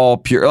raw,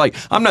 pure... Like,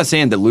 I'm not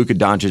saying that Luka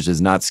Doncic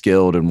is not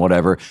skilled and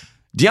whatever.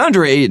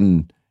 DeAndre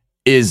Ayton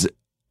is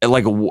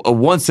like a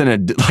once in a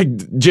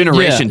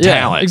generation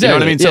talent. Exactly. You know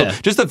what I mean?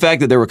 So just the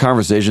fact that there were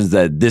conversations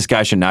that this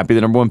guy should not be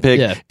the number 1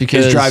 pick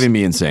is driving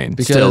me insane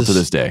still to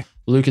this day.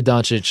 Luka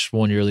Doncic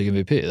won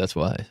EuroLeague MVP. That's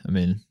why. I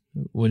mean,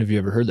 when have you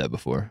ever heard that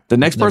before? The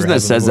next person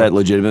that says that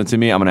legitimate to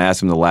me, I'm going to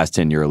ask him the last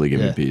 10 EuroLeague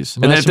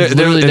MVPs. And if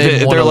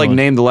they're like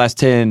named the last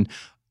 10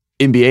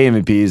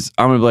 NBA MVPs,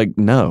 I'm going to be like,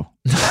 no.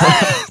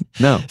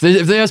 No.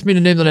 If they asked me to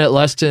name the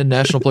last 10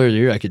 National Player of the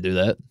Year, I could do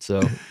that.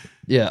 So,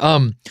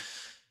 yeah.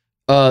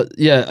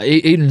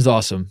 Ayton's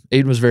awesome.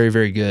 Ayton was very,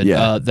 very good.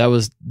 Yeah. That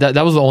was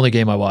the only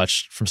game I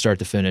watched from start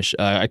to finish.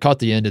 I caught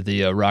the end of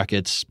the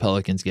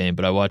Rockets-Pelicans game,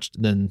 but I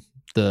watched then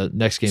the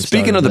next game.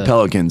 Speaking of the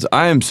Pelicans,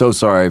 I am so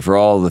sorry for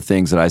all the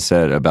things that I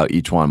said about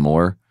E'Twaun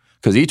Moore.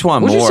 Because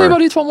E'Twaun Moore... What did you say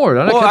about E'Twaun Moore?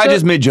 I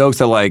just made jokes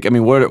that like, I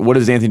mean, what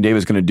is Anthony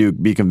Davis going to do?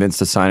 Be convinced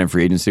to sign in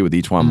free agency with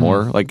E'Twaun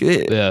Moore? Like,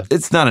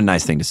 it's not a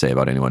nice thing to say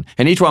about anyone.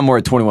 And E'Twaun Moore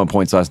had 21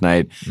 points last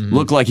night.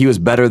 Looked like he was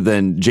better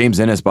than James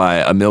Ennis by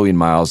a million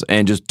miles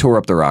and just tore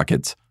up the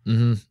Rockets.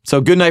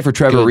 So good night for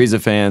Trevor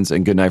Ariza fans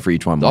and good night for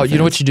E'Twaun Moore fans. You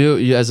know what you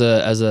do as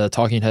a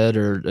talking head,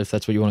 or if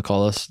that's what you want to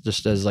call us,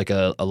 just as like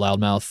a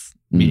loudmouth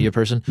media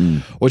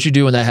person. What you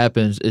do when that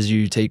happens is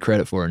you take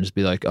credit for it and just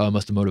be like, oh, I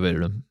must have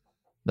motivated him.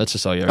 That's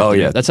just all you have to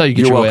do. That's how you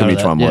get your way out of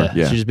that. E'Twaun Moore.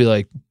 Yeah. So you just be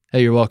like,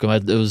 hey, you're welcome.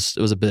 It was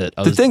a bit.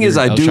 The thing is,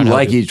 I do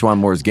like E'Twaun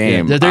Moore's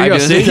game. Yeah, there you go.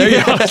 See, there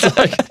you go.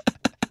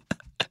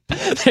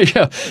 There you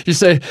go. You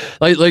say,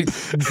 like,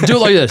 do it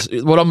like this.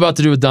 What I'm about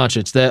to do with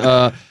Doncic.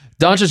 That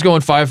Doncic going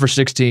 5 for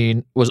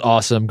 16 was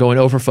awesome. Going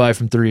 0 for 5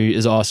 from 3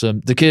 is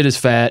awesome. The kid is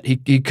fat. He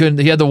couldn't.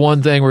 He had the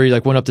one thing where he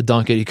like went up to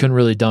dunk it. He couldn't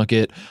really dunk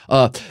it.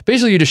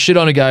 Basically, you just shit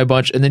on a guy a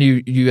bunch, and then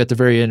you at the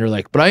very end are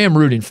like, but I am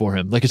rooting for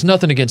him. Like it's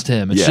nothing against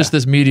him. It's just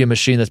this media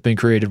machine that's been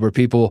created where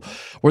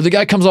the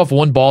guy comes off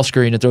one ball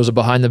screen and throws a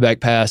behind the back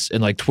pass,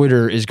 and like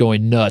Twitter is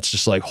going nuts,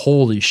 just like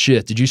holy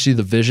shit. Did you see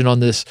the vision on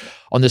this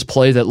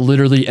play that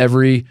literally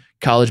every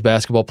college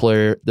basketball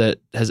player that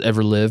has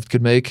ever lived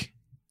could make?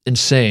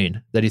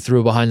 Insane that he threw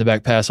a behind the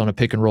back pass on a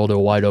pick and roll to a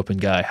wide open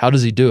guy. How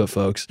does he do it,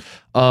 folks?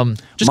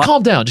 Just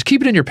calm down. Just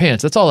keep it in your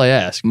pants. That's all I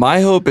ask. My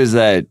hope is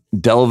that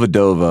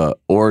Dellavedova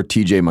or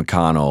TJ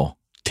McConnell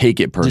take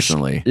it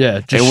personally.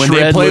 Just and when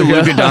they play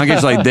Luka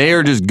Doncic, like they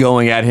are just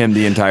going at him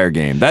the entire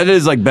game. That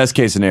is like best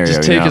case scenario.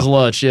 Just take his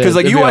lunch. Yeah, because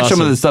like you watch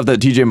some of the stuff that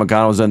TJ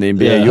McConnell's done in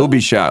the NBA, you'll be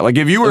shocked. Like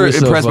if you were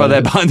impressed by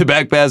that behind the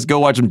back pass, go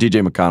watch some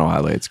TJ McConnell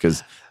highlights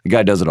because the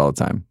guy does it all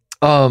the time.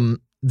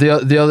 The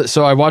other,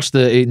 so I watched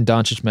the Ayton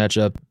Doncic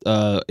matchup.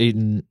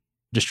 Ayton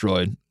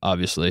destroyed,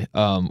 obviously,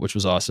 which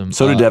was awesome.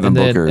 So did Devin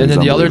Booker. And then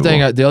the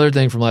other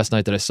thing from last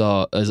night that I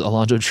saw is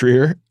Alonzo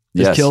Trier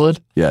is killing.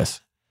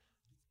 Yes.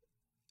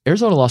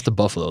 Arizona lost to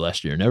Buffalo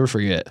last year. Never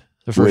forget.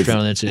 The first round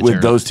of the NCAA with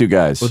tournament. those two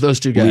guys. With those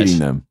two guys. Leading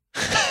them.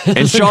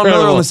 And Sean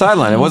Miller on the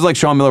sideline. It wasn't like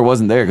Sean Miller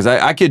wasn't there because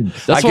I could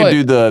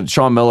do the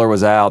Sean Miller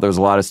was out. There was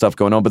a lot of stuff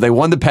going on, but they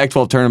won the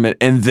Pac-12 tournament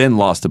and then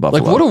lost to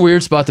Buffalo. Like, what a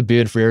weird spot to be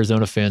in for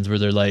Arizona fans where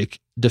they're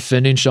like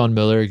defending Sean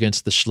Miller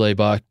against the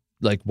Schlabach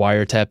like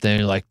wiretap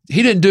thing. Like,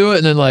 he didn't do it,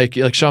 and then like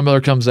Sean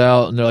Miller comes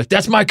out and they're like,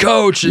 that's my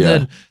coach, and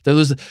then they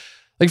lose.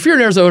 Like, if you're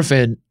an Arizona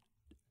fan,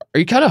 are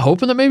you kind of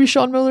hoping that maybe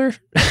Sean Miller,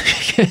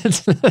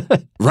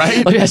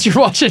 right? Like, as you're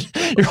watching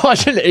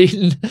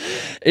Aiden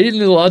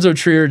and Alonzo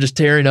Trier just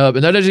tearing up,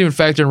 and that doesn't even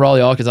factor in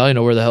Raleigh Hawkins. I don't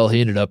know where the hell he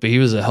ended up, but he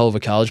was a hell of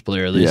a college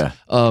player at least.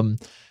 Yeah.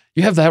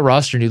 You have that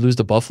roster and you lose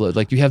to Buffalo.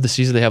 Like, you have the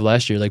season they have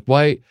last year. Like,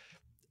 why?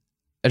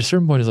 At a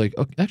certain point, it's like,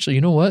 okay, actually,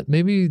 you know what?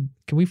 Maybe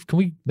can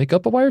we make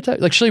up a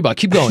wiretap? Like, Schlabach,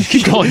 keep going.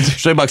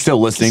 Schlabach's still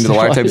listening to the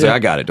wiretap. Say, I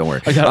got it. Don't worry.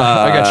 I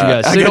got you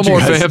guys. Say no more,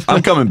 fam.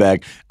 I'm coming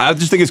back. I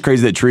just think it's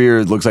crazy that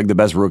Trier looks like the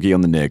best rookie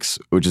on the Knicks,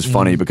 which is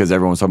funny because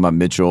everyone's talking about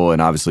Mitchell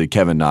and obviously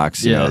Kevin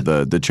Knox, you know,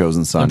 the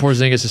chosen son. And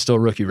Porzingis is still a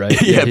rookie, right?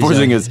 Yeah,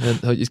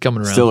 Porzingis he's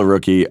coming around. Still a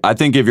rookie. I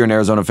think if you're an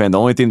Arizona fan, the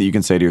only thing that you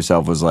can say to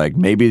yourself was like,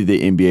 maybe the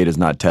NBA does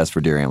not test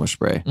for deer antler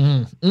spray.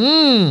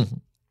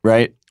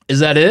 Right?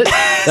 Is that it?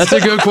 That's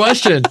a good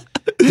question.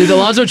 Did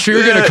Alonzo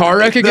Trier get a car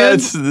wreck again?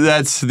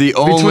 That's the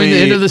only between the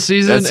end of the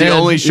season. That's the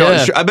only Sean.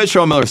 Yeah. I bet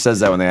Sean Miller says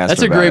that when they ask.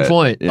 That's him a great it.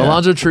 point. Yeah.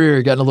 Alonzo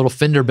Trier got in a little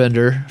fender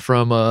bender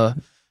from the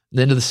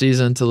end of the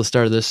season till the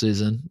start of this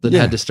season. Then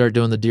had to start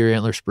doing the deer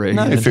antler spray.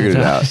 No, he figured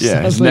it out.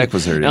 Yeah, his neck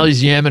was hurting. Now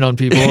he's yamming on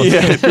people.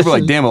 Yeah, people are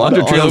like, damn,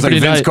 Alonzo Trier looks like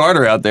Vince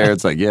Carter out there.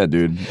 It's like, yeah,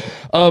 dude.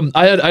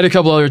 I had a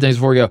couple other things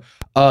before we go.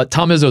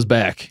 Tom Izzo's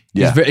back.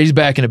 He's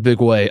back in a big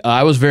way.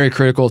 I was very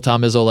critical of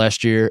Tom Izzo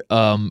last year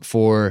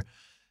for.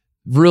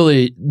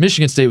 Really,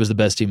 Michigan State was the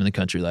best team in the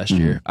country last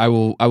year. I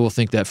will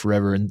think that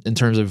forever in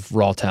terms of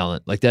raw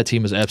talent. Like, that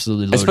team was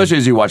absolutely loaded. Especially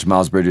as you watch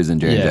Miles Bridges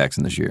and Jaren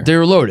Jackson this year. They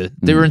were loaded.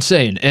 They were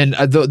insane. And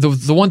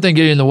the one thing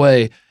getting in the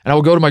way, and I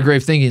will go to my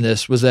grave thinking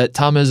this, was that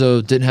Tom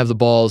Izzo didn't have the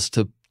balls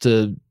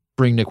to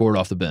bring Nick Ward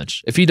off the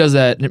bench. If he does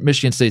that,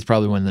 Michigan State's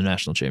probably winning the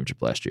national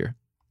championship last year.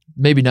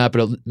 Maybe not,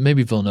 but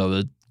maybe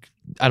Villanova.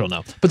 I don't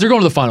know, but they're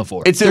going to the Final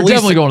Four. They're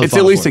definitely going to the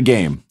Final Four. It's at least a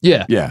game.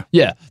 Yeah.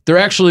 They're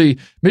actually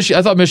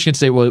I thought Michigan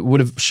State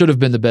should have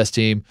been the best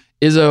team.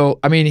 Izzo,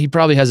 I mean, he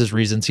probably has his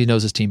reasons. He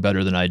knows his team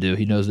better than I do.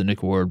 He knows that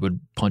Nick Ward would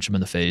punch him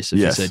in the face if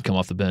he said come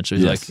off the bench. So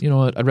he's like, you know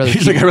what? I'd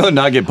rather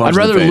not get punched. I'd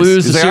rather in the face.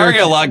 lose. He's like, I already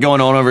got a lot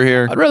going on over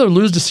here. I'd rather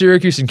lose to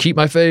Syracuse and keep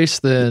my face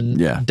than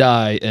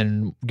die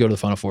and go to the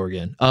Final Four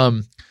again.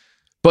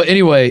 But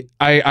anyway,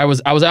 I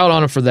was out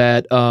on him for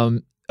that.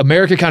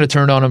 America kind of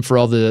turned on him for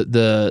all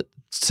the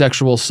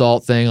sexual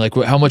assault thing. Like,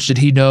 how much did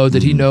he know?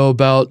 Did he know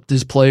about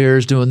his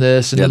players doing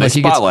this? And then, they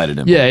spotlighted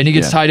him. Yeah, and he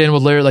gets tied in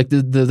with Larry, like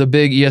the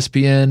big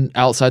ESPN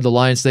outside the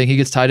lines thing. He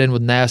gets tied in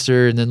with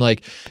Nasser, and then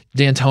like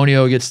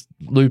D'Antonio gets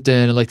looped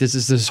in, and like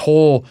this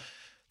whole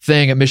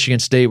thing at Michigan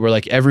State where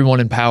like everyone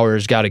in power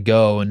has got to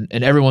go, and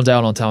everyone's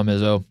out on Tom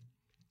Izzo.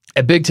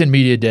 At Big Ten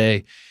Media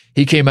Day,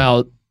 he came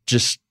out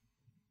just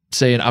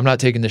saying, I'm not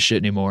taking this shit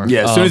anymore.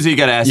 Yeah, as soon as he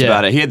got asked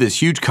about it, he had this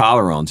huge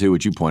collar on too,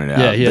 which you pointed out.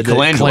 Yeah, he had the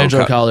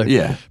Colangelo collar.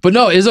 Yeah. But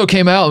no, Izzo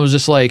came out and was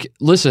just like,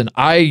 listen,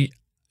 I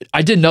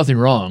did nothing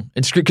wrong.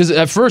 It's because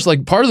at first,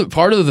 like part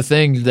of the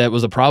thing that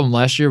was a problem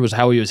last year was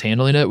how he was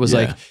handling it. Was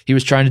like he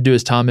was trying to do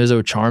his Tom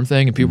Izzo charm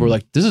thing, and people were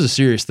like, this is a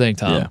serious thing,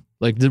 Tom. Yeah.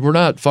 Like, we're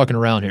not fucking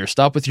around here.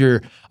 Stop with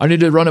your, I need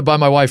to run it by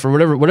my wife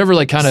or whatever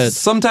like kind of.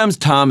 Sometimes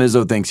Tom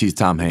Izzo thinks he's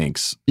Tom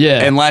Hanks.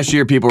 Yeah. And last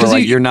year people were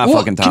like, you're not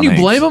fucking Tom Hanks. Can you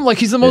blame him? Like,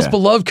 he's the most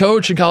beloved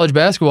coach in college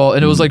basketball.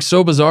 And it was like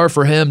so bizarre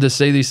for him to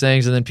say these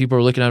things, and then people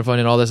were looking at him funny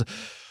and all this.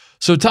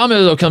 So Tom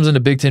Izzo comes into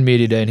Big Ten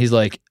Media Day and he's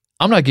like,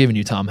 I'm not giving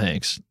you Tom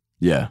Hanks.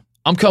 Yeah.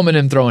 I'm coming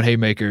in throwing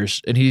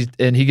haymakers. And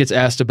he gets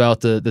asked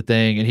about the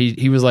thing, and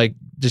he was like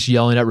just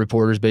yelling at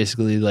reporters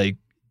basically like,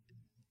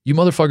 you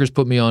motherfuckers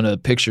put me on a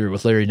picture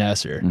with Larry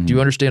Nasser. Do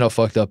you understand how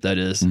fucked up that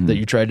is? That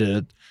you tried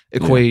to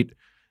equate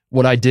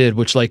what I did,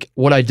 which like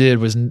what I did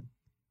was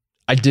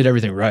I did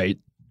everything right.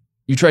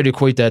 You tried to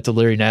equate that to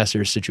Larry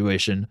Nasser's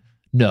situation.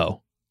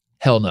 No,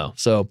 hell no.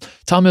 So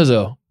Tom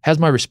Izzo has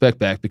my respect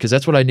back because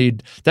that's what I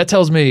need. That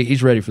tells me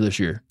he's ready for this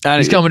year.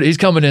 He's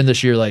coming in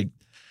this year like,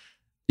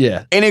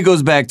 yeah. And it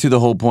goes back to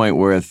the whole point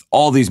with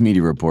all these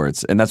media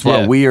reports, and that's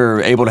why we are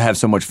able to have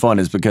so much fun,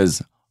 is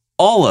because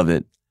all of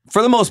it,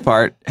 for the most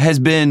part, has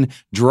been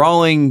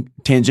drawing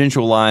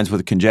tangential lines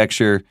with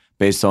conjecture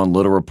based on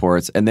little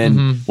reports. And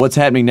then what's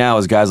happening now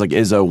is guys like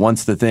Izzo,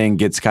 once the thing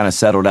gets kind of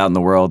settled out in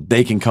the world,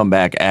 they can come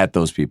back at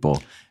those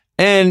people.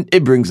 And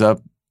it brings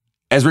up,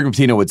 as Rick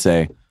Pitino would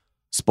say,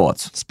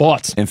 sports.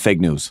 And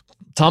fake news.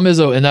 Tom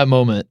Izzo, in that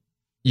moment,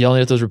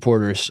 yelling at those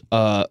reporters,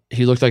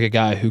 he looked like a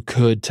guy who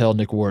could tell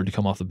Nick Ward to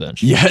come off the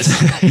bench. Yes.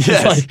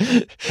 Yes.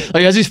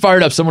 like as he's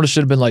fired up, someone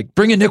should have been like,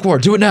 bring in Nick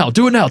Ward. Do it now.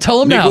 Tell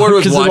him now. Nick Ward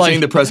was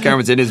watching the press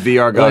conference in his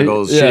VR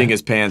goggles, shitting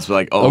his pants,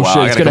 like, oh wow,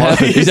 shit, it's going to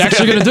happen. He's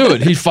actually going to do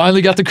it. He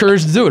finally got the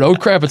courage to do it. Oh,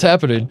 crap, it's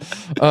happening.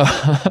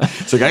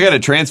 It's like, I got to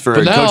transfer.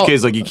 And Coach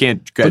K's like, you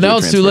can't graduate. But now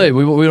it's too late.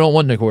 We don't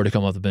want Nick Ward to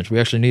come off the bench. We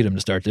actually need him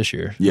to start this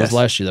year. Yes. It was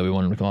last year that we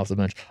wanted him to come off the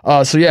bench.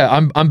 So yeah,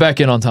 I'm back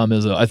in on Tom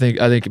Izzo. I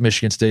think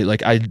Michigan State,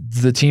 like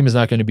the team is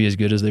not going to be as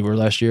good as they were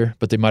last year,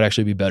 but they might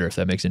actually be better if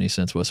that makes any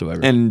sense whatsoever.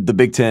 And the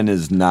Big Ten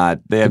is not.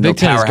 They have no Big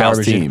Ten is powerhouse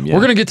garbage. team. Yeah.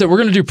 We're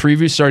gonna do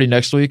previews starting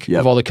next week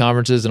Yep. of all the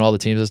conferences and all the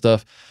teams and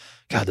stuff.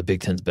 God, the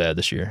Big Ten's bad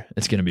this year.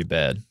 It's gonna be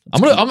bad.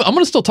 I'm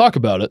gonna still talk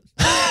about it.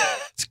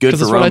 It's good 'Cause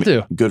for that's what I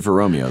Romeo. do. Good for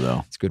Romeo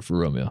though. It's good for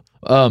Romeo.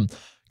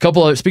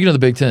 Speaking of the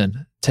Big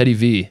Ten, Teddy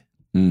V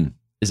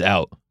is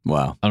out.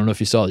 Wow. I don't know if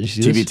you saw it. Did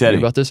you see TV this? Teddy.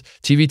 Hear about this?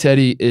 TV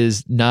Teddy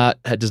does not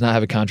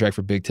have a contract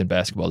for Big Ten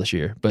basketball this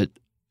year, but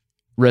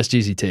rest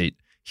easy, Tate.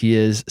 He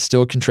is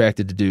still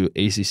contracted to do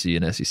ACC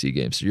and SEC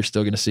games. So you're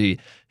still going to see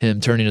him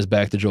turning his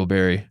back to Joel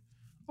Berry,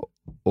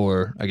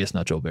 or I guess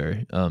not Joel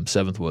Berry,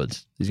 Seventh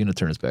Woods. He's going to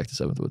turn his back to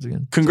Seventh Woods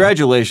again.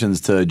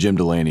 Congratulations to Jim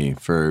Delaney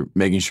for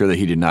making sure that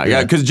he did not.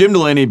 Yeah, because Jim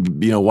Delaney,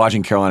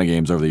 watching Carolina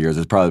games over the years,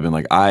 has probably been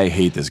like, I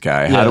hate this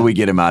guy. How do we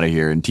get him out of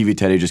here? And TV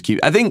Teddy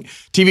I think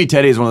TV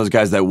Teddy is one of those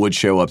guys that would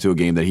show up to a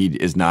game that he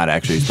is not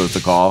actually supposed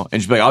to call, and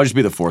just be like, I'll just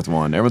be the fourth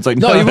one. Everyone's like,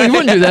 no, he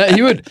wouldn't do that.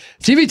 He would.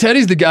 TV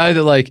Teddy's the guy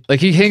that like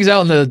he hangs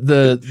out in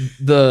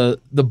the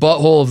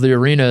butthole of the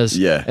arenas.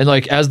 Yeah. And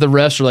like as the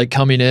refs are like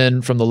coming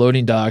in from the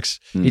loading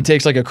docks, he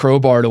takes like a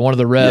crowbar to one of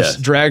the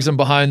refs, drags him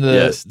behind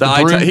the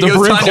broom, he the goes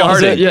broom Tanya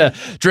closet. Harding. Yeah,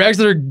 drags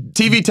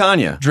TV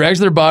Tanya.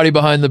 their body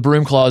behind the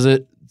broom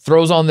closet,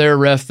 throws on their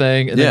ref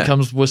thing, and then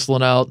comes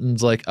whistling out and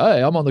is like,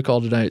 "Hey, I'm on the call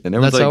tonight." And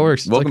that's like, how it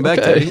works. It's welcome like,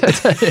 back, okay.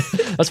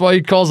 Teddy. That's why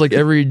he calls like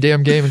every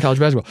damn game in college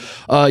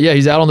basketball.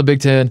 He's out on the Big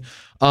Ten.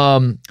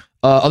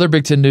 Other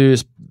Big Ten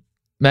news: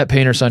 Matt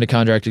Painter signed a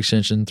contract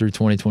extension through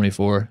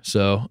 2024.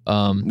 So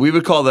we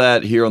would call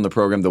that here on the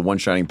program the One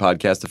Shining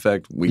Podcast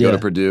effect. We go to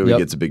Purdue, he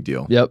gets a big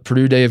deal. Yep,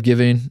 Purdue Day of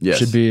Giving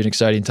should be an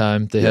exciting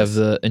time. They have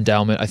the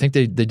endowment. I think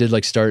they did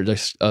like start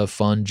a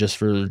fund just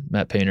for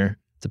Matt Painter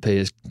to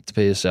pay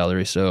his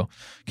salary. So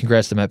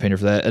congrats to Matt Painter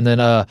for that. And then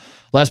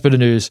last bit of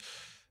news: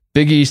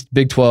 Big East,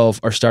 Big 12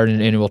 are starting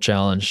an annual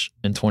challenge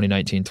in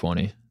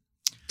 2019-20.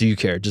 Do you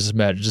care? Does it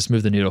matter? Just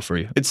move the needle for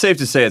you. It's safe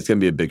to say it's going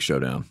to be a big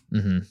showdown.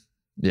 Mm-hmm.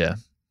 Yeah.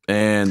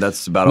 And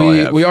that's about all I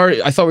have.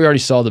 I thought we already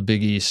saw the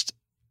Big East.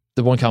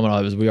 The one comment I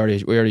have is we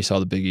already saw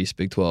the Big East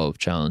Big 12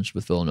 challenge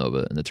with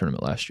Villanova in the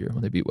tournament last year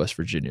when they beat West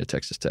Virginia,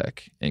 Texas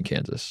Tech, and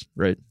Kansas,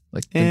 right?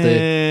 Like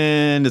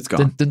it's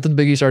gone. Didn't the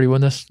Big East already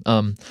win this?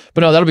 But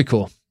no, that'll be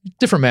cool.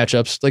 Different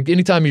matchups. Like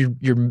anytime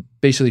you're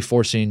basically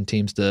forcing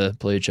teams to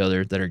play each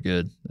other that are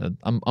good.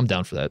 I'm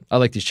down for that. I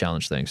like these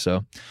challenge things.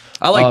 So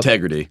I like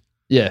integrity.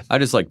 Yeah, I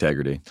just like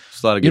integrity.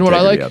 There's a lot of good what I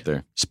integrity like? out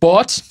there.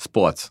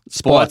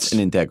 Sports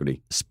and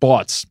integrity.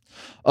 Sports.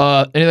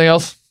 Anything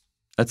else?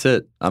 That's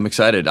it. I'm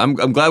excited. I'm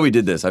glad we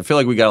did this. I feel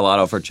like we got a lot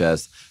off our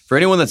chest. For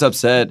anyone that's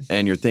upset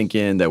and you're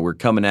thinking that we're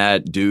coming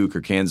at Duke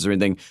or Kansas or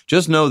anything,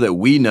 just know that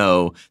we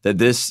know that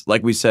this,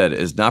 like we said,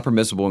 is not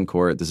permissible in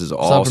court. This is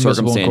all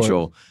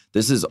circumstantial.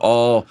 This is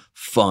all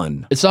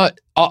fun. It's not.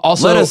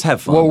 Also, let us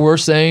have fun. What we're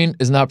saying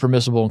is not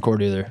permissible in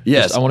court either.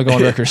 Yes. I want to go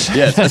on record.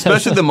 Yes,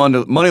 especially the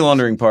money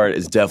laundering part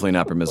is definitely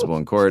not permissible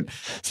in court.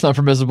 It's not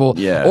permissible.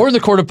 Yeah. Or in the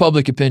court of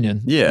public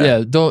opinion.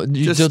 Yeah. Don't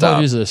use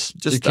this.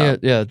 Just you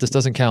can't. Yeah, this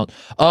doesn't count.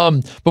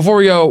 Before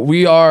we go,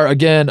 we are I'm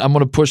going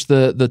to push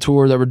the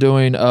tour that we're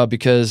doing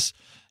because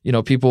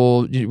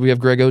people, we have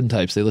Greg Oden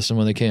types. They listen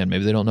when they can.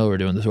 Maybe they don't know we're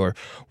doing the tour.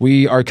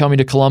 We are coming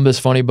to Columbus,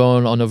 Funny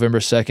Bone on November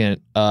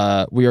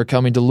 2nd. We are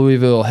coming to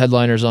Louisville,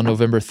 Headliners on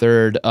November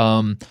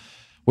 3rd,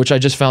 which I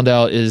just found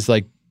out is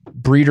like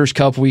Breeders'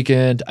 Cup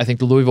weekend. I think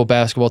the Louisville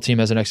basketball team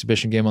has an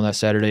exhibition game on that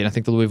Saturday, and I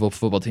think the Louisville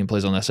football team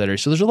plays on that Saturday.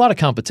 So there's a lot of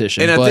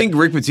competition. And I think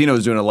Rick Pitino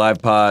is doing a live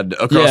pod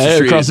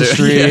across the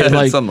street. Yeah,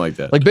 and something like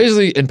that. Like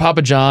basically, and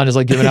Papa John is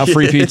like giving out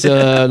free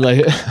pizza.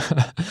 Like,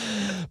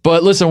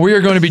 but listen, we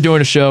are going to be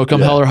doing a show.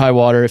 Come hell or high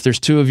water. If there's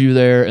two of you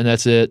there and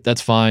that's it,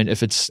 that's fine.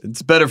 If it's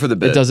better for the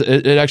bit.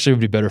 It actually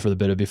would be better for the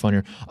bit. It'd be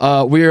funnier.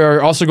 We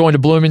are also going to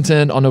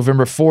Bloomington on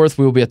November 4th.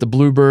 We will be at the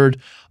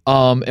Bluebird,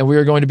 and we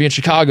are going to be in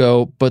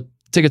Chicago, but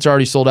tickets are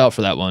already sold out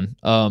for that one.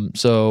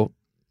 So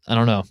I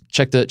don't know.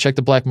 Check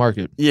the black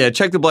market. Yeah,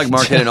 check the black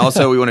market. And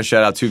also we want to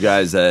shout out two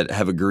guys that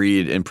have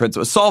agreed in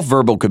principle, soft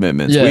verbal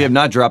commitments. Yeah. We have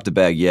not dropped the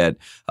bag yet,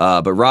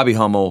 but Robbie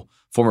Hummel,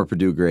 former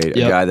Purdue great, a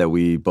guy that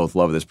we both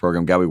love this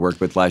program, guy we worked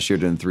with last year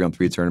during the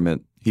 3-on-3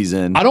 tournament. He's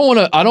in. I don't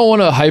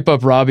want to hype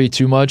up Robbie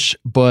too much,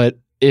 but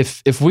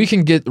if we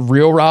can get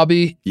real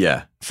Robbie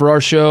for our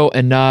show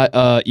and not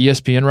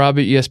ESPN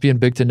Robbie, ESPN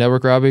Big Ten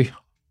Network Robbie,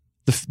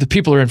 the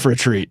people are in for a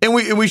treat. And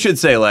we should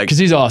say, like, because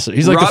he's awesome.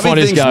 He's like Robbie the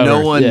funniest thinks guy no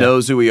ever. one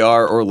knows who we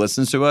are or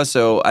listens to us,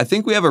 so I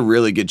think we have a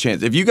really good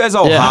chance. If you guys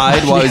all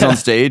hide while he's on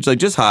stage, like,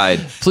 just hide.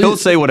 Please. He'll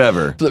say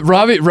whatever. But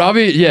Robbie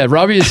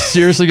is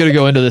seriously going to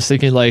go into this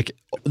thinking like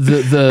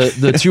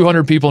the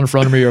 200 people in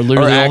front of me are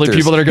literally the only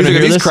people that are going to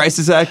hear these this.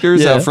 crisis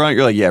actors out front.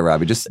 You're like, yeah,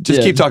 Robbie, just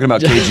keep talking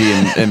about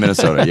KG in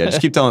Minnesota. Yeah,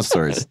 just keep telling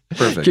stories.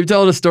 Perfect. Keep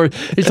telling a story.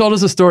 He told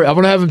us a story. I'm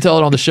going to have him tell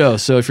it on the show.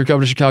 So if you're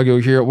coming to Chicago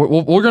here,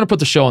 we're going to put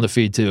the show on the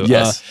feed too.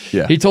 Yes.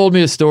 He told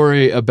me a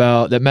story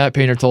that Matt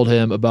Painter told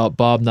him about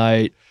Bob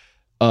Knight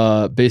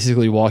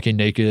basically walking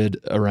naked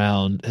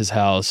around his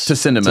house to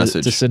send a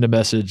message. To send a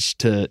message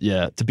to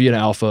be an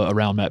alpha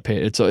around Matt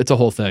Painter. It's a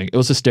whole thing. It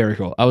was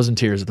hysterical. I was in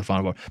tears at the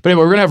final bar. But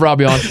anyway, we're going to have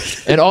Robbie on.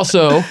 And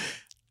also,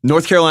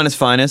 North Carolina's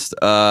finest,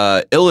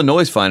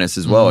 Illinois' finest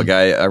as well. A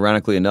guy,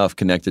 ironically enough,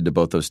 connected to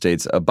both those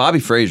states. Bobby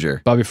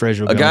Frazier. Bobby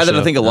Frazier. A guy that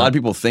I think a lot of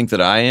people think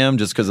that I am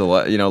just because,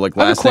 like I have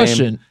last a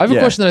question. name. I have a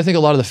question that I think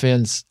a lot of the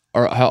fans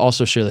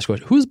also share this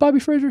question. Who's Bobby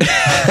Frazier?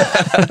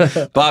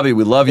 Bobby,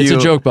 we love you. It's a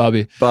joke,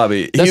 Bobby.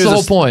 Bobby. That's he was the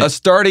whole point. A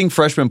starting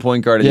freshman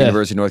point guard at the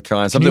University of North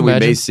Carolina. Something we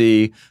may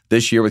see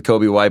this year with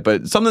Kobe White,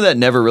 but something that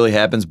never really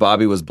happens.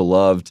 Bobby was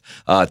beloved.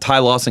 Ty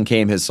Lawson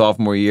came his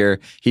sophomore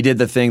year. He did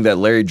the thing that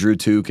Larry Drew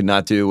 2 could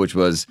not do, which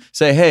was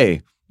say,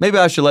 hey, maybe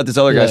I should let this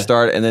other guy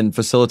start and then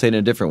facilitate in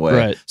a different way.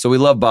 Right. So we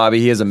love Bobby.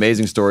 He has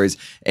amazing stories,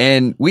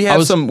 and we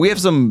have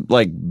some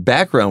like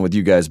background with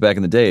you guys back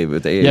in the day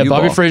with the AAU. Yeah,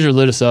 Bobby ball. Frazier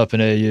lit us up in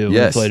AAU when we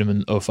Yes. played him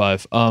in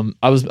 05.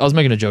 I was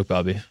making a joke,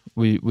 Bobby.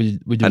 We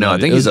do. I know. love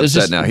I think you. he's It's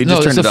upset now. He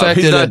just turned it off.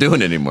 He's not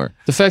doing it anymore.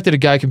 The fact that a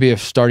guy can be a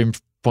starting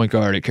point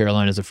guard at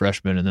Carolina as a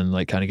freshman and then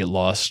like kind of get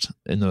lost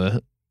in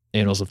the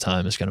annals of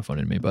time is kind of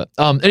funny to me. But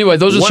anyway,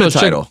 those are Won a shows.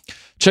 title.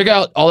 Check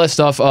out all that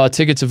stuff.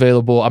 Tickets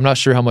available. I'm not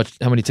sure how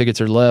many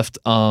tickets are left.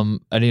 I'm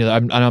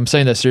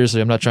saying that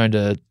seriously. I'm not trying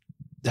to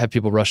have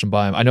people rush and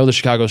buy them. I know the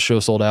Chicago show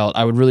sold out.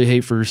 I would really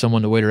hate for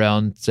someone to wait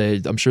around and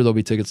say, I'm sure there'll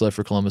be tickets left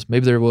for Columbus.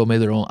 Maybe there will, maybe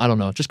there won't. I don't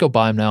know. Just go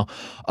buy them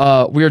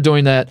now. We are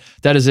doing that.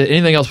 That is it.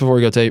 Anything else before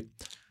we go, Tate?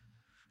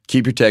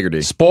 Keep your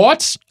integrity.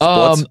 Sports.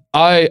 I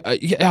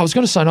was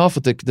going to sign off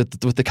with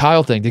the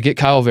Kyle thing, to get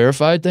Kyle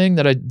verified thing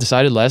that I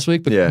decided last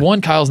week. But one,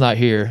 Kyle's not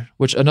here.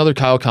 Which another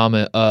Kyle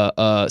comment.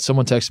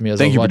 Someone texted me as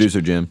Thank I was you, watching.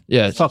 producer Jim.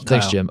 Yeah, Fuck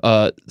thanks, Kyle. Jim.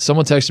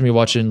 Someone texted me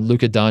watching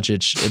Luka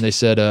Doncic, and they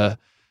said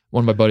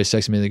one of my buddies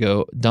texted me. And they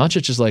go,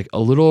 Doncic is like a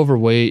little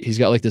overweight. He's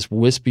got like this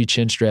wispy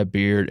chin strap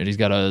beard, and he's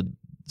got a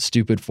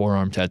stupid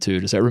forearm tattoo.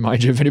 Does that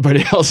remind you of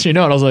anybody else you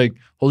know? And I was like,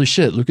 holy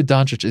shit, Luka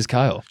Doncic is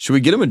Kyle. Should we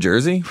get him a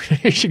jersey?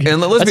 And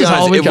And let's be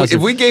honest,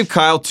 if we gave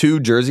Kyle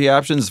 2 jersey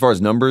options as far as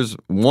numbers,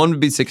 one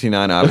would be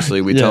 69, obviously.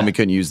 We'd tell him he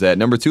couldn't use that.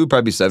 Number 2 would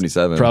probably be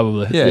 77.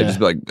 Probably. Yeah, just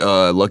be like,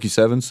 lucky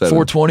 7.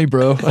 420,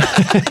 bro. Could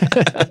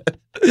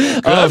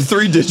I have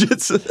 3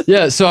 digits?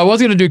 Yeah, so I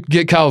was going to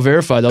get Kyle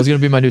verified. That was going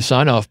to be my new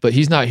sign-off, but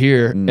he's not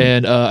here,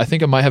 and I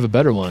think I might have a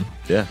better one.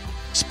 Yeah.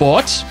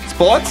 Sports?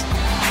 Sports?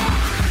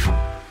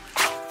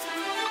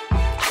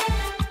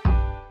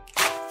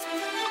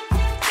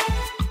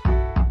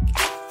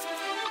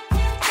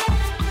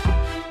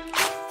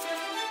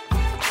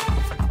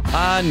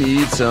 I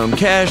need some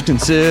cash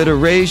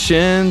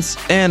considerations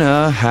and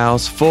a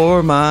house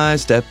for my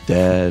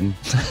stepdad.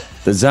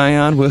 The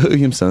Zion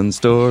Williamson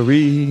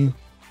story.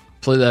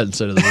 Play that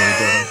instead of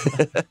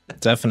the word.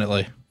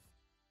 Definitely.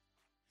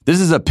 This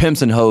is a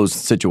pimps and hoes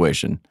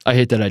situation. I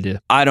hate that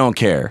idea. I don't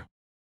care.